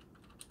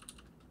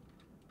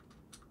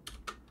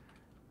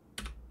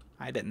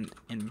 I didn't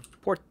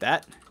import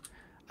that.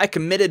 I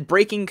committed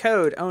breaking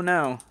code. Oh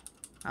no.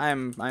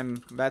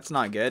 That's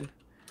not good.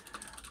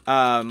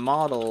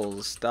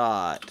 Models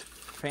dot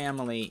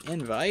family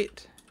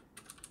invite.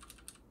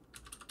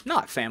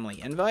 Not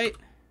family invite.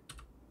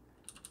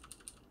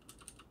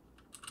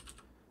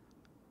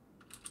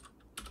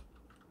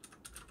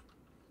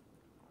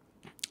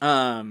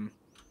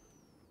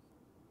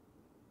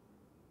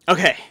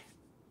 Okay.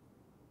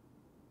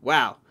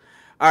 Wow.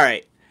 All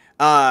right.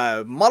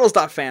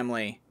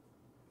 Models.family.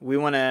 We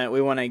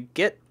wanna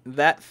get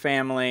that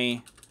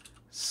family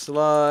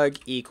slug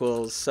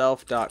equals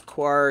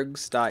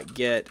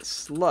self.quargs.get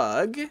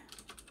slug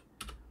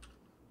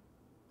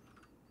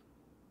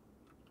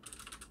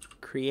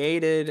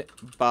created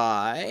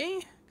by,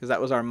 because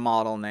that was our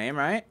model name,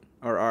 right?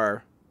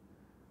 Or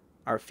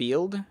our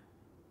field.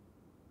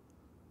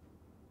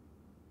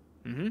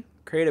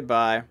 Created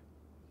by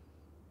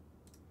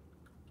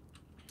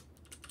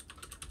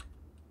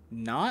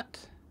not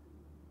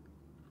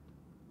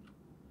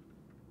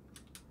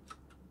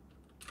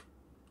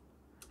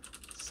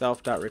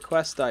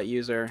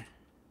self.request.user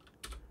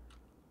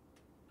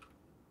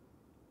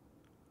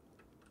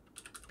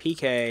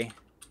pk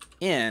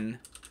in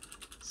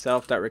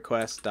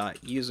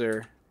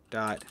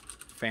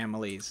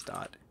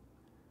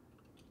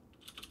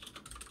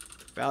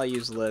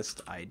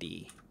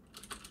self.request.user.families.valuesList.id.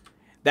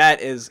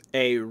 That is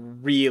a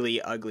really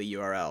ugly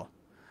URL.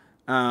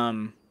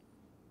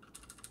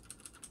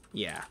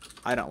 Yeah,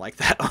 I don't like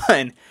that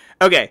one.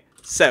 Okay,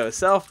 so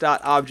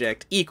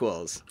self.object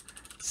equals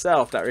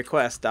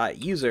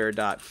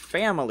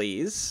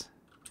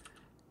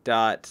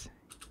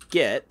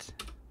self.request.user.families.get.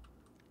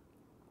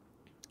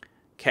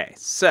 Okay,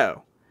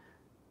 so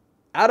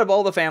out of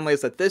all the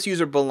families that this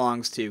user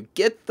belongs to,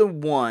 get the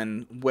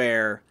one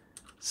where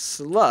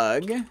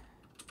slug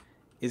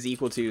is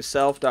equal to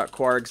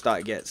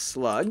self.quargs.get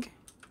slug,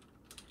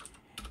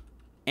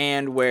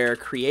 and where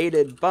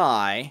created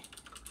by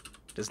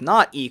does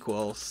not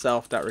equal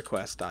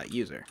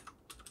self.request.user.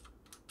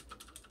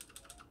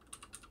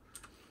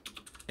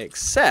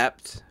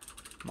 Except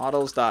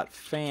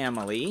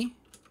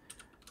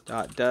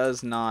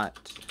models.family.does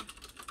not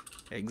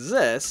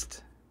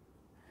exist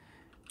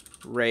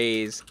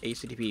raise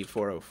HTTP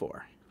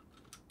 404.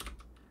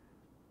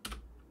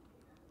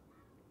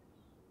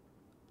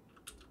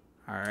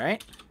 All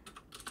right.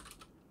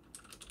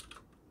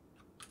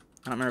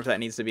 I don't remember if that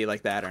needs to be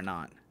like that or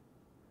not.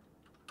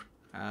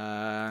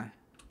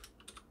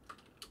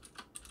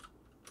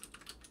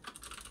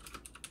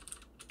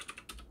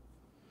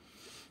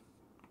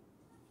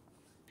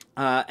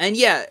 And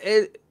yeah,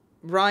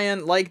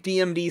 Ryan, like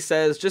DMD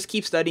says, just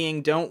keep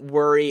studying. Don't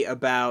worry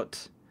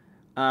about,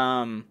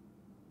 don't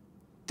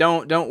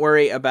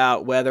worry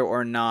about whether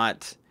or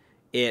not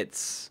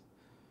it's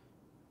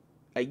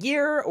a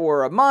year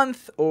or a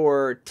month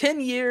or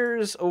 10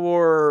 years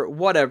or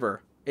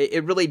whatever.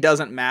 It really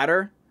doesn't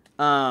matter.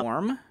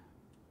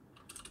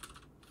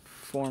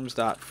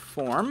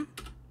 Forms.form.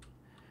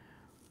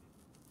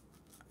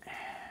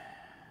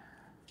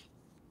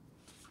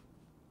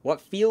 What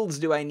fields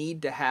do I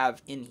need to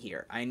have in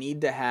here? I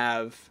need to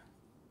have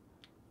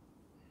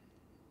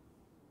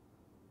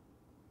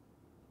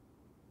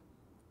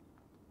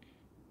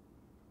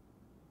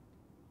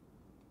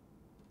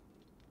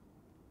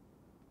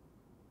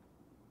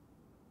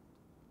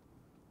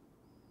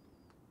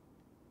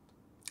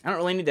I don't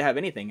really need to have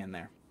anything in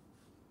there.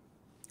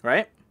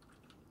 Right?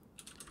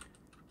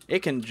 It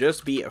can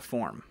just be a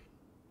form.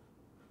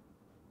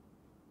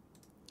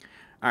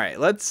 All right,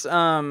 let's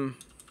all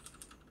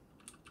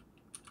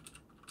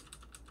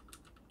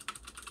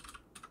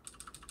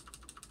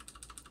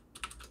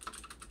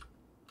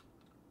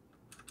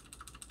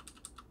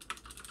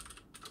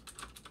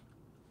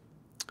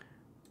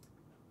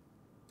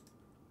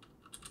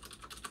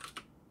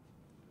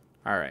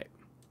right.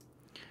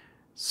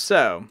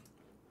 So,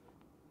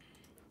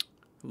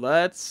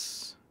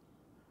 let's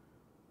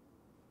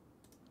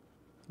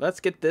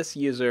get this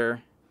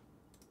user.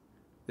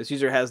 This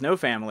user has no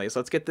family, so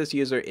let's get this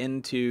user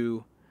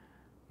into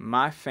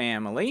my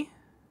family.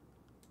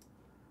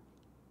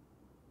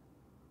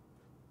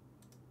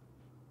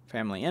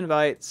 Family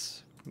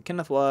invites.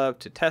 Kenneth Love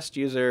to test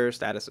user.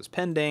 Status is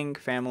pending.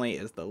 Family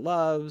is the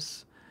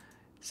Loves.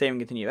 Save and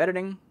continue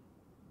editing.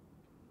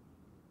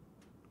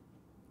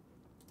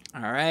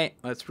 All right,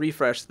 let's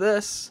refresh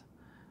this.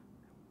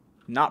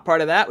 Not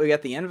part of that. We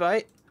got the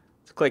invite.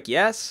 Let's click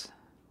yes.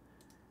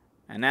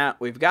 And now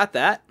we've got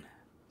that.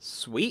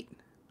 Sweet.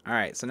 All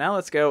right, so now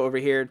let's go over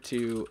here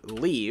to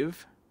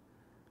leave.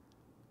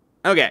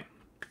 Okay.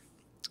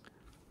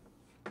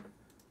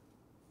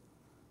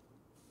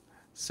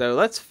 So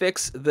let's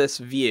fix this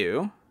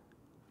view.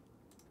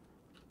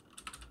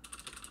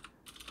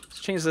 Let's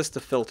change this to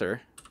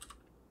filter.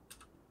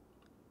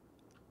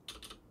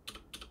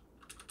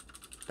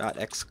 dot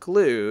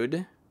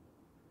exclude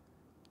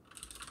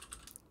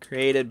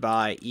created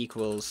by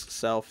equals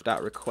self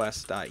dot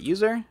request dot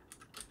user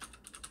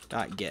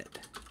dot get.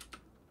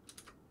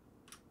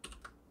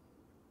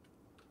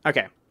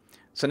 Okay,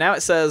 so now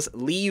it says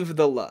leave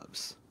the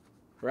loves,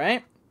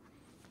 right?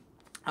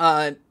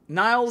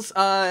 Niles,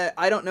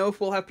 I don't know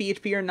if we'll have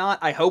PHP or not.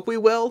 I hope we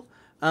will.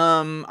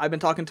 I've been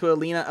talking to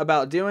Alina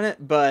about doing it,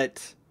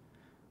 but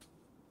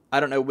I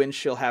don't know when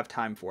she'll have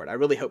time for it. I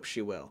really hope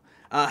she will.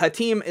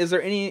 Hatim, is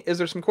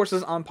there some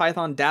courses on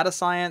Python data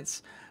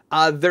science?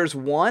 There's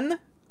one.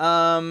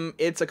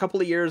 It's a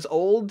couple of years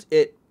old.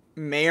 It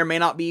may or may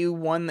not be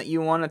one that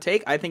you want to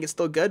take. I think it's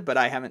still good, but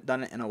I haven't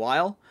done it in a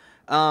while.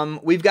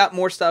 We've got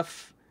more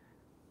stuff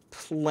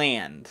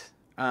planned.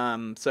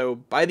 So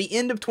by the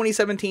end of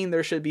 2017,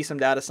 there should be some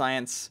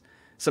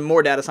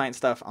more data science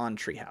stuff on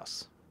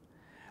Treehouse.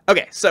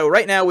 Okay, so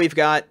right now we've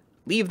got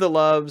leave the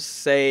loves,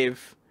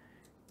 save.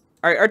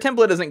 Our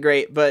template isn't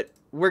great, but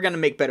we're going to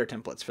make better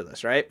templates for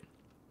this, right?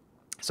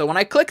 So when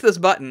I click this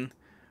button,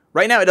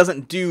 right now it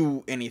doesn't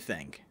do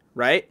anything,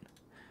 right?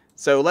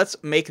 So let's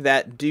make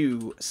that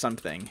do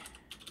something.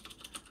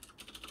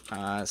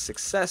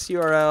 Success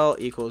URL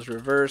equals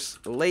reverse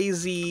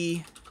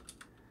lazy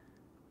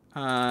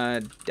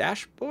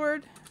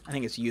dashboard. I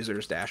think it's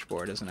users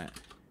dashboard, isn't it?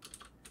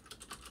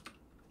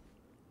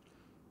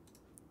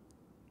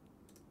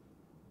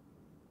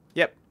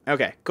 Yep.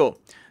 Okay, cool.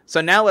 So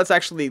now let's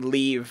actually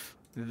leave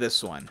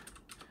this one.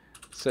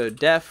 So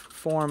def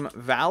form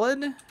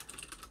valid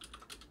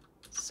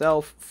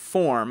self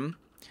form.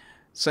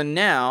 So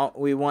now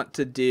we want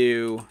to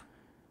do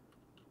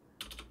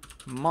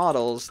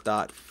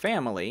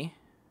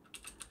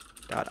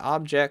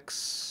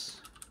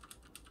models.family.objects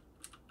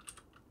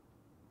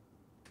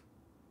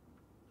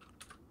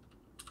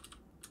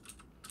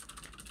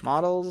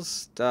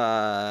models.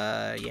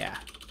 Yeah.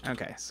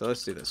 Okay, so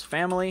let's do this.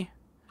 Family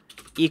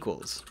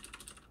equals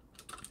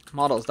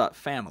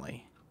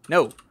models.family.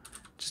 No,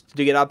 just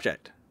do get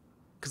object,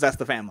 because that's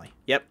the family.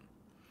 Yep.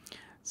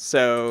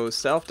 So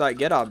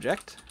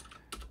self.getObject,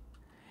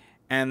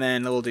 and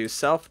then we'll do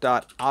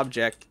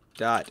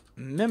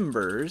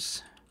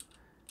self.object.members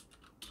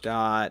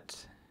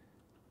dot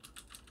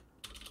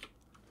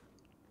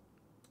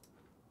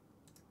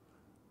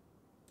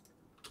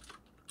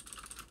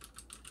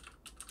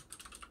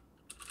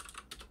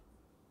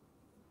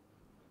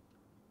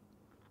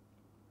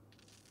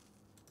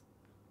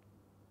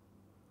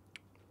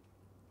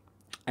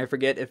I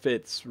forget if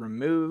it's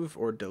remove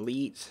or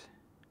delete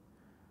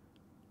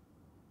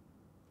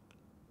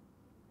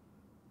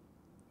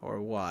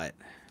or what.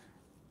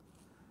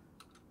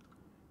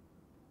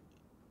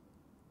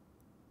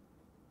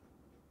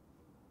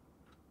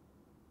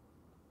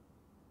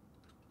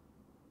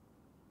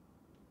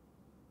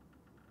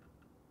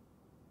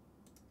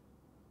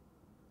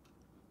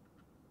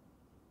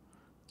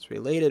 It's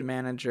related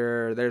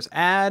manager. There's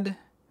add,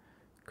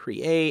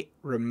 create,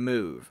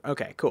 remove.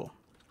 Okay, cool.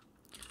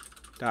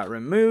 Dot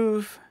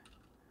remove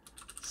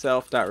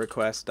self dot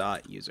request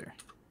dot user.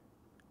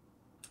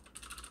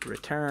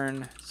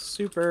 Return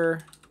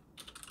super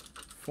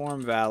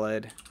form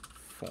valid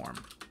form.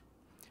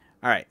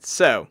 All right,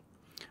 so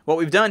what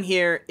we've done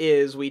here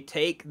is we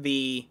take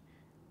the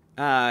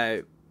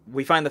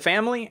we find the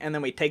family, and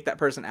then we take that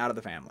person out of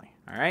the family.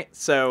 All right,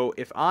 so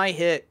if I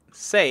hit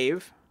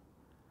save,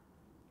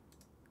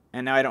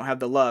 and now I don't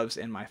have the loves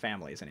in my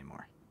families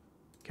anymore.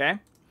 Okay,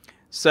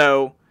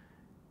 so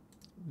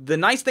the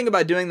nice thing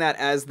about doing that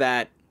as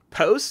that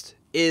post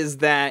is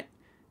that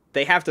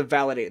they have to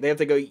validate. They have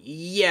to go,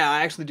 yeah,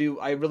 I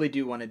really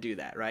do want to do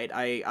that, right?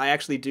 I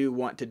actually do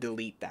want to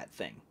delete that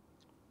thing.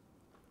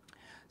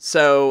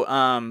 So,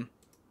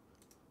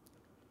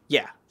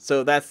 yeah,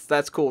 so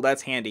that's cool.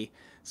 That's handy.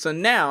 So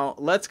now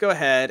let's go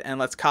ahead and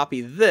let's copy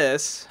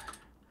this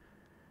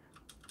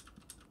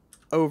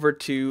over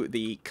to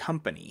the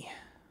company.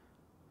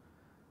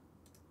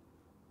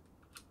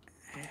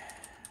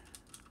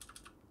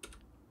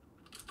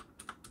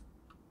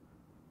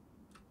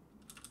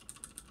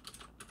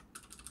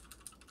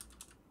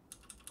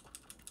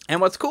 And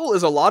what's cool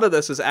is a lot of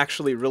this is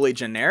actually really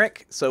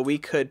generic, so we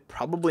could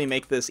probably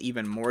make this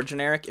even more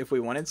generic if we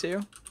wanted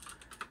to.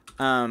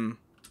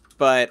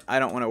 But I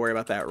don't want to worry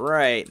about that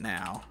right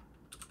now.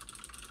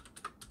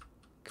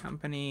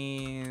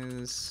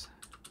 Companies.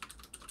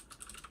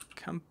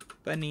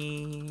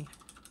 Company.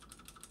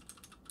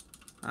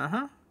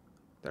 The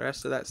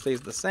rest of that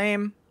stays the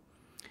same.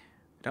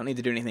 Don't need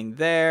to do anything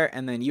there.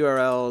 And then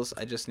URLs,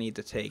 I just need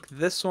to take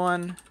this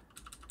one.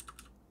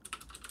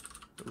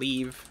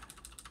 Leave.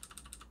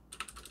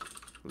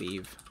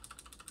 Leave.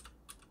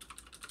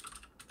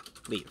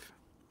 Leave.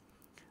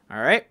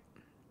 All right.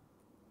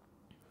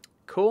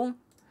 Cool.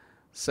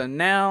 So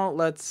now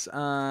let's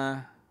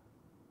go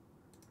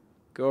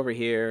over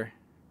here.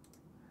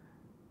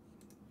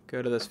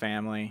 Go to this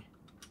family.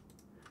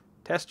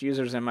 Test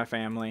users in my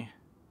family.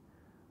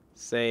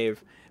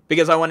 Save.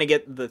 Because I want to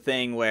get the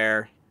thing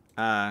where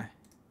I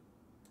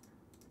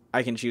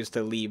can choose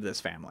to leave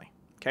this family.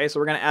 Okay, so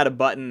we're going to add a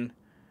button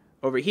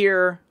over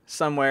here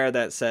somewhere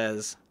that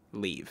says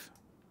leave.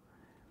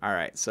 All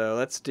right, so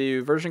let's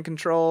do version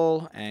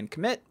control and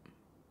commit.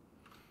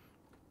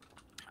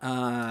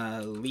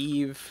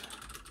 Leave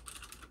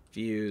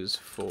views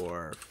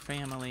for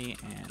family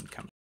and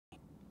company.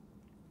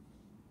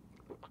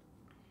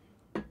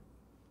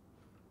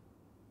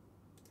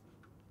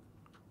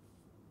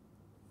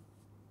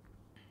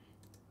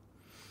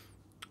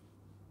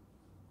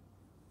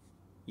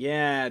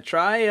 Yeah,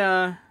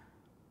 try,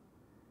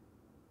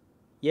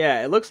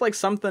 yeah, it looks like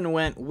something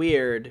went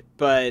weird,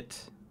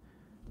 but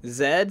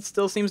Zed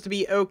still seems to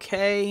be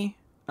okay,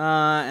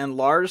 and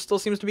Lars still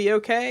seems to be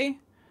okay.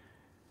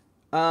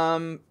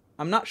 I'm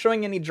not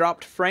showing any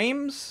dropped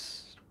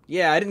frames.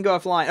 Yeah, I didn't go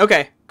offline.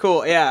 Okay,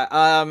 cool,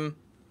 yeah,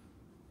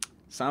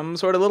 some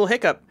sort of little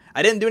hiccup.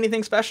 I didn't do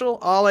anything special.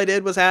 All I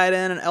did was add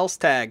in an else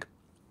tag.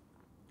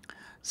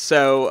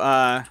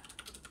 So,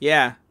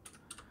 yeah.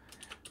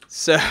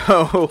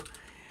 So,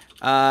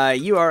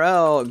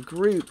 URL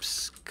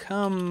groups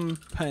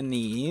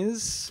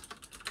companies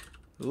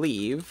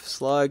leave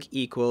slug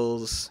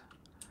equals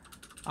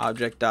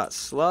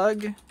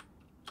object.slug,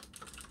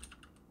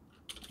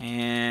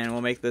 and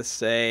we'll make this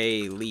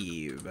say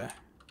leave,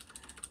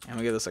 and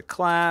we'll give this a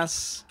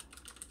class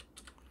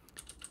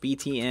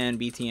btn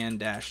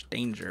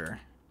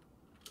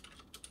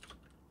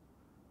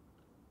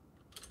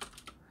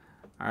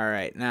All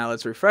right, now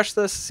let's refresh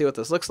this, see what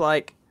this looks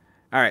like.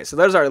 All right, so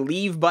there's our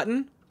leave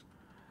button.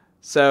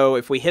 So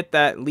if we hit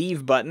that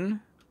leave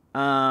button,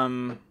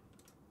 sorry,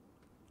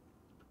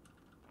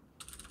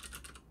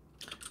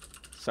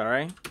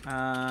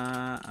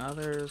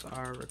 others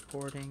are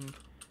reporting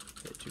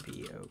it to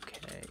be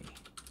okay.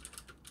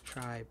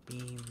 Try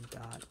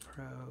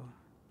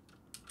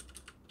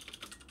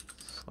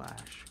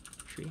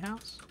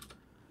beam.pro/treehouse.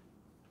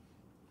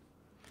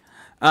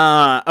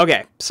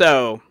 Okay,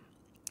 so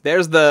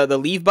there's the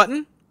leave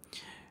button.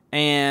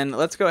 And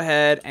let's go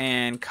ahead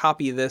and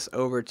copy this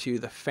over to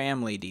the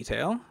family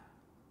detail.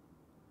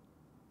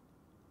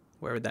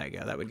 Where would that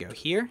go? That would go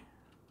here.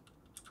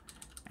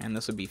 And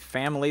this would be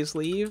families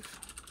leave.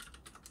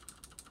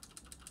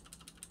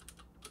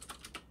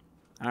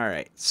 All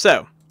right,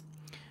 so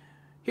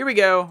here we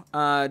go.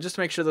 Just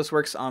to make sure this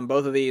works on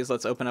both of these,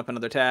 let's open up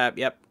another tab.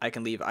 Yep, I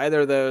can leave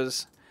either of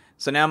those.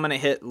 So now I'm going to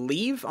hit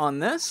leave on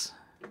this.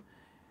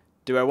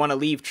 Do I want to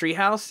leave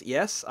Treehouse?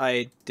 Yes,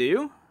 I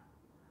do.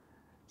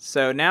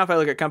 So now if I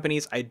look at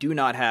companies, I do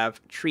not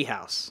have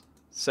Treehouse.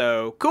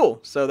 So cool.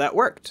 So that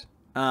worked.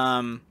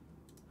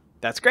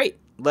 That's great.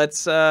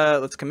 Let's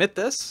commit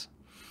this.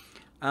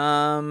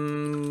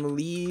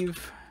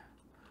 Leave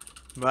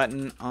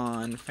button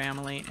on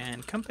family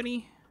and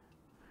company,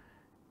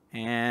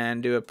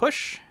 and do a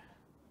push.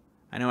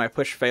 I know my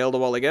push failed a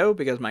while ago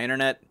because my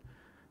internet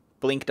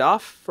blinked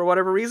off for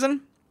whatever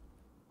reason.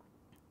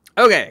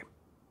 Okay,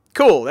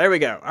 cool. There we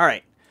go. All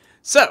right.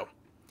 So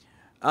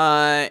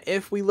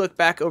if we look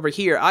back over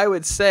here, I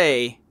would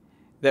say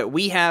that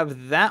we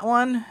have that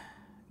one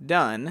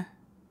done,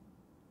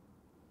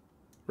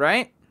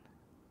 right?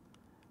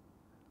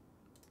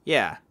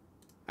 Yeah,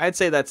 I'd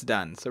say that's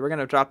done. So we're going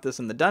to drop this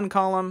in the done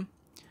column,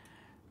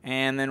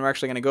 and then we're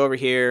actually going to go over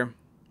here,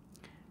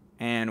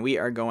 and we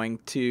are going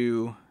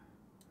to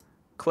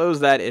close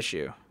that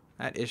issue.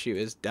 That issue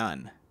is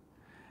done.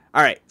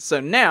 All right,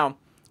 so now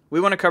we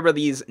want to cover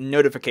these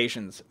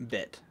notifications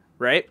bit,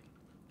 right?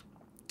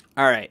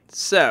 All right,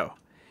 so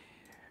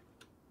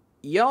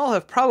y'all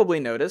have probably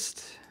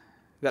noticed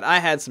that I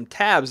had some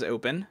tabs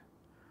open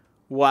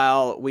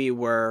while we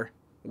were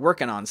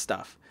working on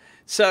stuff.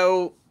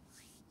 So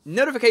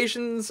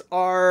notifications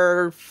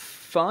are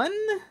fun.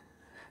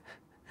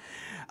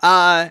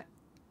 And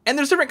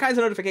there's different kinds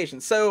of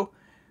notifications. So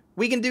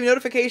we can do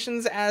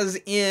notifications as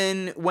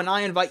in when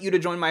I invite you to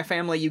join my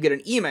family, you get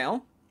an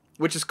email,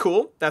 which is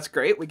cool. That's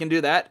great. We can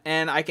do that.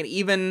 And I can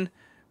even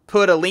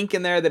put a link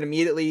in there that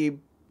immediately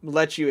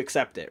lets you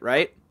accept it,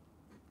 right?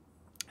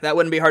 That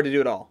wouldn't be hard to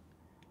do at all.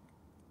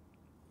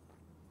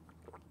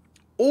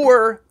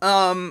 Or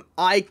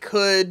I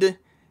could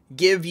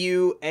give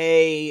you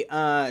a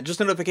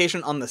just a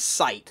notification on the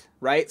site,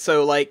 right?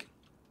 So like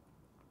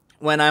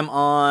when I'm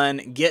on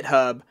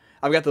GitHub,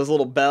 I've got this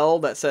little bell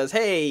that says,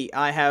 hey,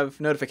 I have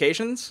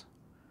notifications.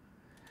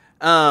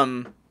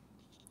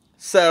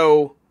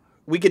 So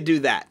we could do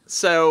that.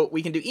 So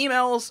we can do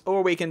emails,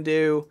 or we can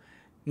do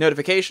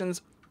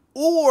notifications,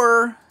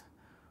 or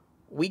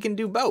we can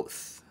do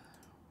both.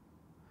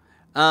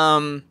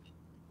 So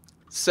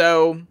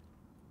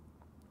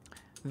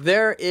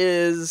there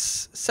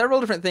is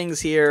several different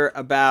things here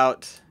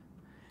about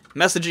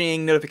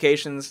messaging,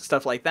 notifications,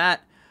 stuff like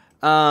that.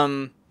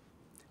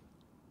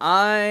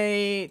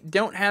 I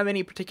don't have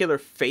any particular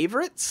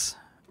favorites.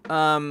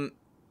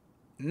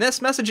 This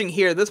messaging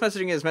here, this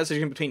messaging is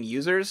messaging between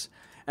users,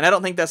 and I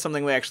don't think that's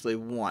something we actually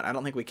want. I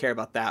don't think we care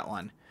about that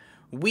one.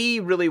 We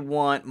really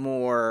want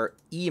more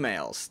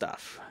email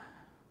stuff,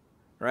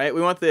 right?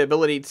 We want the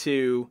ability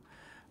to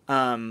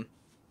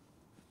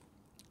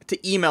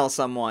email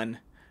someone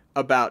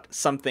about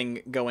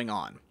something going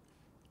on.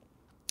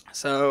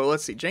 So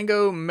let's see,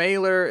 Django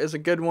mailer is a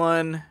good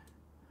one.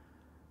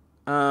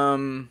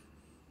 Django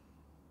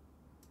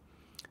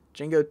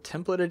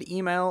templated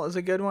email is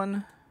a good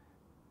one.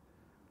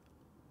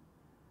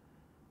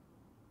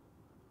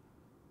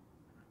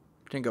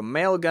 Django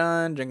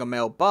mailgun, Django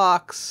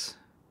mailbox.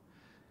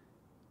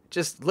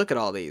 Just look at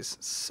all these.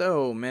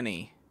 So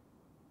many.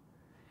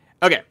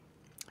 Okay.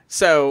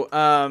 So,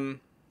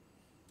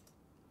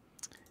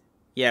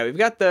 yeah, we've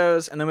got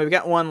those. And then we've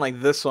got one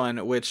like this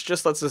one, which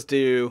just lets us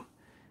do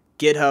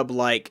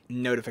GitHub-like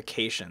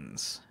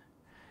notifications.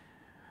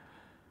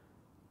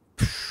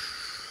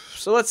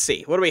 So let's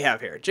see. What do we have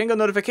here? Django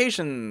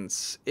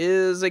notifications.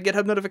 Is a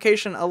GitHub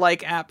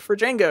notification-alike app for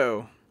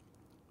Django.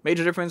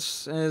 Major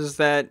difference is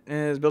that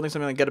is building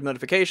something like GitHub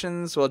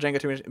notifications, while Django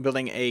 2 is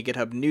building a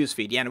GitHub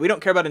newsfeed. Yeah, no, we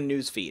don't care about a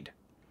newsfeed.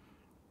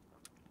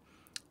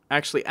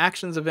 Actually,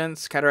 actions,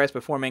 events, categorized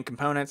before main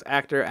components,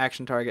 actor,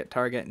 action target,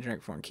 target, and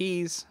generic form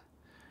keys.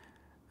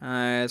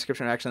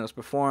 Description of action that was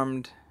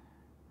performed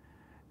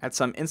at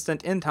some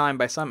instant in time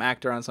by some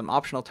actor on some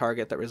optional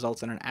target that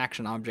results in an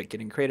action object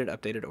getting created,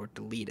 updated, or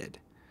deleted.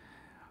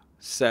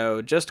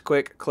 So, just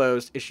quick,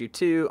 closed issue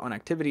 2 on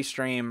activity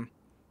stream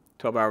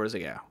 12 hours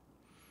ago.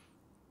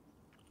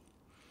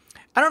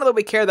 I don't know that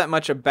we care that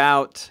much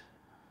about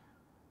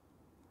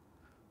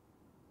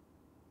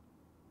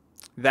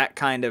that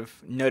kind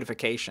of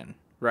notification,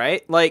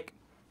 right? Like,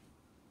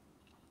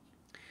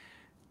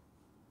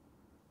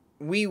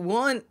 we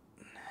want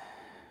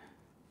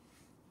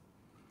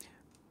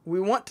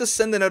to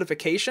send the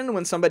notification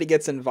when somebody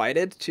gets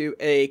invited to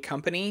a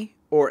company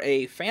or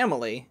a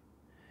family,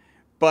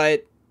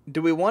 but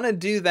do we want to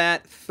do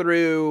that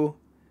through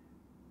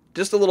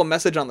just a little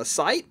message on the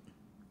site,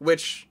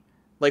 which,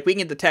 like, we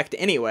can detect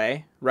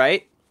anyway,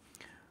 right?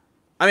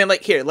 I mean,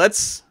 like, here,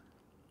 let's...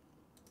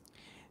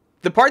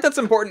 The part that's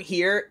important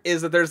here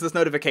is that there's this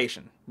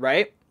notification,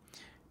 right?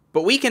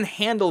 But we can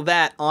handle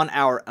that on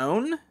our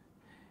own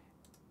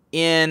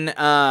in,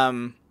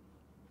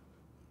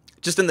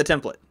 just in the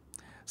template.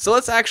 So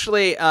let's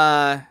actually,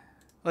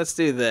 let's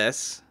do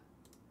this.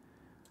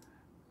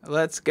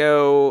 Let's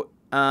go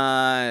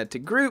to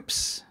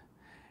groups,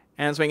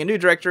 and let's make a new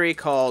directory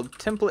called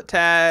template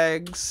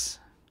tags.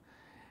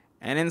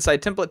 And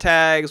inside template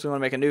tags, we want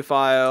to make a new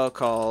file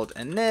called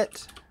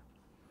init,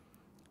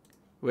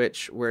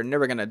 which we're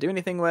never going to do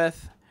anything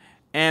with.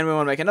 And we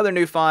want to make another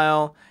new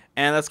file,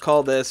 and let's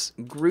call this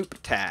group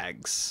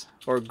tags,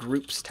 or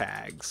groups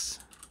tags.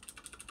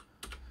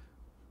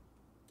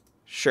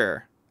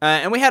 Sure.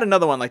 And we had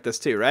another one like this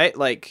too, right?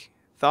 Like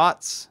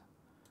thoughts.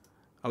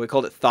 Oh, we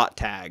called it thought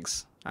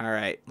tags. All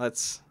right,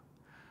 let's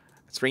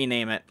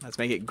rename it. Let's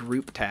make it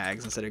group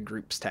tags instead of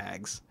groups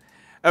tags.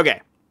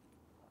 Okay.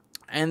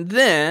 And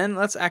then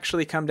let's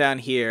actually come down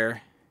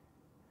here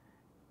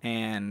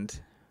and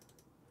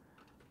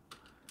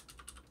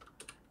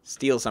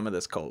steal some of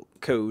this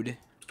code.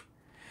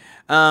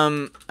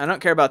 I don't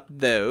care about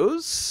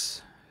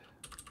those.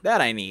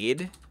 That I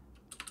need.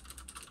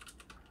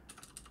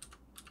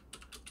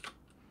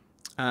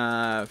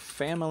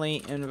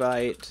 Family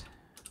invite,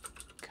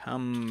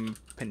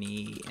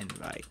 company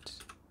invite.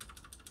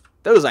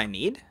 Those I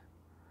need.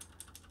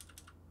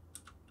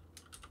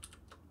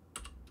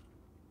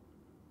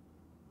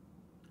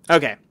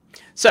 Okay,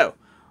 so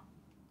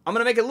I'm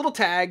gonna make a little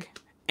tag,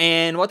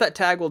 and what that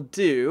tag will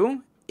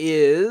do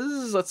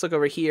is, let's look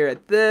over here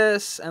at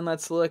this, and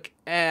let's look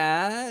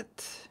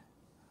at,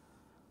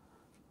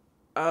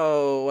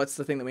 oh, what's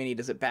the thing that we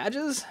need? Is it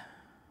badges?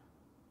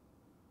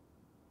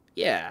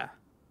 Yeah,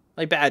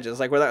 like badges,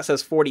 like where that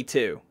says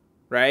 42,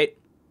 right?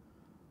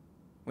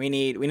 We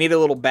need a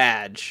little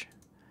badge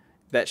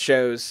that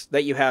shows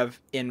that you have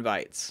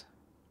invites,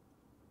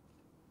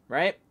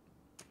 right?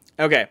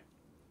 Okay,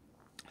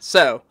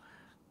 so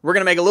we're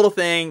gonna make a little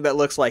thing that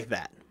looks like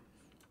that.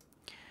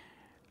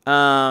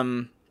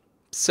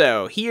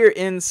 So here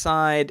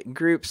inside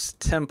groups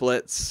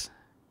templates,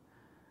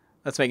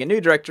 let's make a new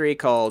directory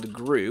called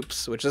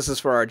groups, which this is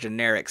for our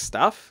generic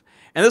stuff.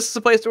 And this is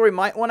a place where we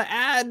might want to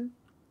add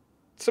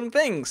some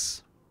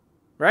things,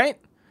 right?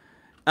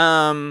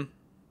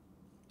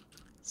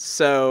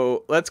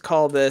 So let's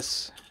call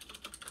this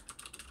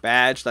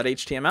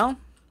badge.html.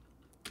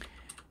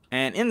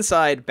 And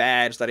inside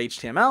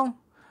badge.html,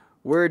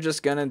 we're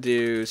just going to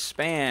do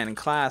span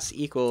class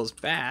equals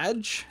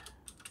badge.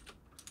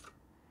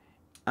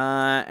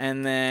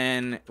 And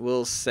then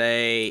we'll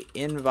say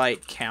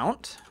invite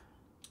count.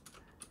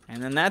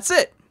 And then that's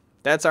it.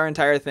 That's our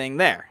entire thing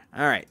there.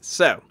 All right,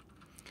 so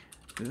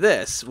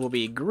this will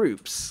be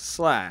groups /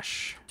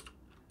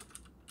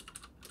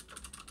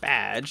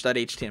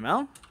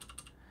 badge.html.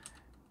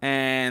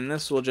 And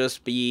this will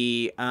just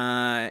be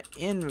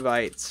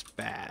invites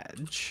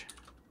badge.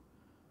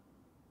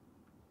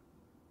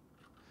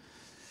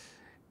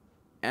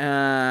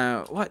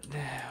 What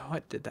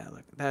did that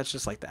look? That's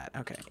just like that.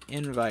 Okay,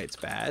 invites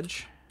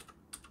badge.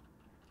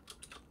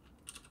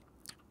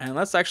 And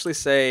let's actually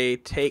say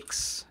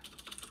takes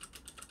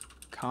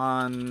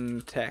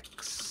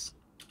context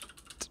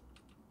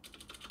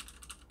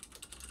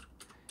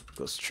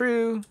equals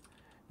true.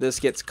 This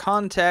gets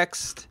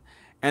context,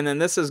 And then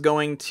this is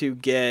going to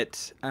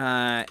get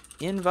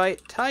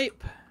invite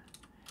type,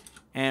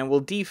 and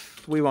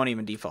we won't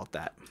even default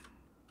that.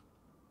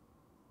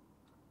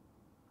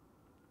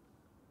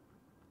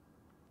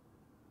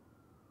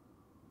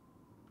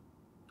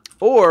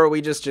 Or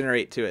we just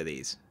generate 2 of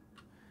these.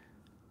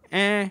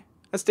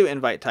 Let's do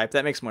invite type.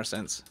 That makes more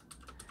sense.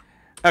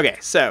 Okay,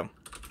 so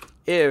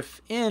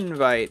if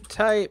invite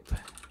type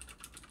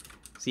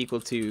is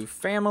equal to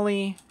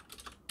family,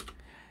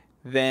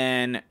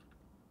 then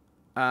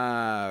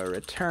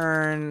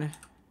return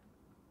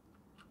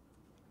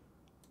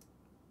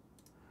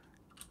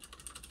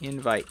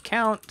invite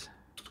count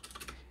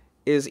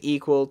is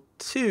equal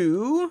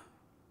to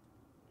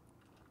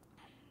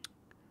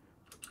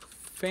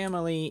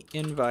family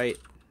invite,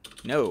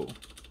 no,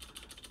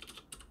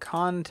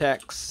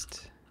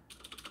 context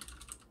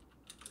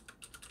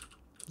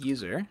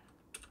user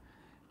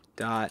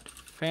dot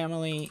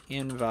family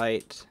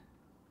invite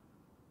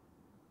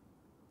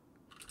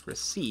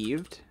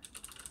received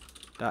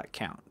dot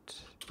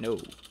count, no,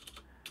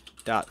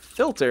 dot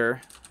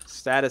filter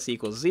status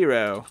equals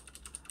 0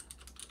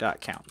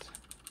 dot count.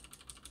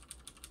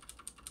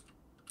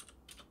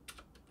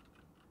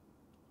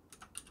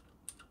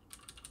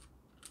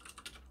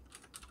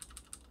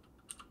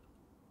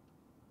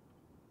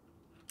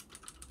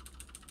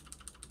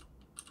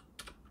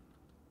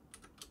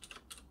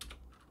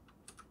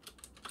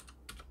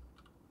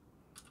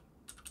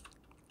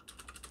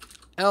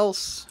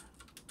 Else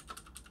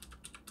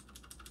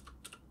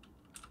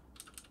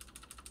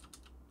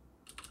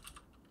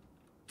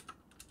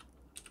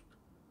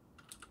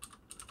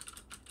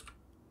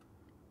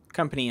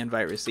company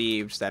invite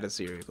received status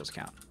 0 equals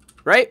count,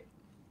 right?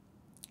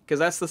 Because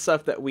that's the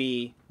stuff that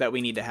we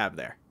need to have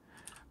there.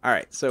 All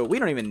right, so we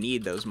don't even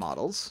need those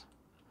models,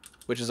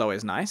 which is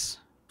always nice.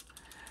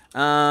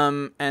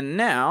 And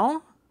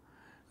now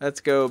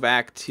let's go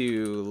back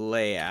to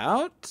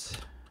layout.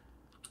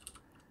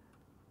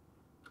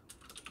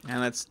 And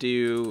let's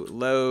do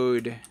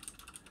load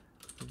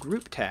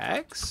group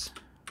tags.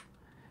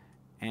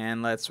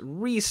 And let's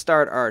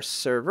restart our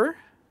server.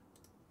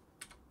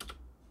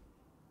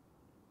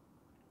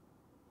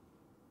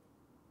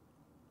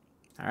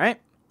 All right.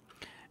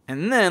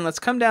 And then let's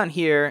come down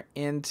here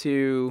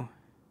into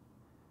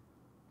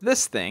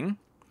this thing.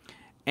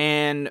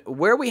 And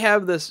where we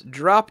have this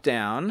drop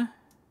down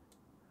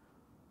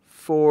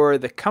for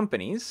the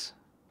companies,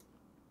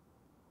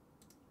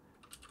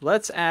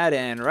 let's add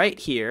in right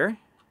here.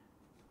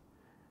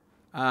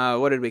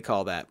 What did we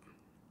call that?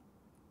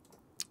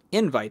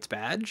 Invites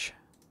badge.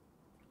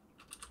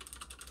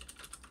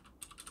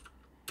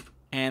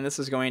 And this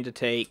is going to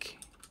take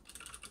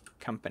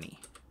company.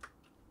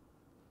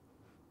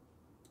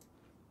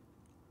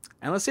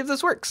 And let's see if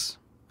this works.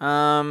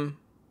 All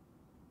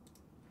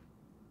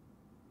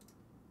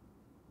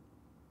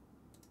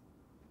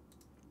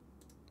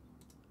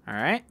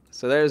right,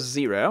 so there's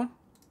 0.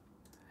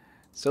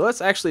 So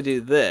let's actually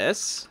do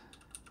this.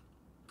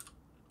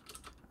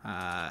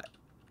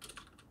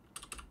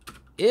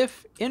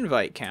 If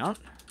invite count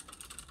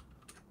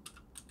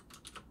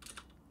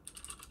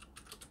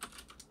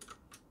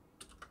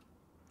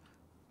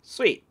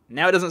sweet.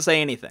 Now it doesn't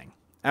say anything.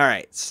 All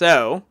right,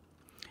 so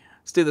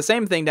let's do the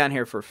same thing down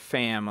here for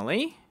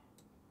family.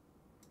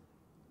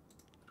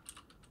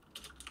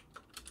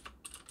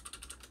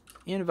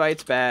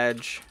 Invites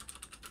badge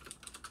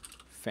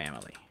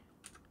family.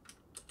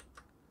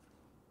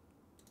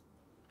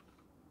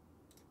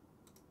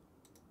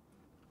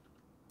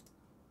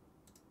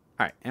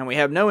 All right, and we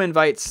have no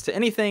invites to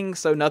anything,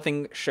 so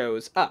nothing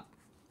shows up.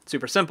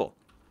 Super simple.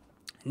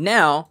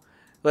 Now,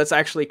 let's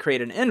actually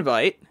create an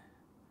invite.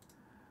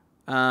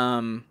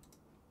 Company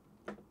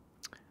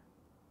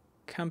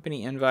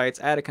invites,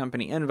 add a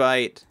company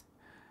invite.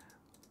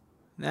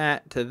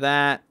 That to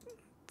that,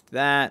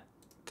 that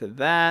to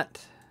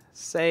that.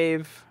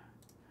 Save.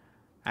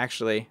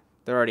 Actually,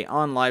 they're already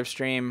on live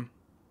stream.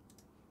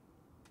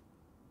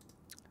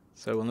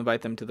 So we'll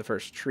invite them to the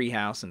first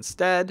Treehouse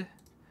instead.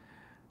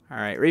 All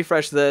right,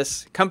 refresh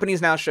this.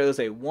 Companies now shows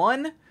a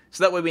 1,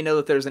 so that way we know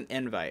that there's an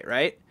invite,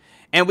 right?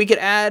 And we could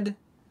add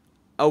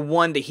a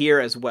 1 to here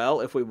as well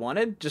if we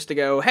wanted, just to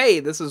go, hey,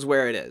 this is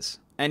where it is.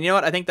 And you know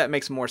what? I think that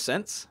makes more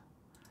sense.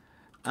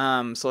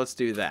 So let's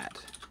do that.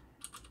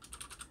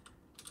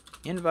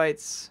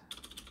 Invites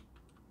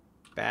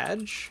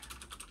badge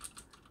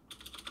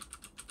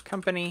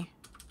company.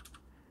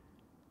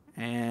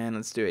 And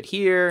let's do it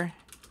here.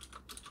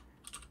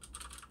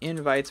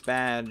 Invites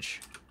badge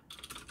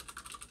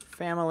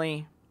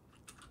family.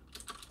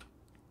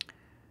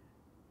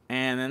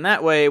 And then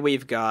that way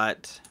we've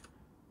got,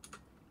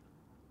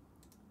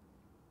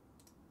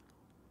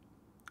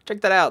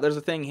 check that out, there's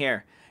a thing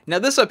here. Now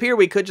this up here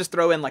we could just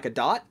throw in like a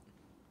dot,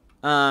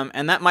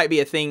 and that might be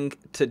a thing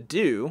to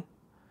do.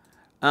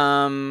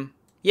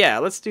 Yeah,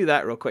 let's do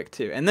that real quick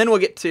too. And then we'll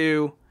get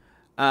to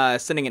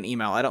sending an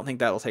email. I don't think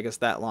that will take us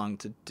that long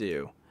to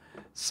do.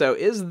 So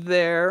is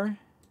there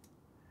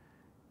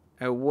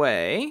a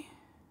way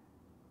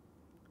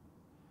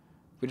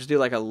we just do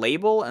like a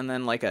label and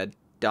then like a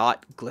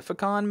dot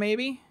glyphicon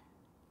maybe?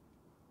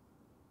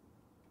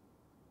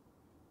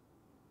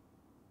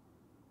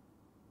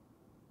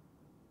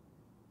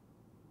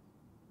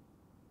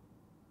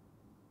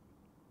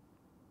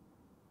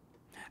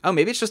 Oh,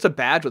 maybe it's just a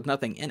badge with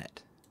nothing in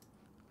it.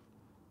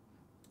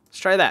 Let's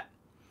try that.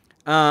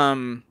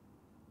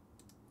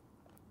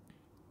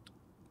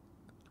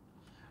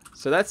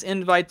 So that's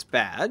invites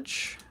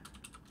badge.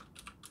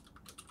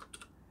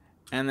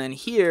 And then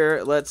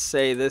here, let's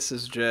say this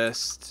is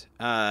just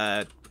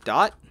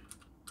dot.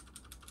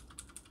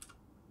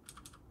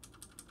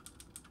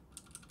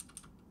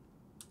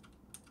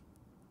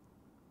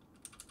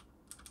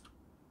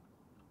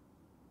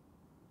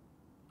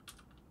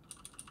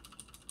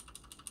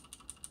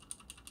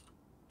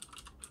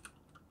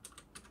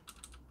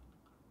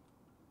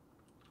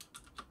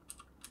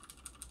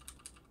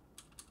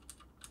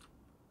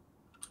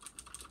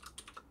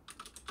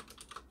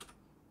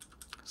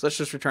 So let's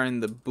just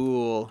return the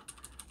bool.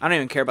 I don't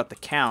even care about the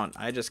count.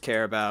 I just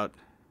care about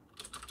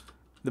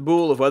the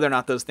bool of whether or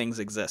not those things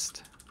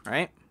exist,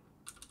 right?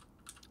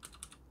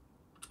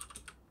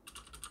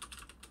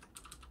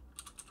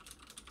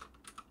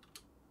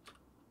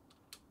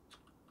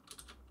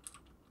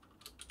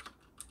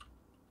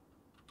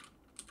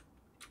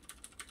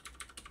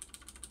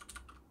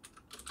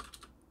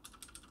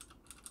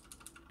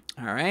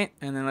 All right,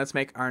 and then let's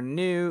make our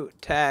new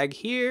tag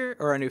here,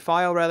 or a new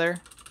file rather.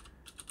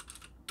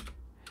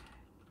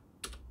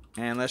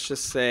 And let's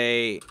just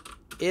say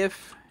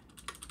if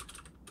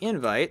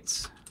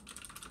invites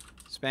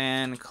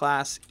span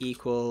class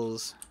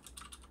equals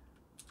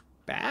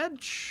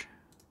badge.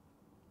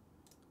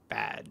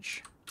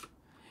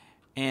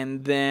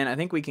 And then I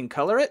think we can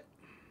color it.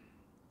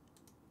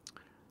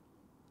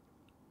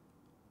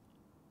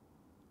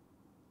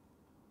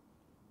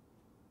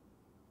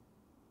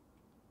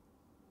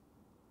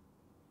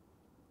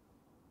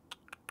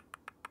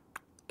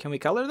 Can we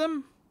color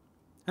them?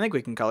 I think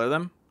we can color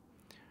them.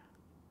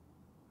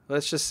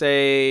 Let's just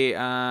say,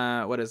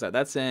 what is that?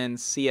 That's in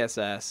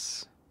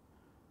CSS.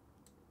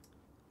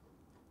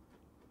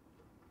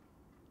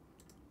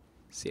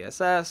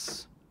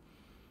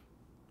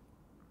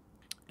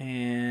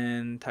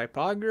 And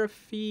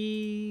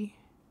typography.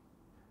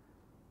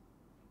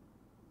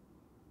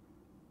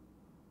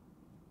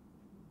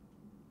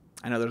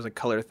 I know there's a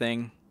color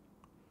thing.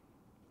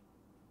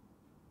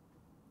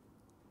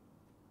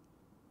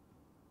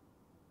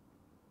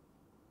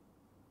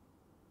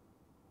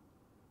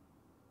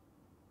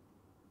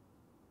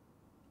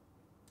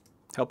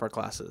 Helper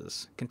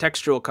classes.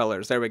 Contextual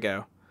colors. There we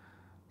go.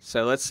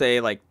 So let's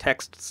say like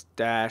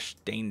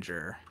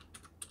text-danger.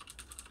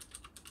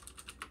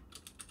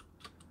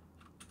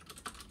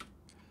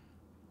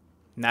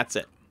 And that's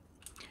it.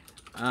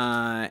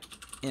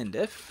 End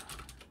if.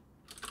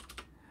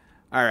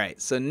 All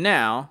right. So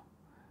now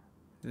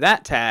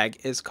that tag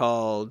is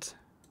called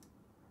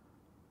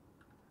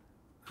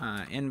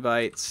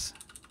invites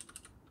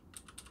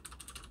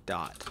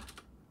dot.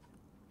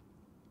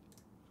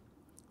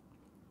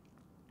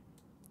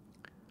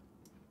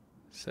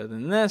 So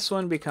then this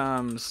one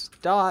becomes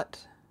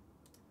dot.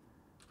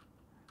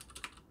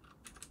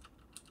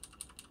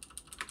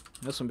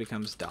 This one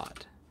becomes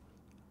dot.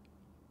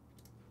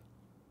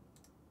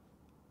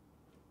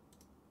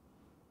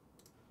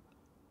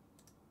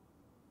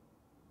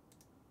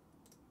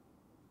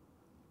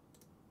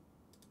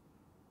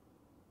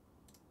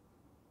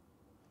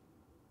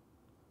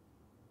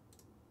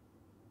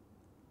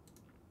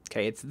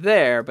 Okay, it's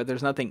there, but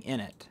there's nothing in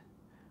it.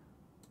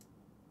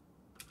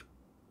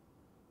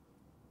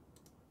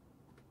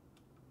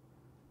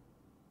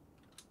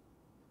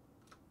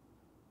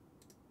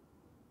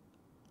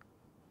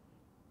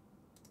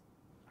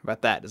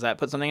 About that. Does that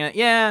put something in it?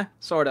 Yeah,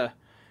 sort of.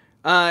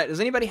 Does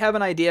anybody have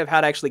an idea of how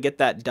to actually get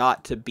that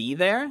dot to be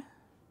there?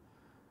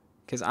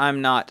 Because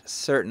I'm not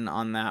certain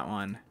on that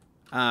one.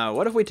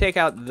 What if we take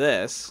out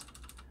this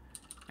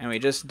and we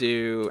just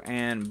do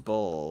and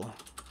bool?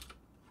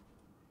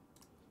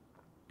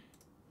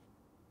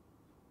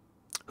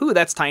 Ooh,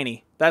 that's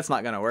tiny. That's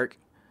not going to work.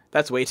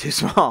 That's way too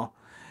small.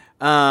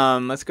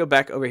 Let's go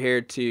back over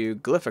here to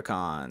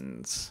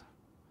glyphicons.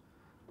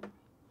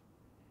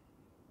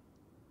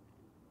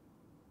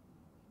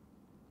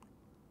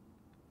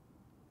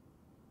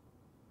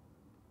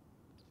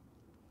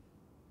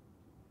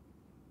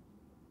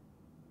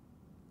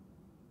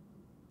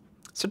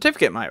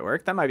 Certificate might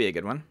work. That might be a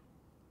good one.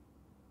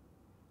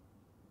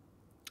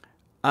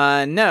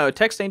 No,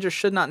 text-danger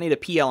should not need a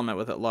P element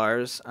with it,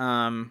 Lars.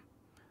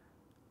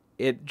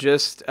 It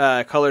just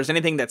colors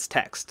anything that's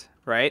text,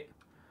 right?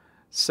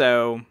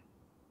 So,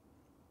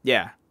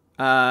 yeah.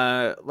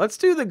 Let's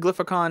do the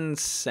glyphicon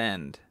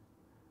send.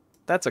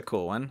 That's a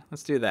cool one.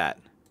 Let's do that.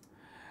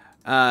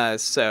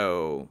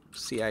 So,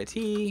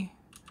 CIT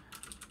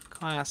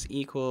class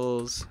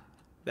equals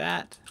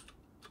that.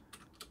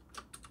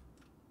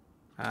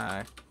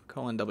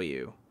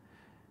 :W.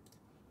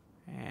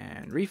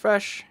 And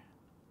refresh.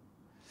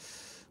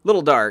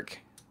 Little dark.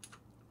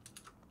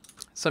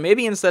 So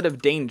maybe instead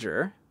of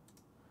danger,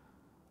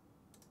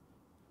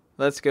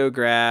 let's go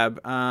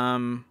grab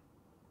come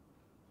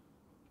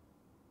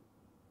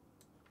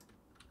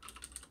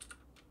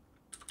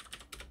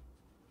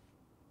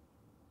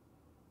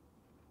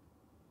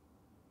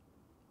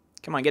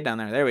on, get down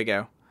there. There we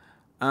go.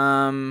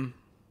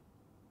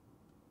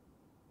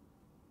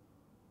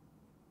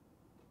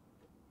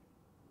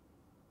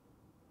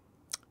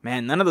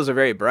 Man, none of those are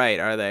very bright,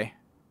 are they?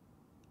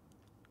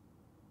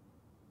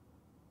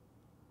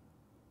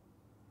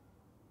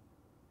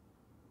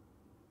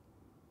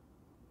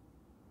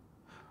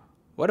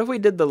 What if we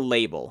did the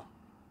label?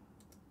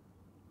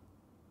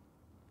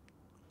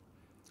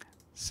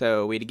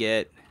 So we'd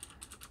get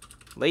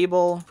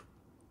label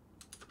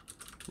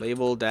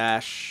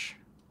dash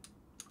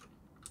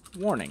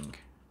warning.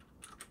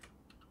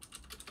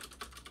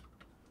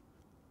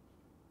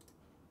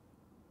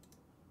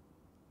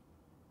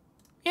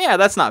 Yeah,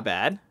 that's not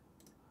bad. And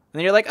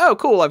then you're like, oh,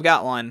 cool, I've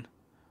got one.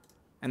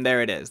 And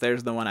there it is.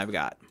 There's the one I've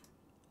got.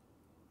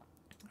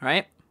 All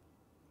right?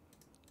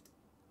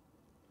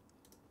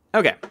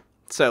 Okay,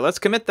 so let's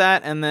commit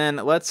that, and then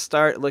let's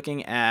start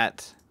looking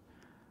at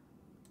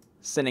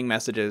sending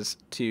messages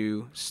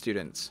to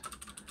students.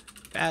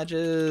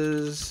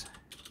 Badges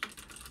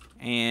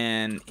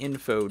and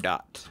info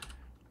dot.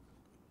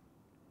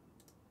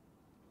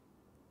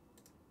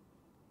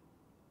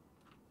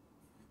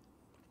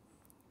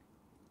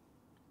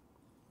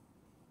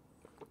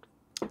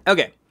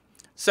 Okay,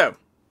 so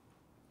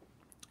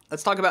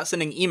let's talk about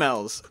sending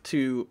emails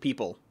to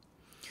people.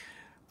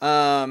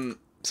 So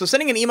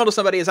sending an email to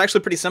somebody is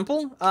actually pretty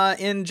simple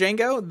in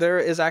Django. There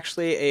is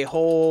actually a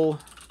whole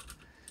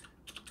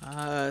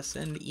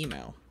send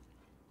email.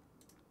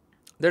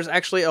 There's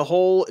actually a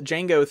whole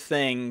Django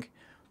thing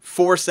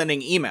for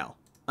sending email.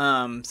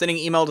 Sending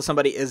email to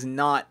somebody is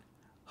not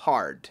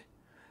hard,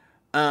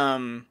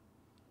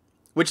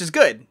 which is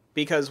good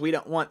because we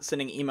don't want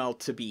sending email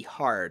to be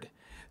hard.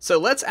 So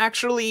let's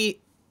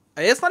actually,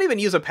 let's not even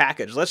use a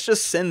package. Let's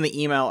just send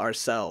the email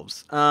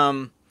ourselves.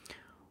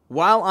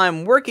 While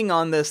I'm working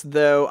on this,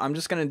 though, I'm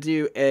just going to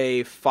do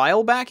a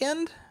file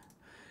backend.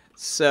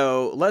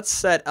 So let's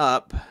set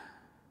up,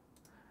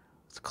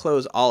 let's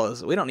close all of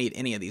this. We don't need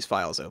any of these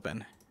files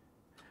open.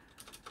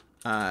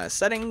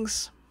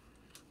 Settings.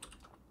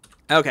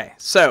 Okay,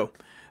 so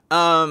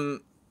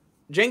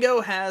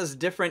Django has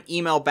different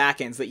email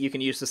backends that you can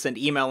use to send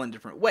email in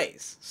different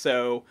ways.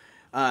 So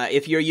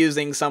if you're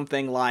using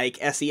something like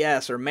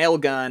SES or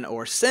Mailgun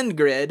or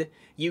SendGrid,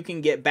 you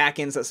can get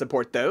backends that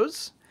support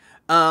those.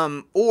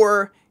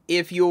 Or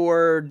if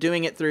you're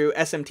doing it through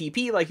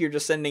SMTP, like you're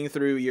just sending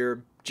through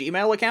your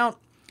Gmail account,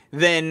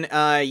 then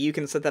you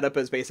can set that up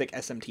as basic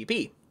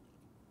SMTP.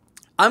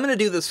 I'm going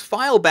to do this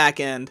file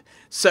backend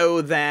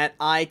so that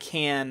I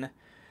can,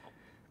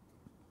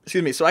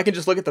 so I can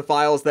just look at the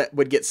files that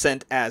would get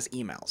sent as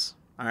emails.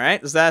 All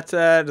right, does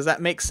that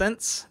make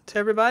sense to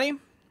everybody?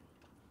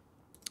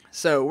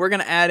 So we're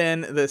going to add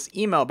in this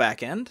email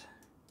backend.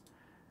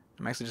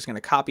 I'm actually just going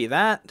to copy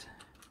that,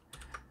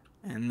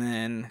 and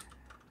then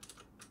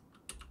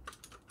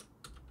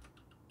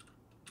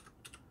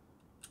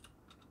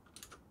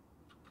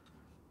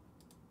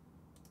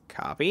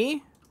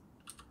copy,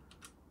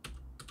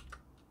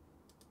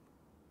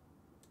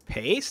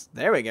 paste.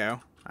 There we go.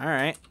 All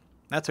right,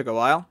 that took a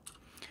while.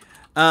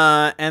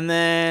 And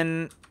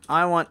then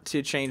I want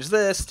to change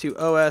this to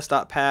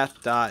os.path.join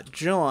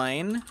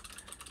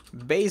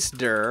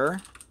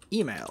basedir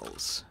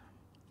emails.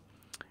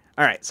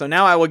 All right, so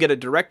now I will get a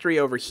directory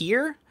over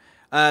here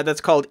that's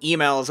called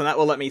emails, and that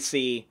will let me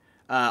see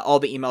all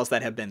the emails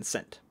that have been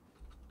sent.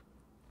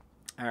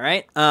 All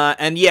right,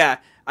 and yeah,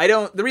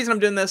 the reason I'm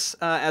doing this,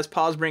 as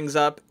Pause brings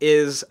up,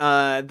 is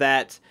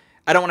that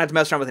I don't want to have to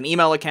mess around with an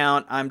email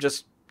account. I'm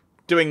just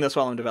doing this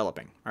while I'm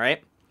developing, all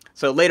right?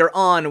 So later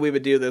on, we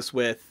would do this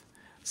with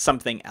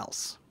something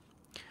else.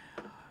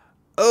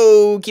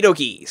 Okie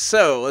dokie.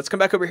 So let's come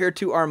back over here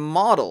to our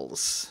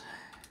models.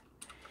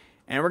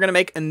 And we're going to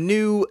make a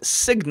new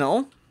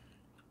signal.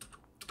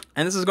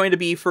 And this is going to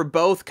be for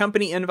both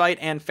company invite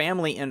and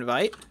family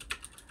invite.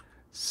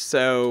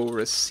 So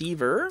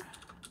receiver,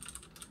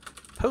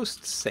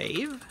 post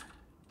save,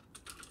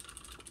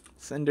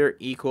 sender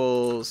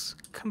equals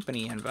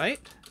company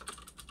invite.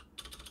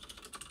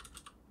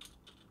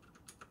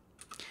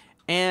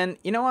 And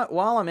you know what?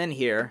 While I'm in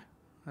here,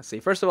 let's see.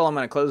 First of all, I'm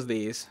going to close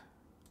these.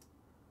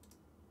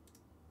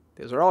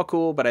 These are all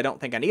cool, but I don't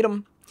think I need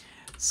them.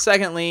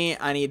 Secondly,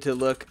 I need to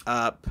look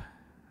up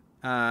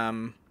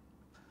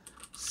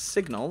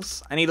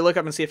signals. I need to look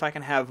up and see if I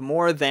can have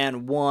more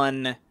than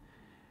one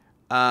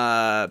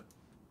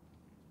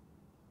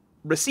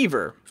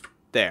receiver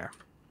there.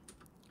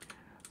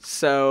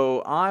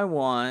 So I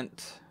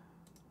want...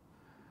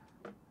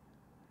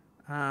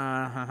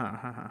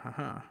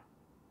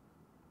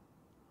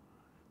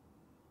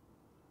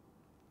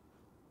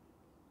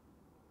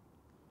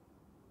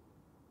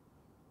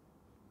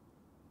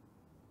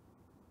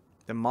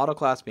 the model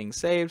class being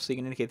saved, so you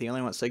can indicate the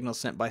only one signals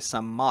sent by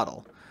some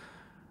model.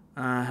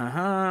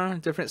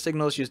 Different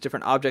signals use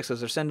different objects as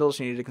their senders.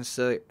 You need to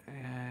consult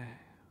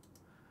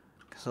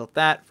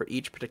that for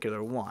each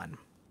particular one.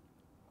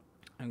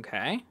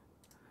 Okay.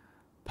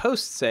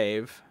 Post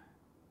save.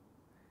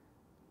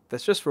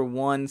 That's just for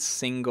one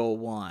single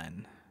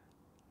one.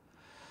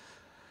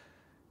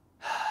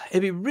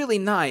 It'd be really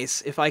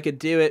nice if I could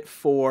do it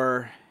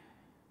for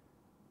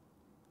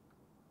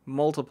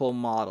multiple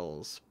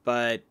models,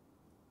 but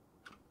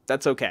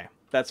that's okay.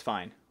 That's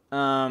fine.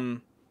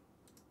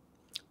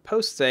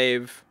 post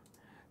save.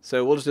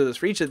 So we'll just do this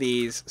for each of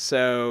these.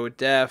 So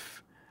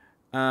def,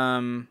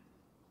 actually,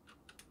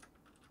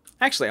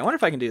 I wonder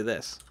if I can do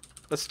this.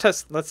 Let's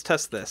test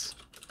this.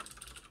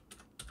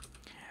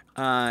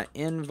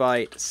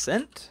 Invite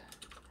sent,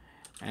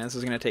 and this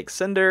is going to take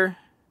sender,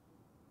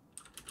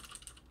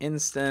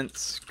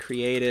 instance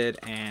created,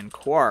 and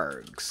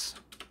quargs.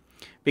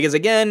 Because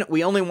again,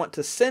 we only want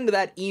to send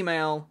that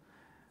email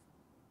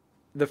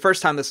the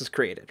first time this is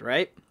created,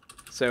 right?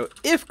 So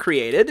if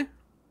created,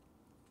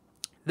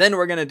 then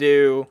we're going to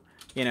do,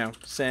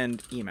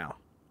 send email.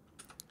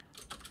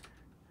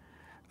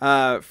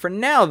 For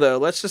now, though,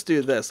 let's just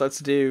do this. Let's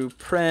do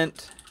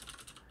print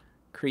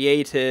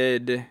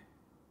created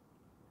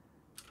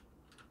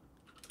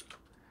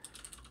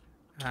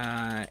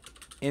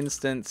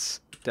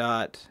instance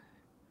dot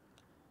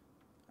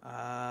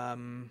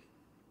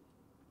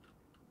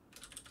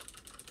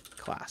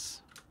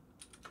class.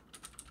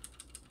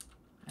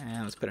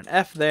 And let's put an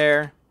F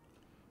there.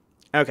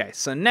 Okay,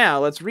 so now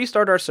let's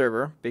restart our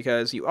server,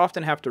 because you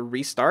often have to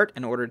restart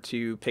in order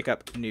to pick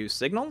up new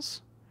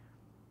signals.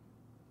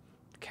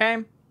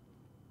 Okay.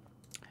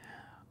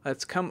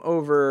 Let's come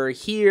over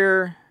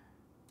here.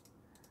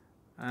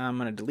 I'm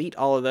going to delete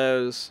all of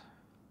those.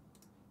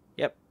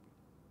 Yep.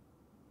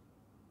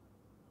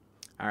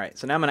 All right,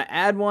 so now I'm going to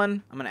add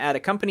one. I'm going to add a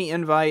company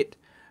invite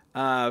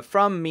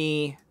from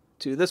me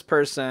to this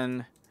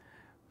person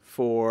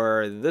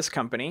for this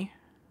company.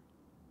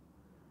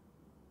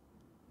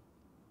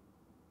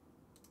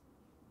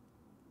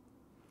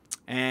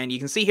 And you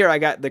can see here I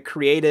got the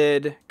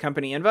created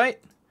company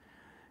invite.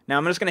 Now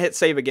I'm just going to hit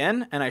save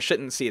again, and I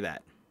shouldn't see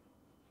that.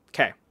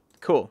 Okay,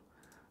 cool.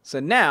 So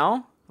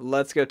now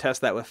let's go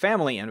test that with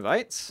family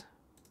invites.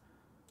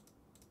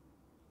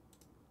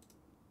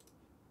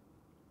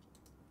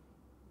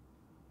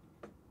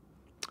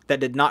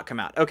 That did not come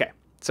out. Okay,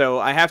 so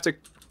I have to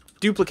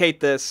duplicate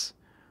this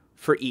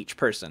for each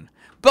person.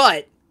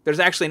 But there's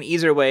actually an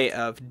easier way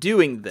of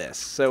doing this.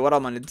 So what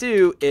I'm going to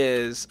do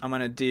is I'm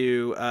going to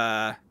do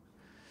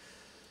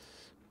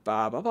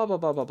blah, blah, blah, blah,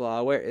 blah, blah,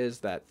 blah. Where is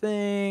that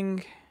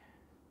thing?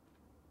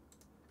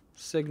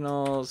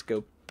 Signals,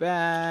 go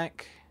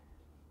back.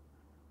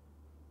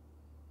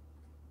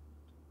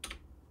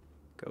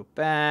 Go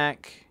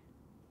back.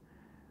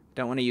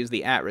 Don't want to use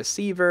the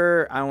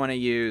 @receiver. I want to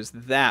use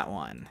that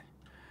one.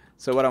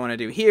 So what I want to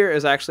do here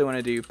is I actually want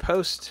to do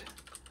post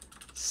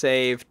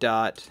save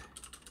dot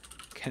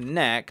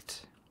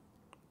connect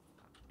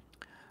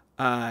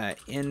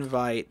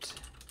invite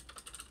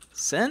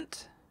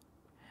sent.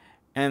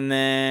 And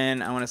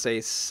then I want to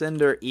say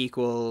sender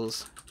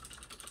equals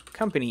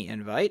company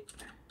invite.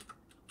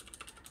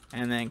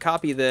 And then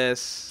copy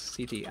this,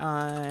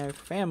 CTI,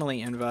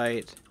 family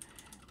invite,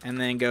 and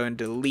then go and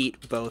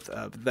delete both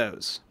of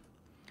those.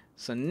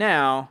 So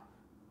now,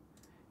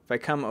 if I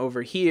come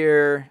over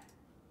here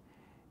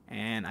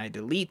and I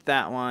delete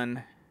that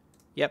one,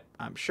 yep,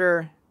 I'm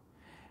sure,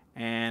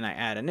 and I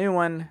add a new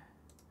one,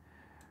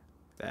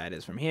 that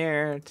is from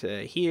here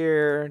to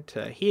here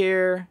to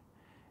here,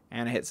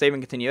 and I hit save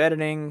and continue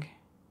editing.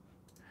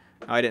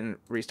 Oh, I didn't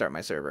restart my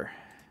server.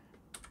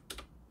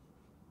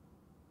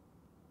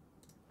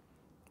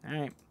 All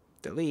right,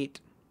 delete.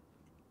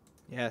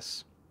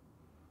 Yes.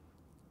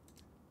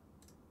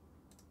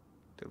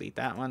 Delete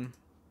that one.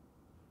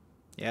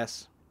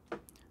 Yes.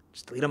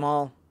 Just delete them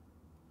all.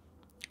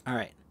 All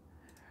right.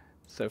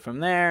 So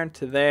from there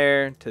to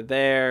there to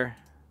there,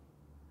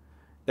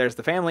 there's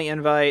the family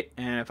invite.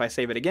 And if I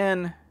save it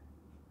again,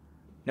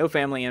 no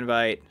family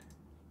invite.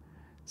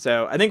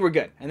 So I think we're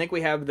good. I think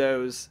we have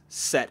those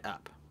set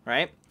up,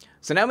 right?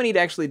 So now we need to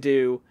actually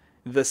do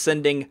the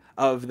sending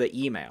of the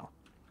email.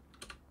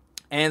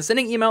 And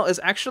sending email is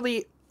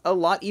actually a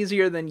lot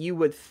easier than you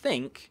would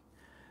think.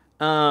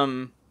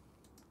 There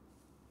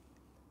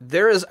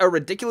is a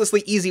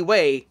ridiculously easy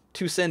way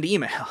to send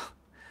email.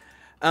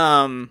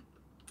 But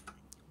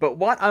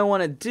what I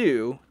want to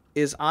do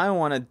is I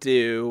want to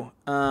do,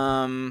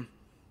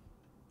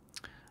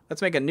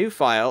 let's make a new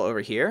file over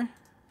here.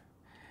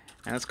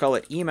 And let's call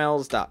it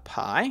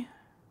emails.py.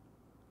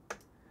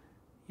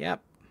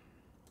 Yep.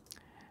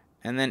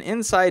 And then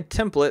inside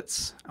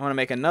templates, I want to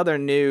make another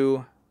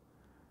new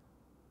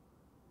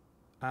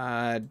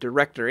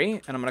directory,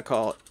 and I'm going to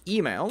call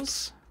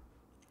emails.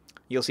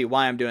 You'll see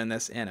why I'm doing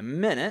this in a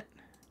minute.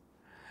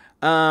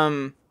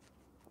 So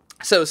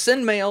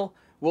send mail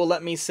will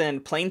let me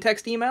send plain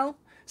text email.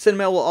 Send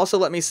mail will also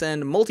let me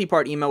send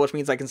multi-part email, which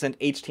means I can send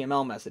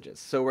HTML messages.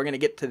 So we're going to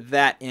get to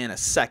that in a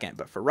second.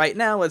 But for right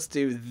now, let's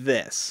do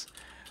this.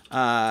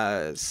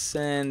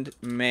 Send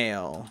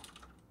mail.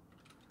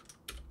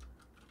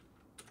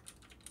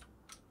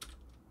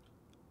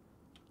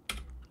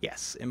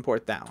 Yes,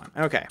 import that one.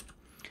 Okay.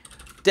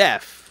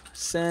 Def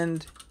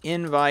send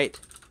invite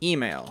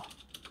email.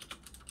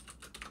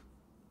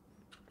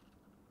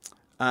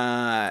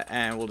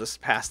 And we'll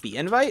just pass the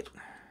invite.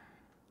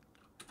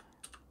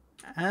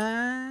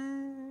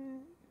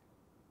 Let's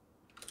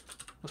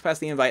pass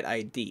the invite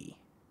ID.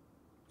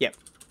 Yep.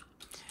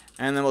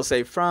 And then we'll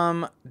say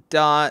from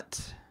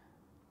dot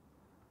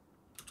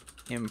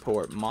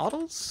import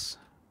models.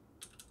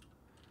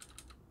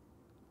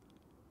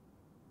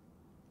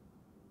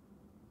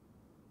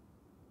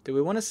 Do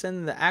we want to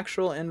send the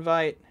actual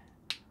invite,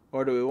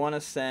 or do we want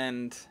to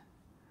send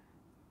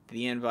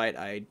the invite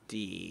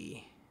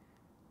ID?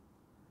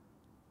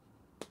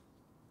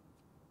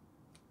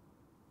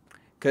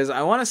 Because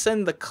I want to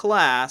send the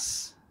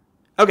class.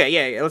 Okay,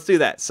 yeah, let's do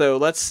that. So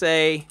let's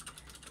say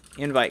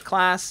invite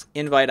class,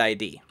 invite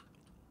ID.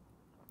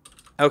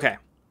 Okay.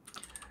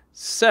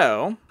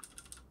 So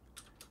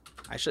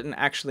I shouldn't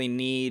actually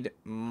need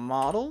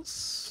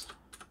models.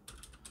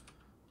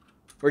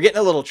 We're getting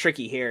a little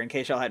tricky here in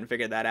case y'all hadn't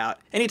figured that out.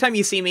 Anytime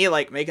you see me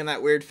like making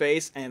that weird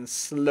face and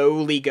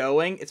slowly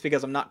going, it's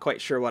because I'm not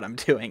quite sure what I'm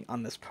doing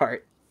on this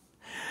part.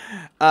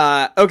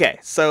 Okay,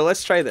 so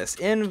let's try this.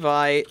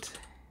 Invite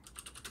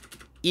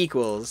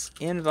equals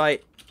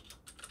invite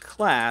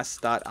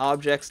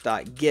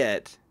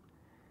class.objects.get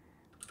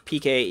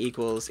pk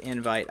equals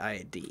invite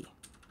ID.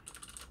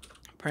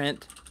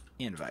 Print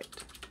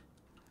invite.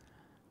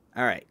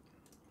 All right.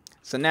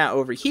 So now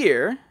over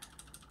here,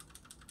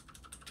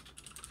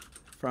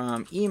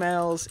 from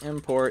emails,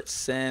 import,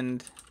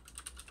 send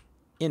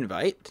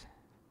invite.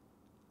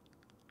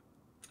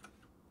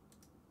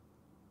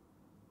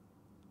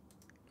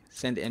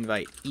 Send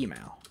invite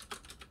email.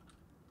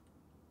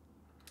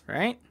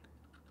 Right?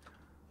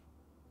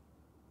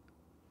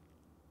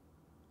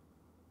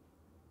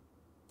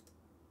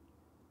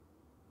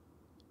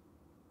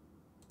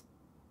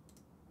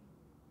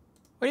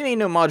 What do you mean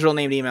no module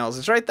named emails?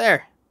 It's right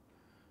there.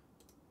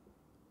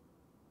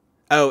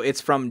 Oh,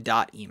 it's from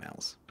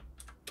 .emails.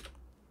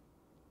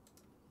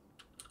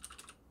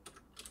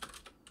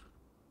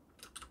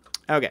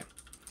 Okay.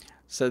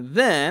 So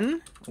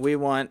then we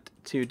want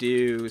to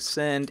do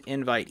send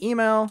invite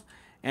email,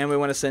 and we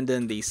want to send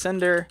in the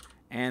sender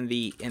and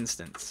the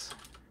instance.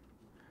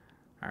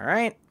 All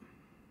right.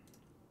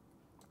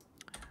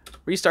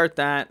 Restart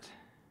that.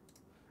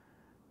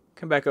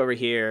 Come back over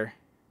here.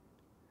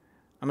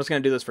 I'm just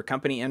going to do this for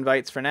company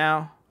invites for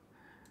now.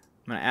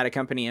 I'm going to add a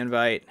company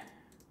invite.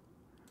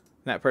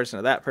 That person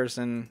to that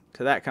person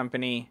to that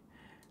company.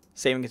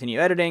 Save and continue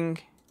editing.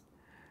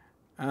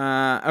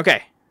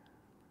 Okay.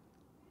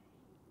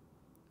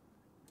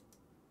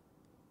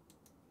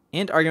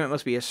 Int argument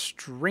must be a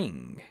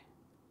string.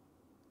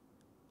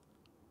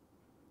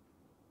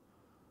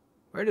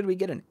 Where did we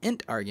get an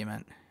int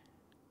argument?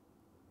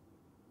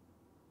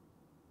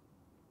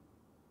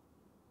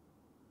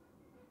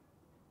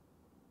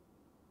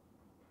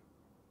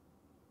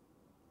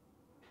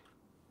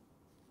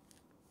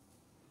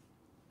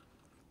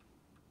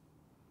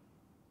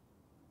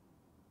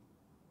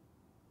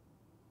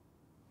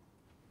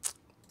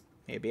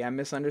 Maybe I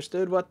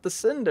misunderstood what the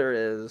sender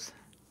is.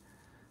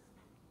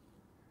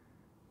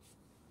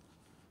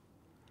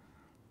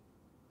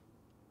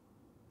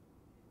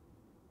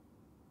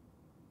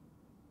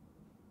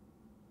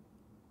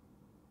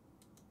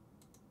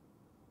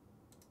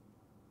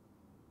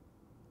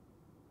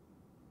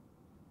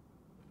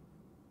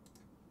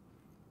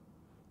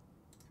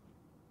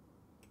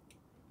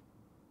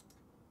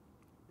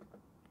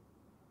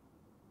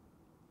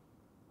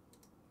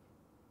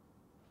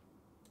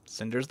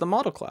 Sender's the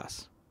model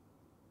class.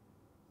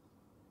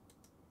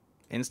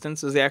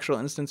 Instance is the actual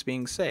instance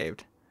being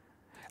saved.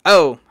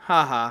 Oh,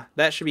 haha.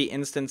 That should be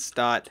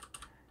instance.id.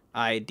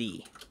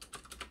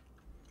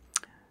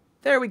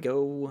 There we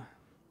go.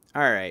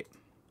 All right.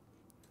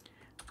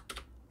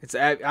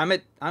 I'm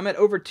at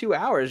over 2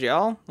 hours,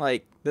 y'all.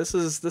 Like this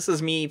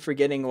is me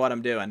forgetting what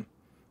I'm doing.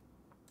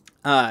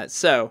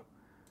 So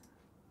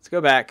let's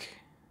go back.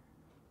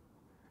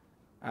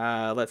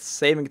 Let's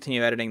save and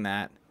continue editing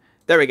that.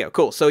 There we go.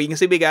 Cool. So you can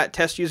see we got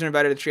test user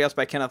invited to Treehouse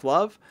by Kenneth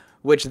Love,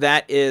 which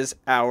that is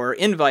our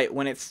invite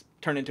when it's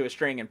turned into a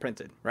string and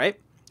printed, right?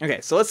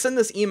 Okay, so let's send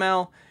this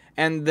email,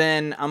 and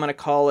then I'm going to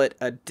call it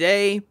a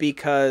day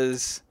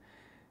because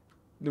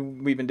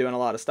we've been doing a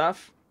lot of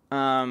stuff.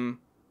 And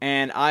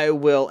I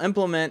will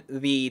implement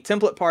the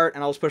template part,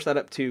 and I'll just push that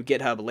up to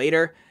GitHub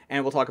later,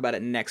 and we'll talk about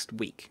it next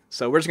week.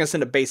 So we're just going to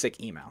send a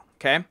basic email,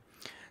 okay?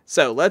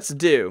 So let's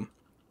do...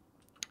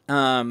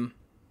 let's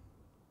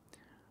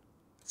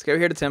go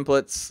here to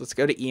templates. Let's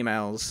go to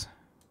emails.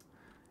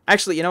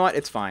 Actually, you know what?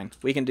 It's fine.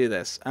 We can do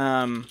this.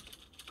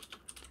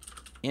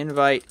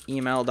 Invite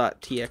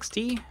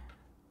email.txt.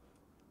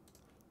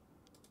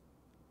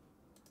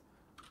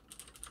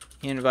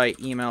 Invite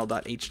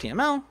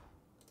email.html.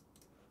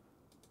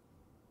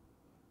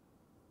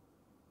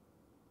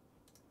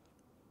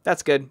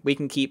 That's good. We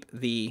can keep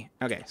the...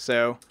 Okay,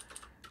 so...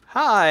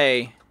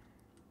 Hi!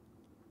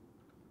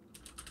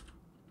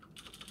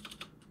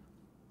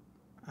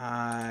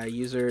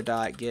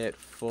 User.get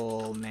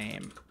full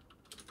name.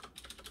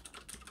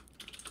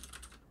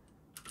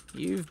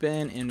 You've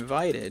been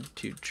invited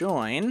to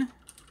join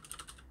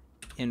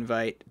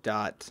invite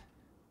dot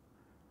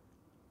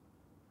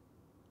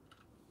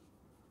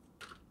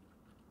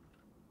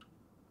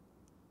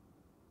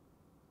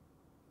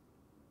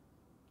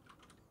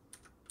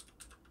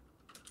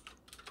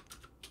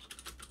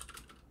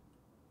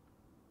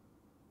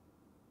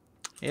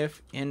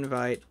if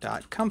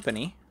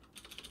invite.company.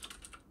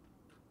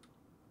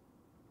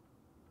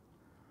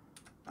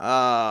 Oh,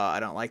 I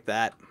don't like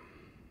that.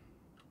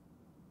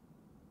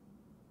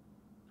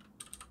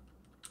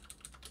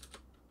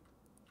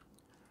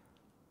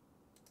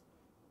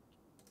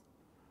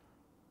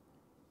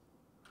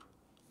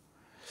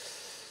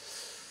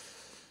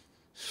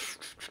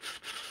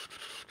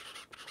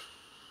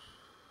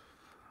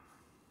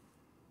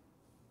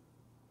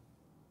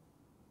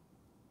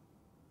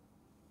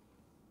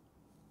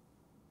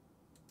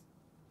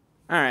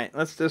 All right,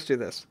 let's just do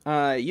this.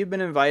 You've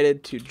been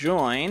invited to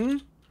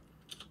join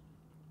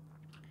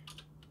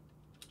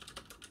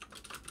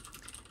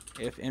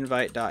if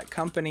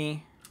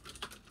invite.company,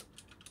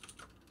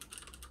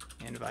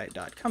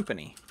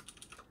 invite.company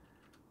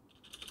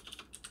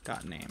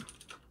 .name,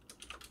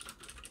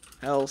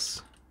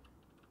 else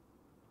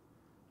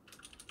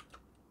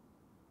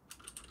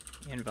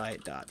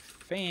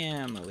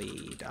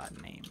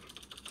invite.family.name,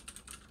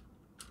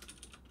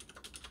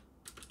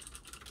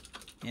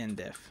 end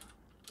if.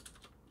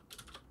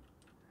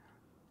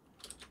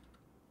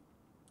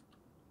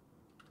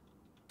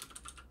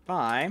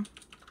 By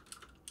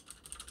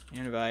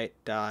invite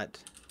dot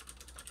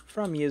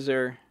from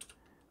user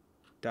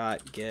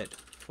dot get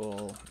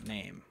full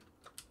name.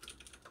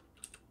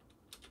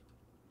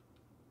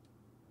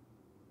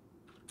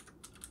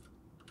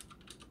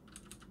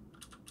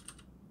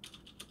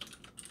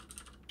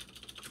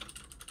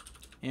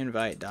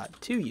 Invite dot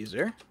to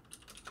user.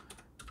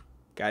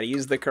 Got to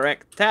use the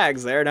correct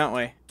tags there, don't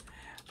we?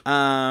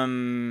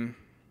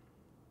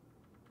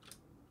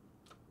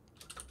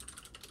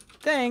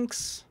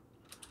 Thanks.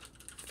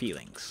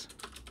 Feelings,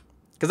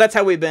 because that's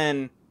how we've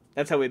been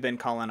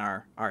calling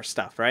our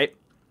stuff, right?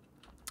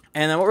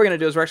 And then what we're going to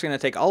do is we're actually going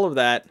to take all of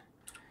that,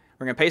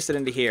 we're going to paste it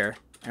into here,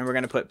 and we're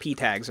going to put p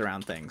tags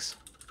around things.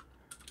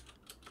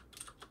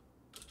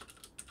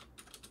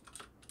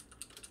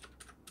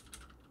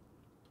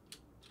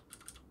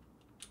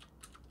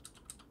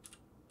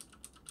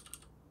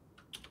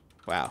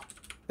 Wow,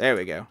 there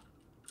we go.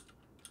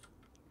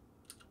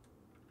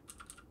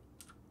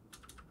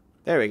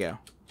 There we go.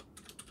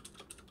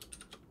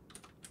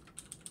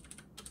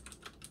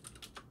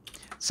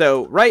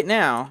 So right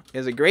now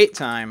is a great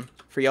time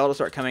for y'all to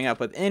start coming up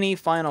with any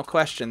final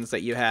questions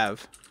that you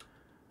have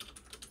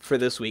for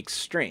this week's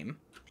stream.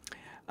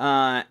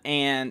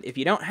 And if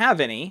you don't have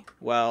any,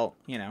 well,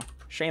 you know,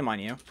 shame on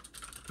you.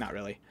 Not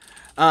really.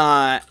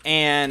 Ask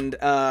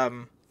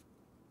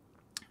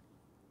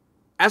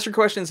your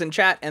questions in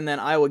chat, and then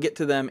I will get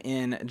to them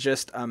in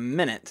just a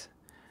minute.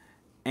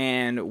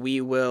 And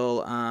we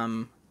will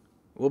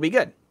we'll be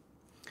good.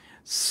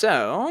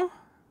 So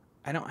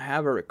I don't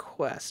have a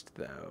request,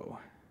 though.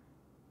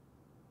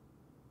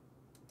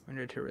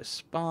 Render to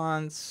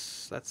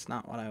response. That's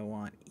not what I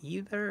want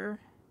either.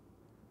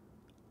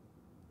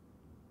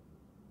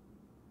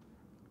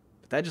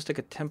 But that just took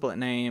a template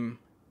name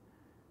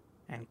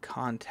and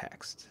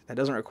context. That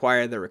doesn't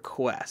require the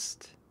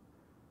request.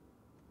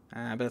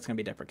 But that's going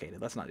to be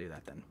deprecated. Let's not do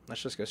that then.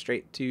 Let's just go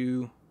straight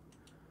to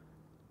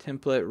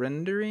template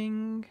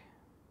rendering.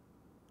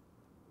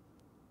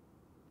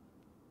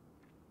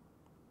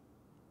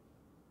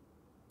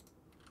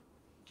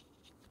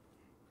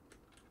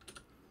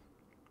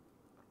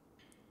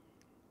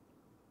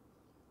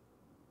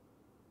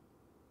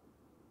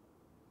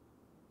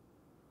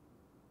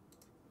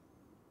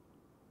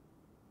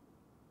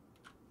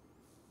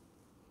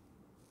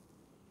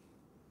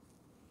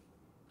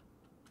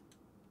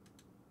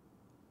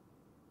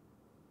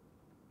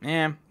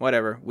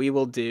 Whatever. We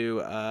will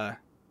do,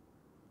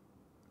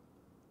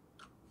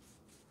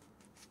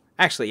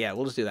 actually, yeah,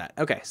 we'll just do that.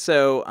 Okay,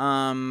 so,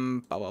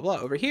 blah, blah, blah,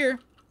 over here.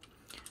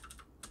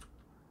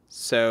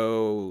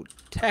 So,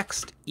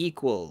 text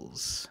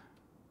equals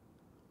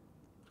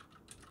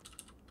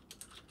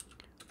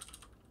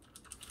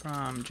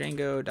from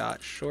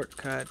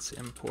Django.shortcuts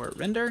import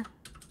render.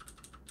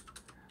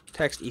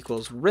 Text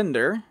equals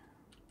render.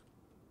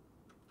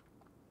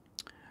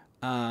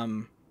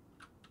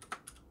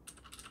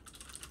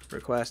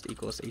 Request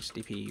equals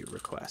HTTP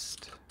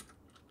request.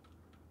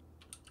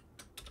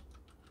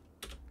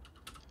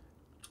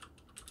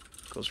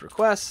 Equals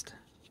request.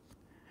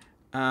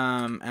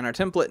 And our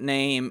template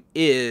name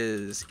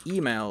is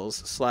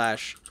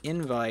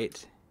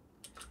emails/invite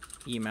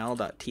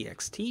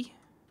email.txt.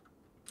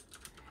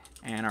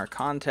 And our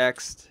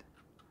context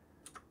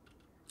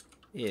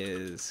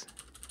is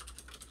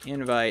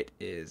invite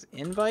is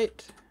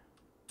invite.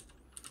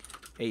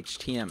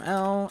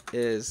 HTML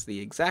is the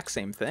exact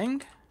same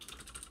thing.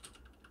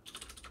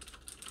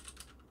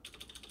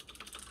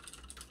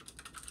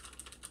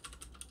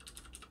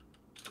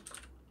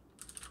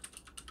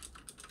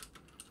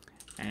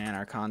 And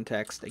our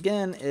context,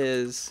 again,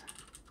 is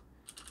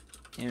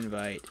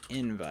invite,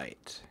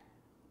 invite.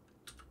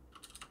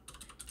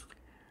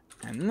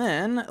 And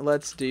then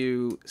let's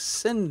do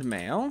send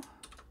mail.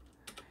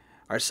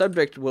 Our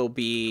subject will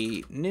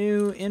be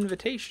new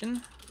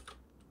invitation.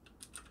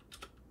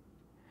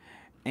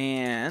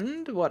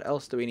 And what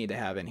else do we need to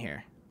have in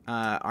here?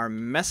 Our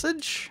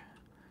message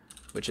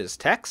which is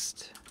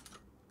text.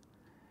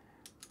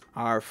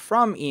 Our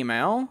from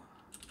email,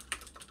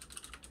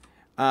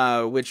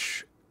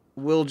 which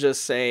we'll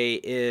just say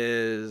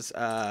is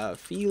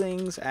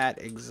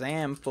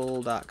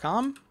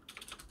feelings@example.com.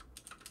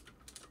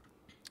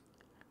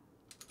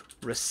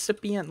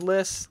 Recipient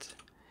list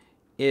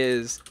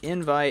is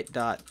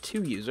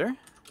invite.toUser.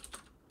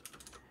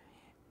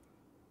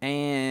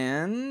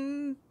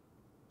 And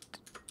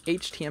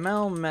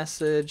HTML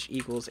message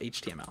equals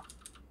HTML.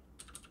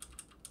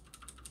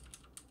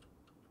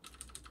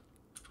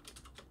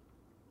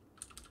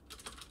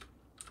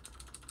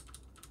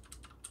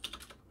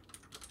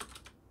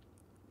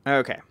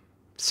 Okay,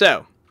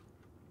 so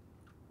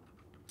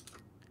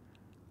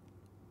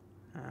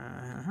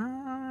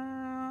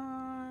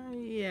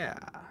yeah.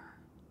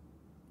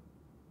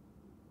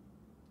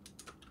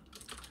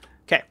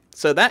 Okay,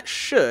 so that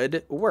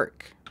should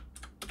work.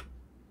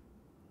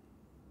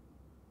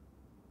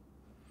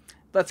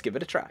 Let's give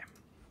it a try.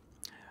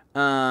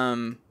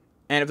 And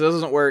if this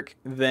doesn't work,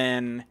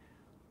 then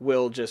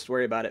we'll just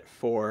worry about it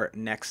for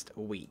next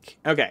week.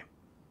 Okay.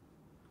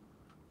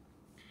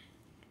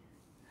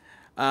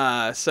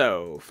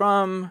 So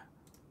from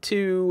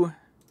to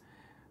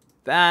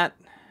that,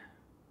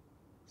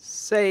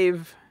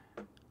 save.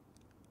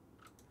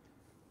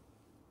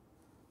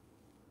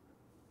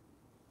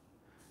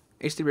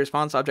 HTTP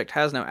response object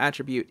has no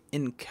attribute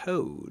in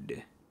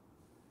code.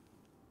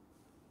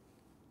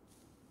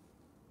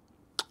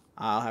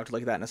 I'll have to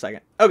look at that in a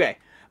second. Okay,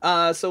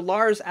 so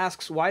Lars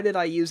asks, why did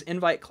I use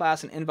invite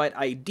class and invite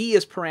ID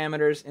as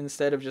parameters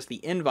instead of just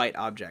the invite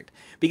object?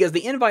 Because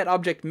the invite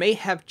object may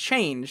have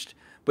changed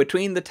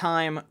between the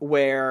time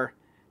where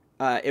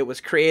it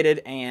was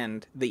created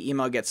and the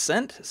email gets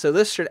sent. So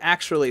this should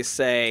actually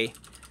say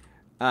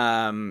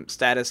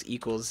status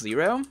equals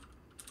 0.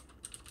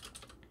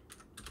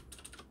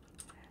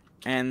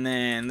 And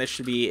then this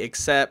should be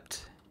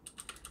except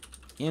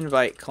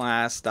invite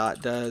class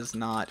dot does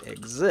not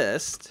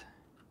exist.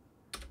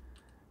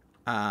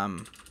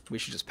 We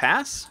should just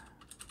pass,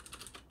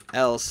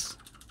 else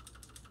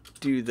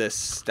do this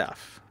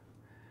stuff.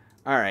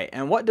 All right,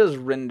 and what does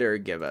render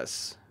give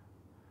us?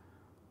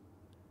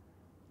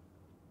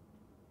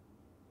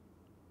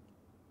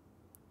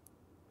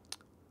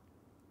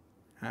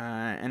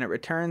 And it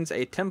returns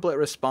a template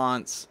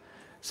response.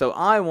 So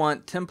I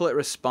want template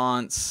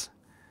response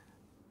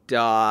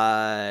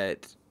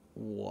dot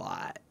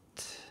what?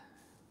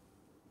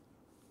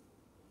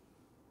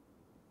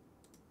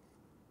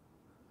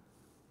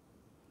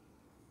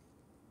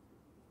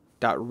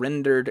 Dot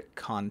rendered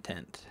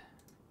content.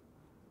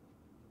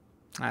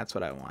 That's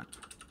what I want.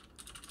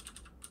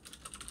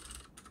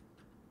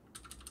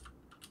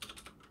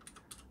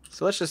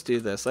 So let's just do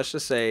this. Let's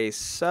just say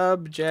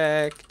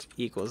subject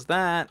equals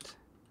that.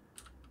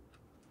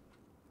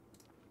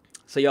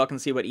 So y'all can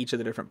see what each of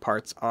the different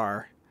parts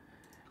are.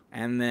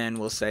 And then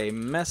we'll say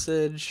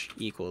message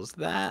equals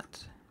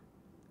that.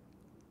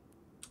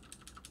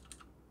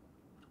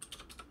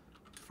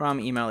 From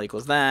email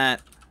equals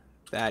that.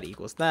 That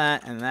equals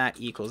that. And that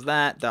equals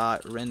that.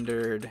 Dot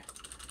rendered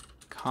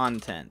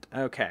content.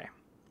 Okay.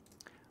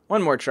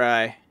 One more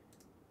try.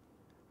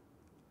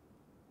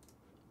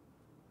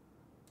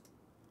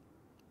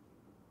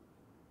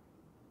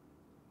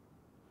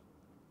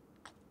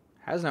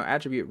 Has no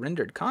attribute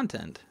rendered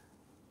content.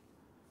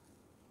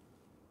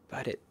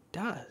 But it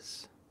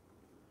does.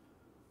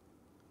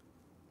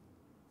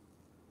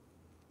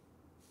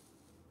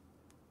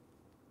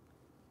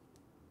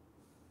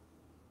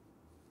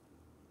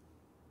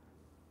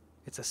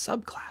 It's a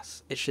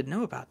subclass. It should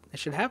know about, it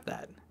should have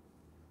that.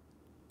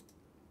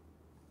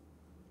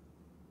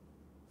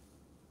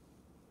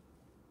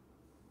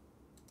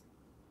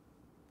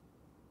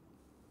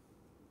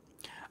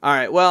 All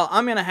right, well,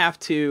 I'm going to have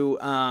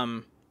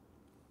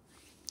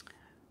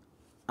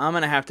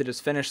to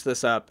just finish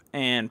this up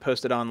and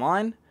post it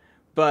online.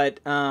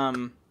 But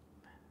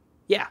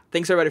yeah,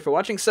 thanks everybody for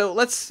watching. So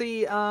let's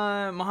see,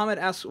 Mohammed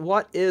asks,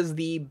 what is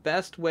the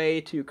best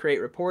way to create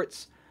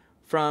reports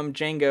from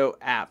Django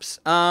apps?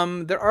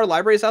 There are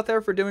libraries out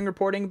there for doing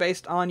reporting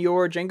based on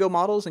your Django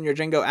models and your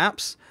Django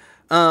apps.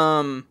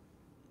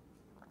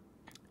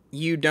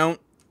 You don't,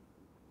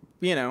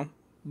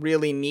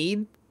 really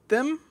need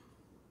them.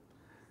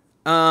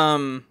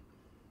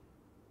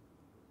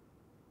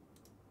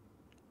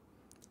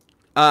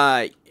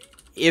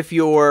 If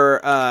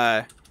your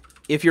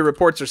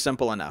reports are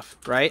simple enough,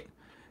 right?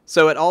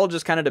 So it all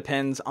just kind of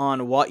depends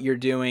on what you're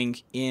doing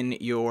in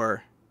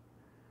your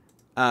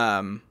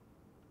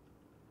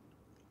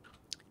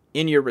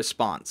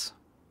response.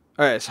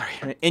 All right,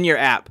 sorry, in your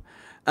app.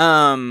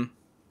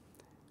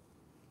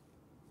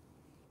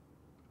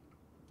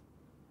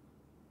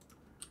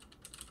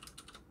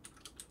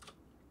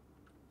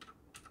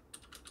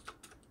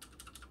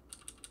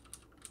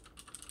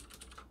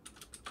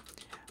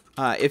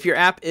 If your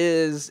app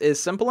is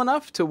simple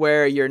enough to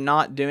where you're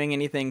not doing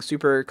anything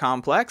super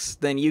complex,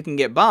 then you can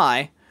get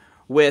by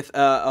with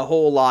a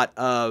whole lot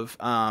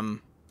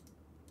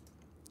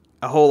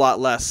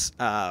less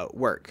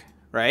work,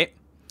 right?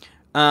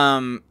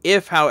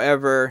 If,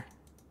 however,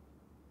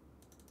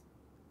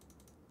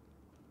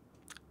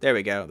 There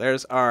we go.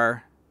 There's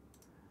our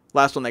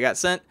last one that got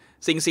sent.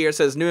 So you can see here it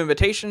says new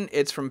invitation.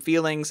 It's from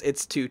Feelings.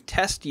 It's to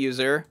test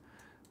user,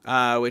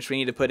 which we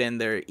need to put in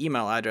their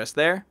email address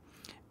there.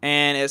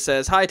 And it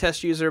says, hi,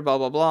 test user, blah,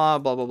 blah, blah,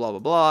 blah, blah, blah, blah,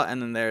 blah.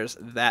 And then there's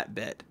that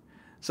bit.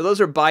 So those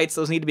are bytes.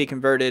 Those need to be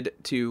converted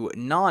to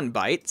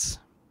non-bytes.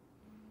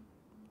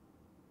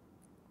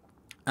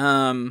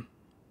 I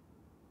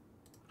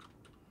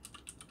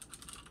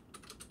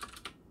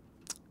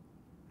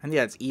think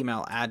that's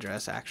email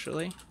address,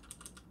 actually.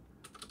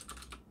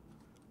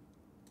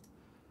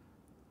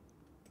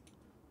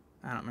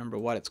 I don't remember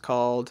what it's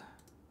called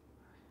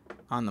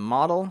on the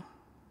model.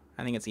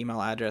 I think it's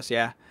email address,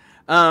 yeah.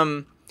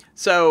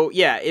 So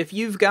yeah, if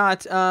you've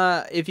got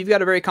a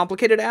very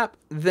complicated app,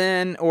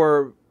 then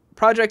or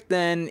project,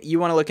 then you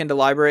want to look into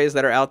libraries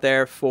that are out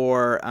there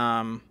for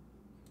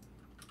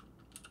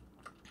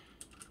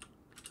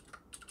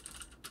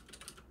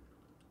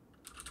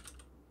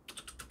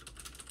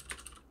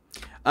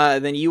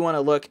then you want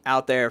to look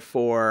out there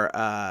for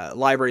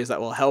libraries that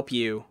will help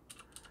you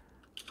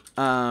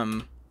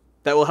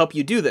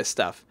do this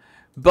stuff.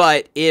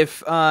 But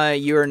if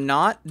you're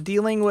not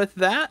dealing with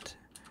that,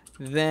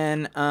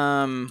 then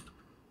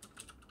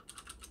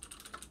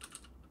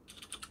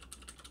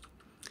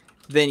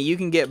you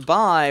can get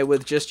by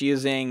with just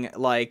using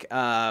like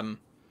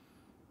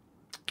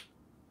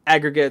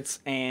aggregates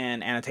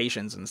and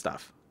annotations and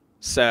stuff.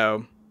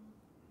 So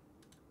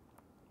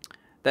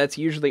that's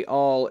usually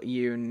all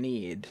you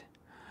need.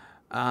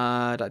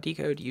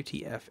 .decode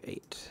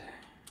UTF-8.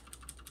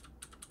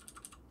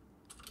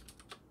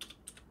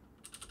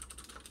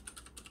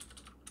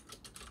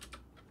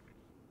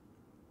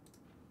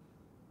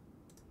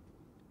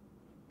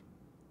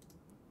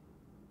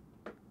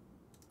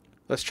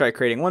 Let's try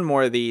creating one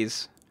more of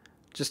these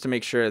just to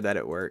make sure that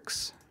it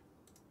works.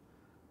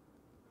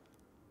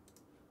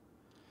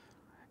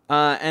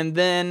 And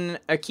then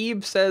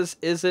Akib says,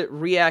 is it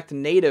React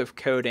Native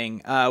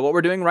coding? What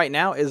we're doing right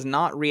now is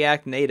not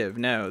React Native.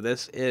 No,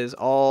 this is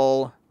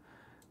all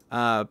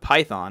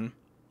Python.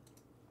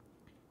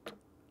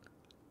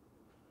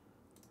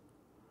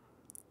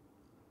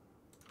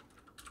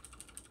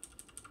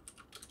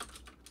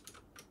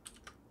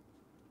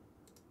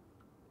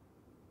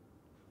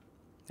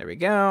 There we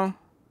go.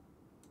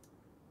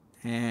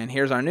 And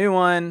here's our new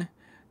one.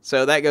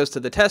 So that goes to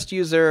the test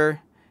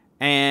user.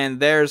 And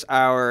there's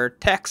our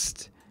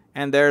text,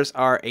 and there's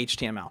our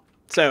HTML.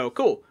 So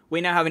cool. We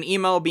now have an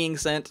email being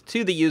sent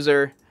to the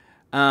user,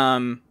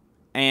 and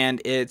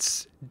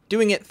it's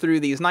doing it through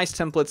these nice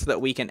templates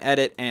that we can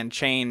edit and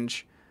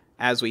change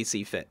as we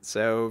see fit.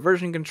 So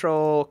version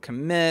control,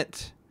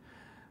 commit.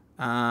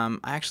 I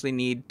actually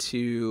need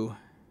to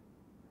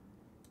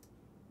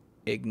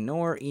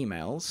ignore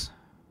emails.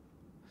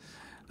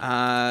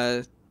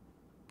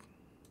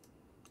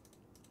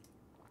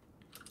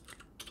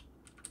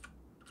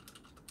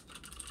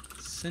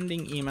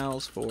 Sending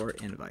emails for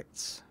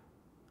invites.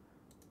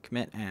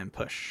 Commit and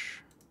push.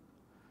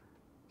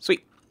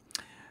 Sweet.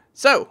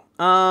 So,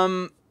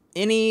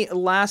 any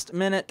last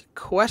minute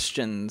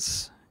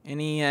questions?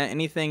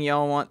 Anything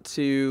y'all want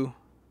to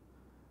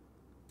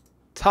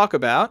talk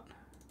about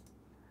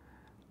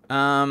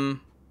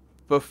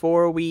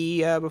before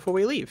we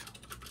leave?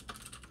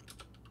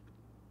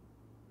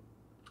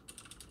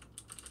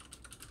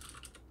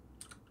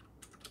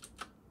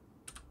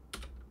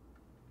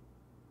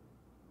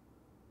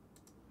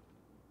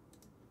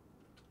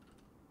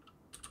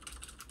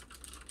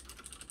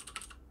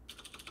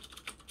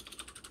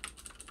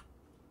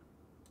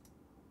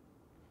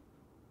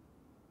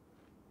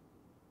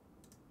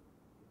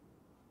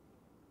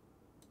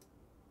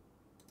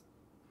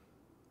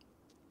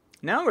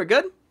 No, we're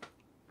good.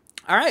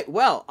 All right,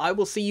 well, I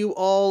will see you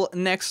all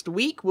next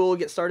week. We'll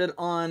get started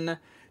on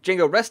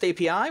Django REST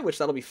API, which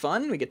that'll be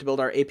fun. We get to build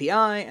our API,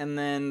 and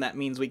then that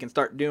means we can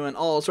start doing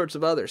all sorts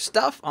of other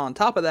stuff on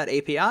top of that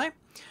API.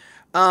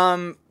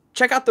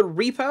 Check out the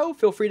repo.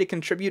 Feel free to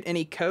contribute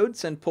any code,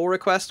 send pull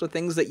requests with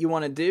things that you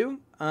want to do.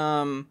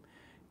 And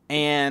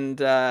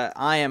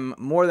I am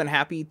more than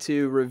happy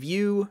to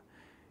review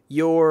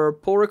your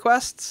pull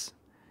requests.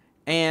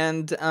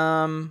 And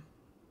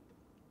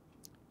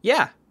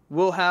yeah.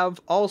 We'll have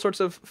all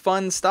sorts of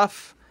fun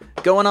stuff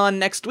going on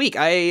next week.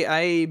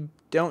 I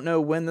don't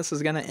know when this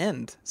is going to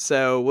end.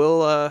 So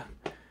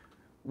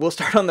we'll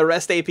start on the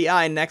REST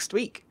API next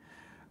week.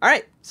 All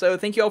right. So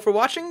thank you all for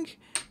watching,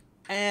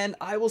 and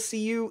I will see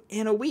you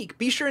in a week.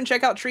 Be sure and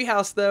check out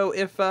Treehouse, though,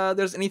 if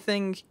there's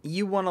anything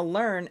you want to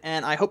learn,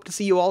 and I hope to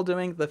see you all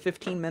doing the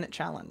 15-minute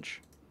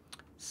challenge.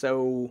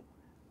 So,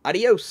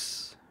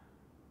 adios.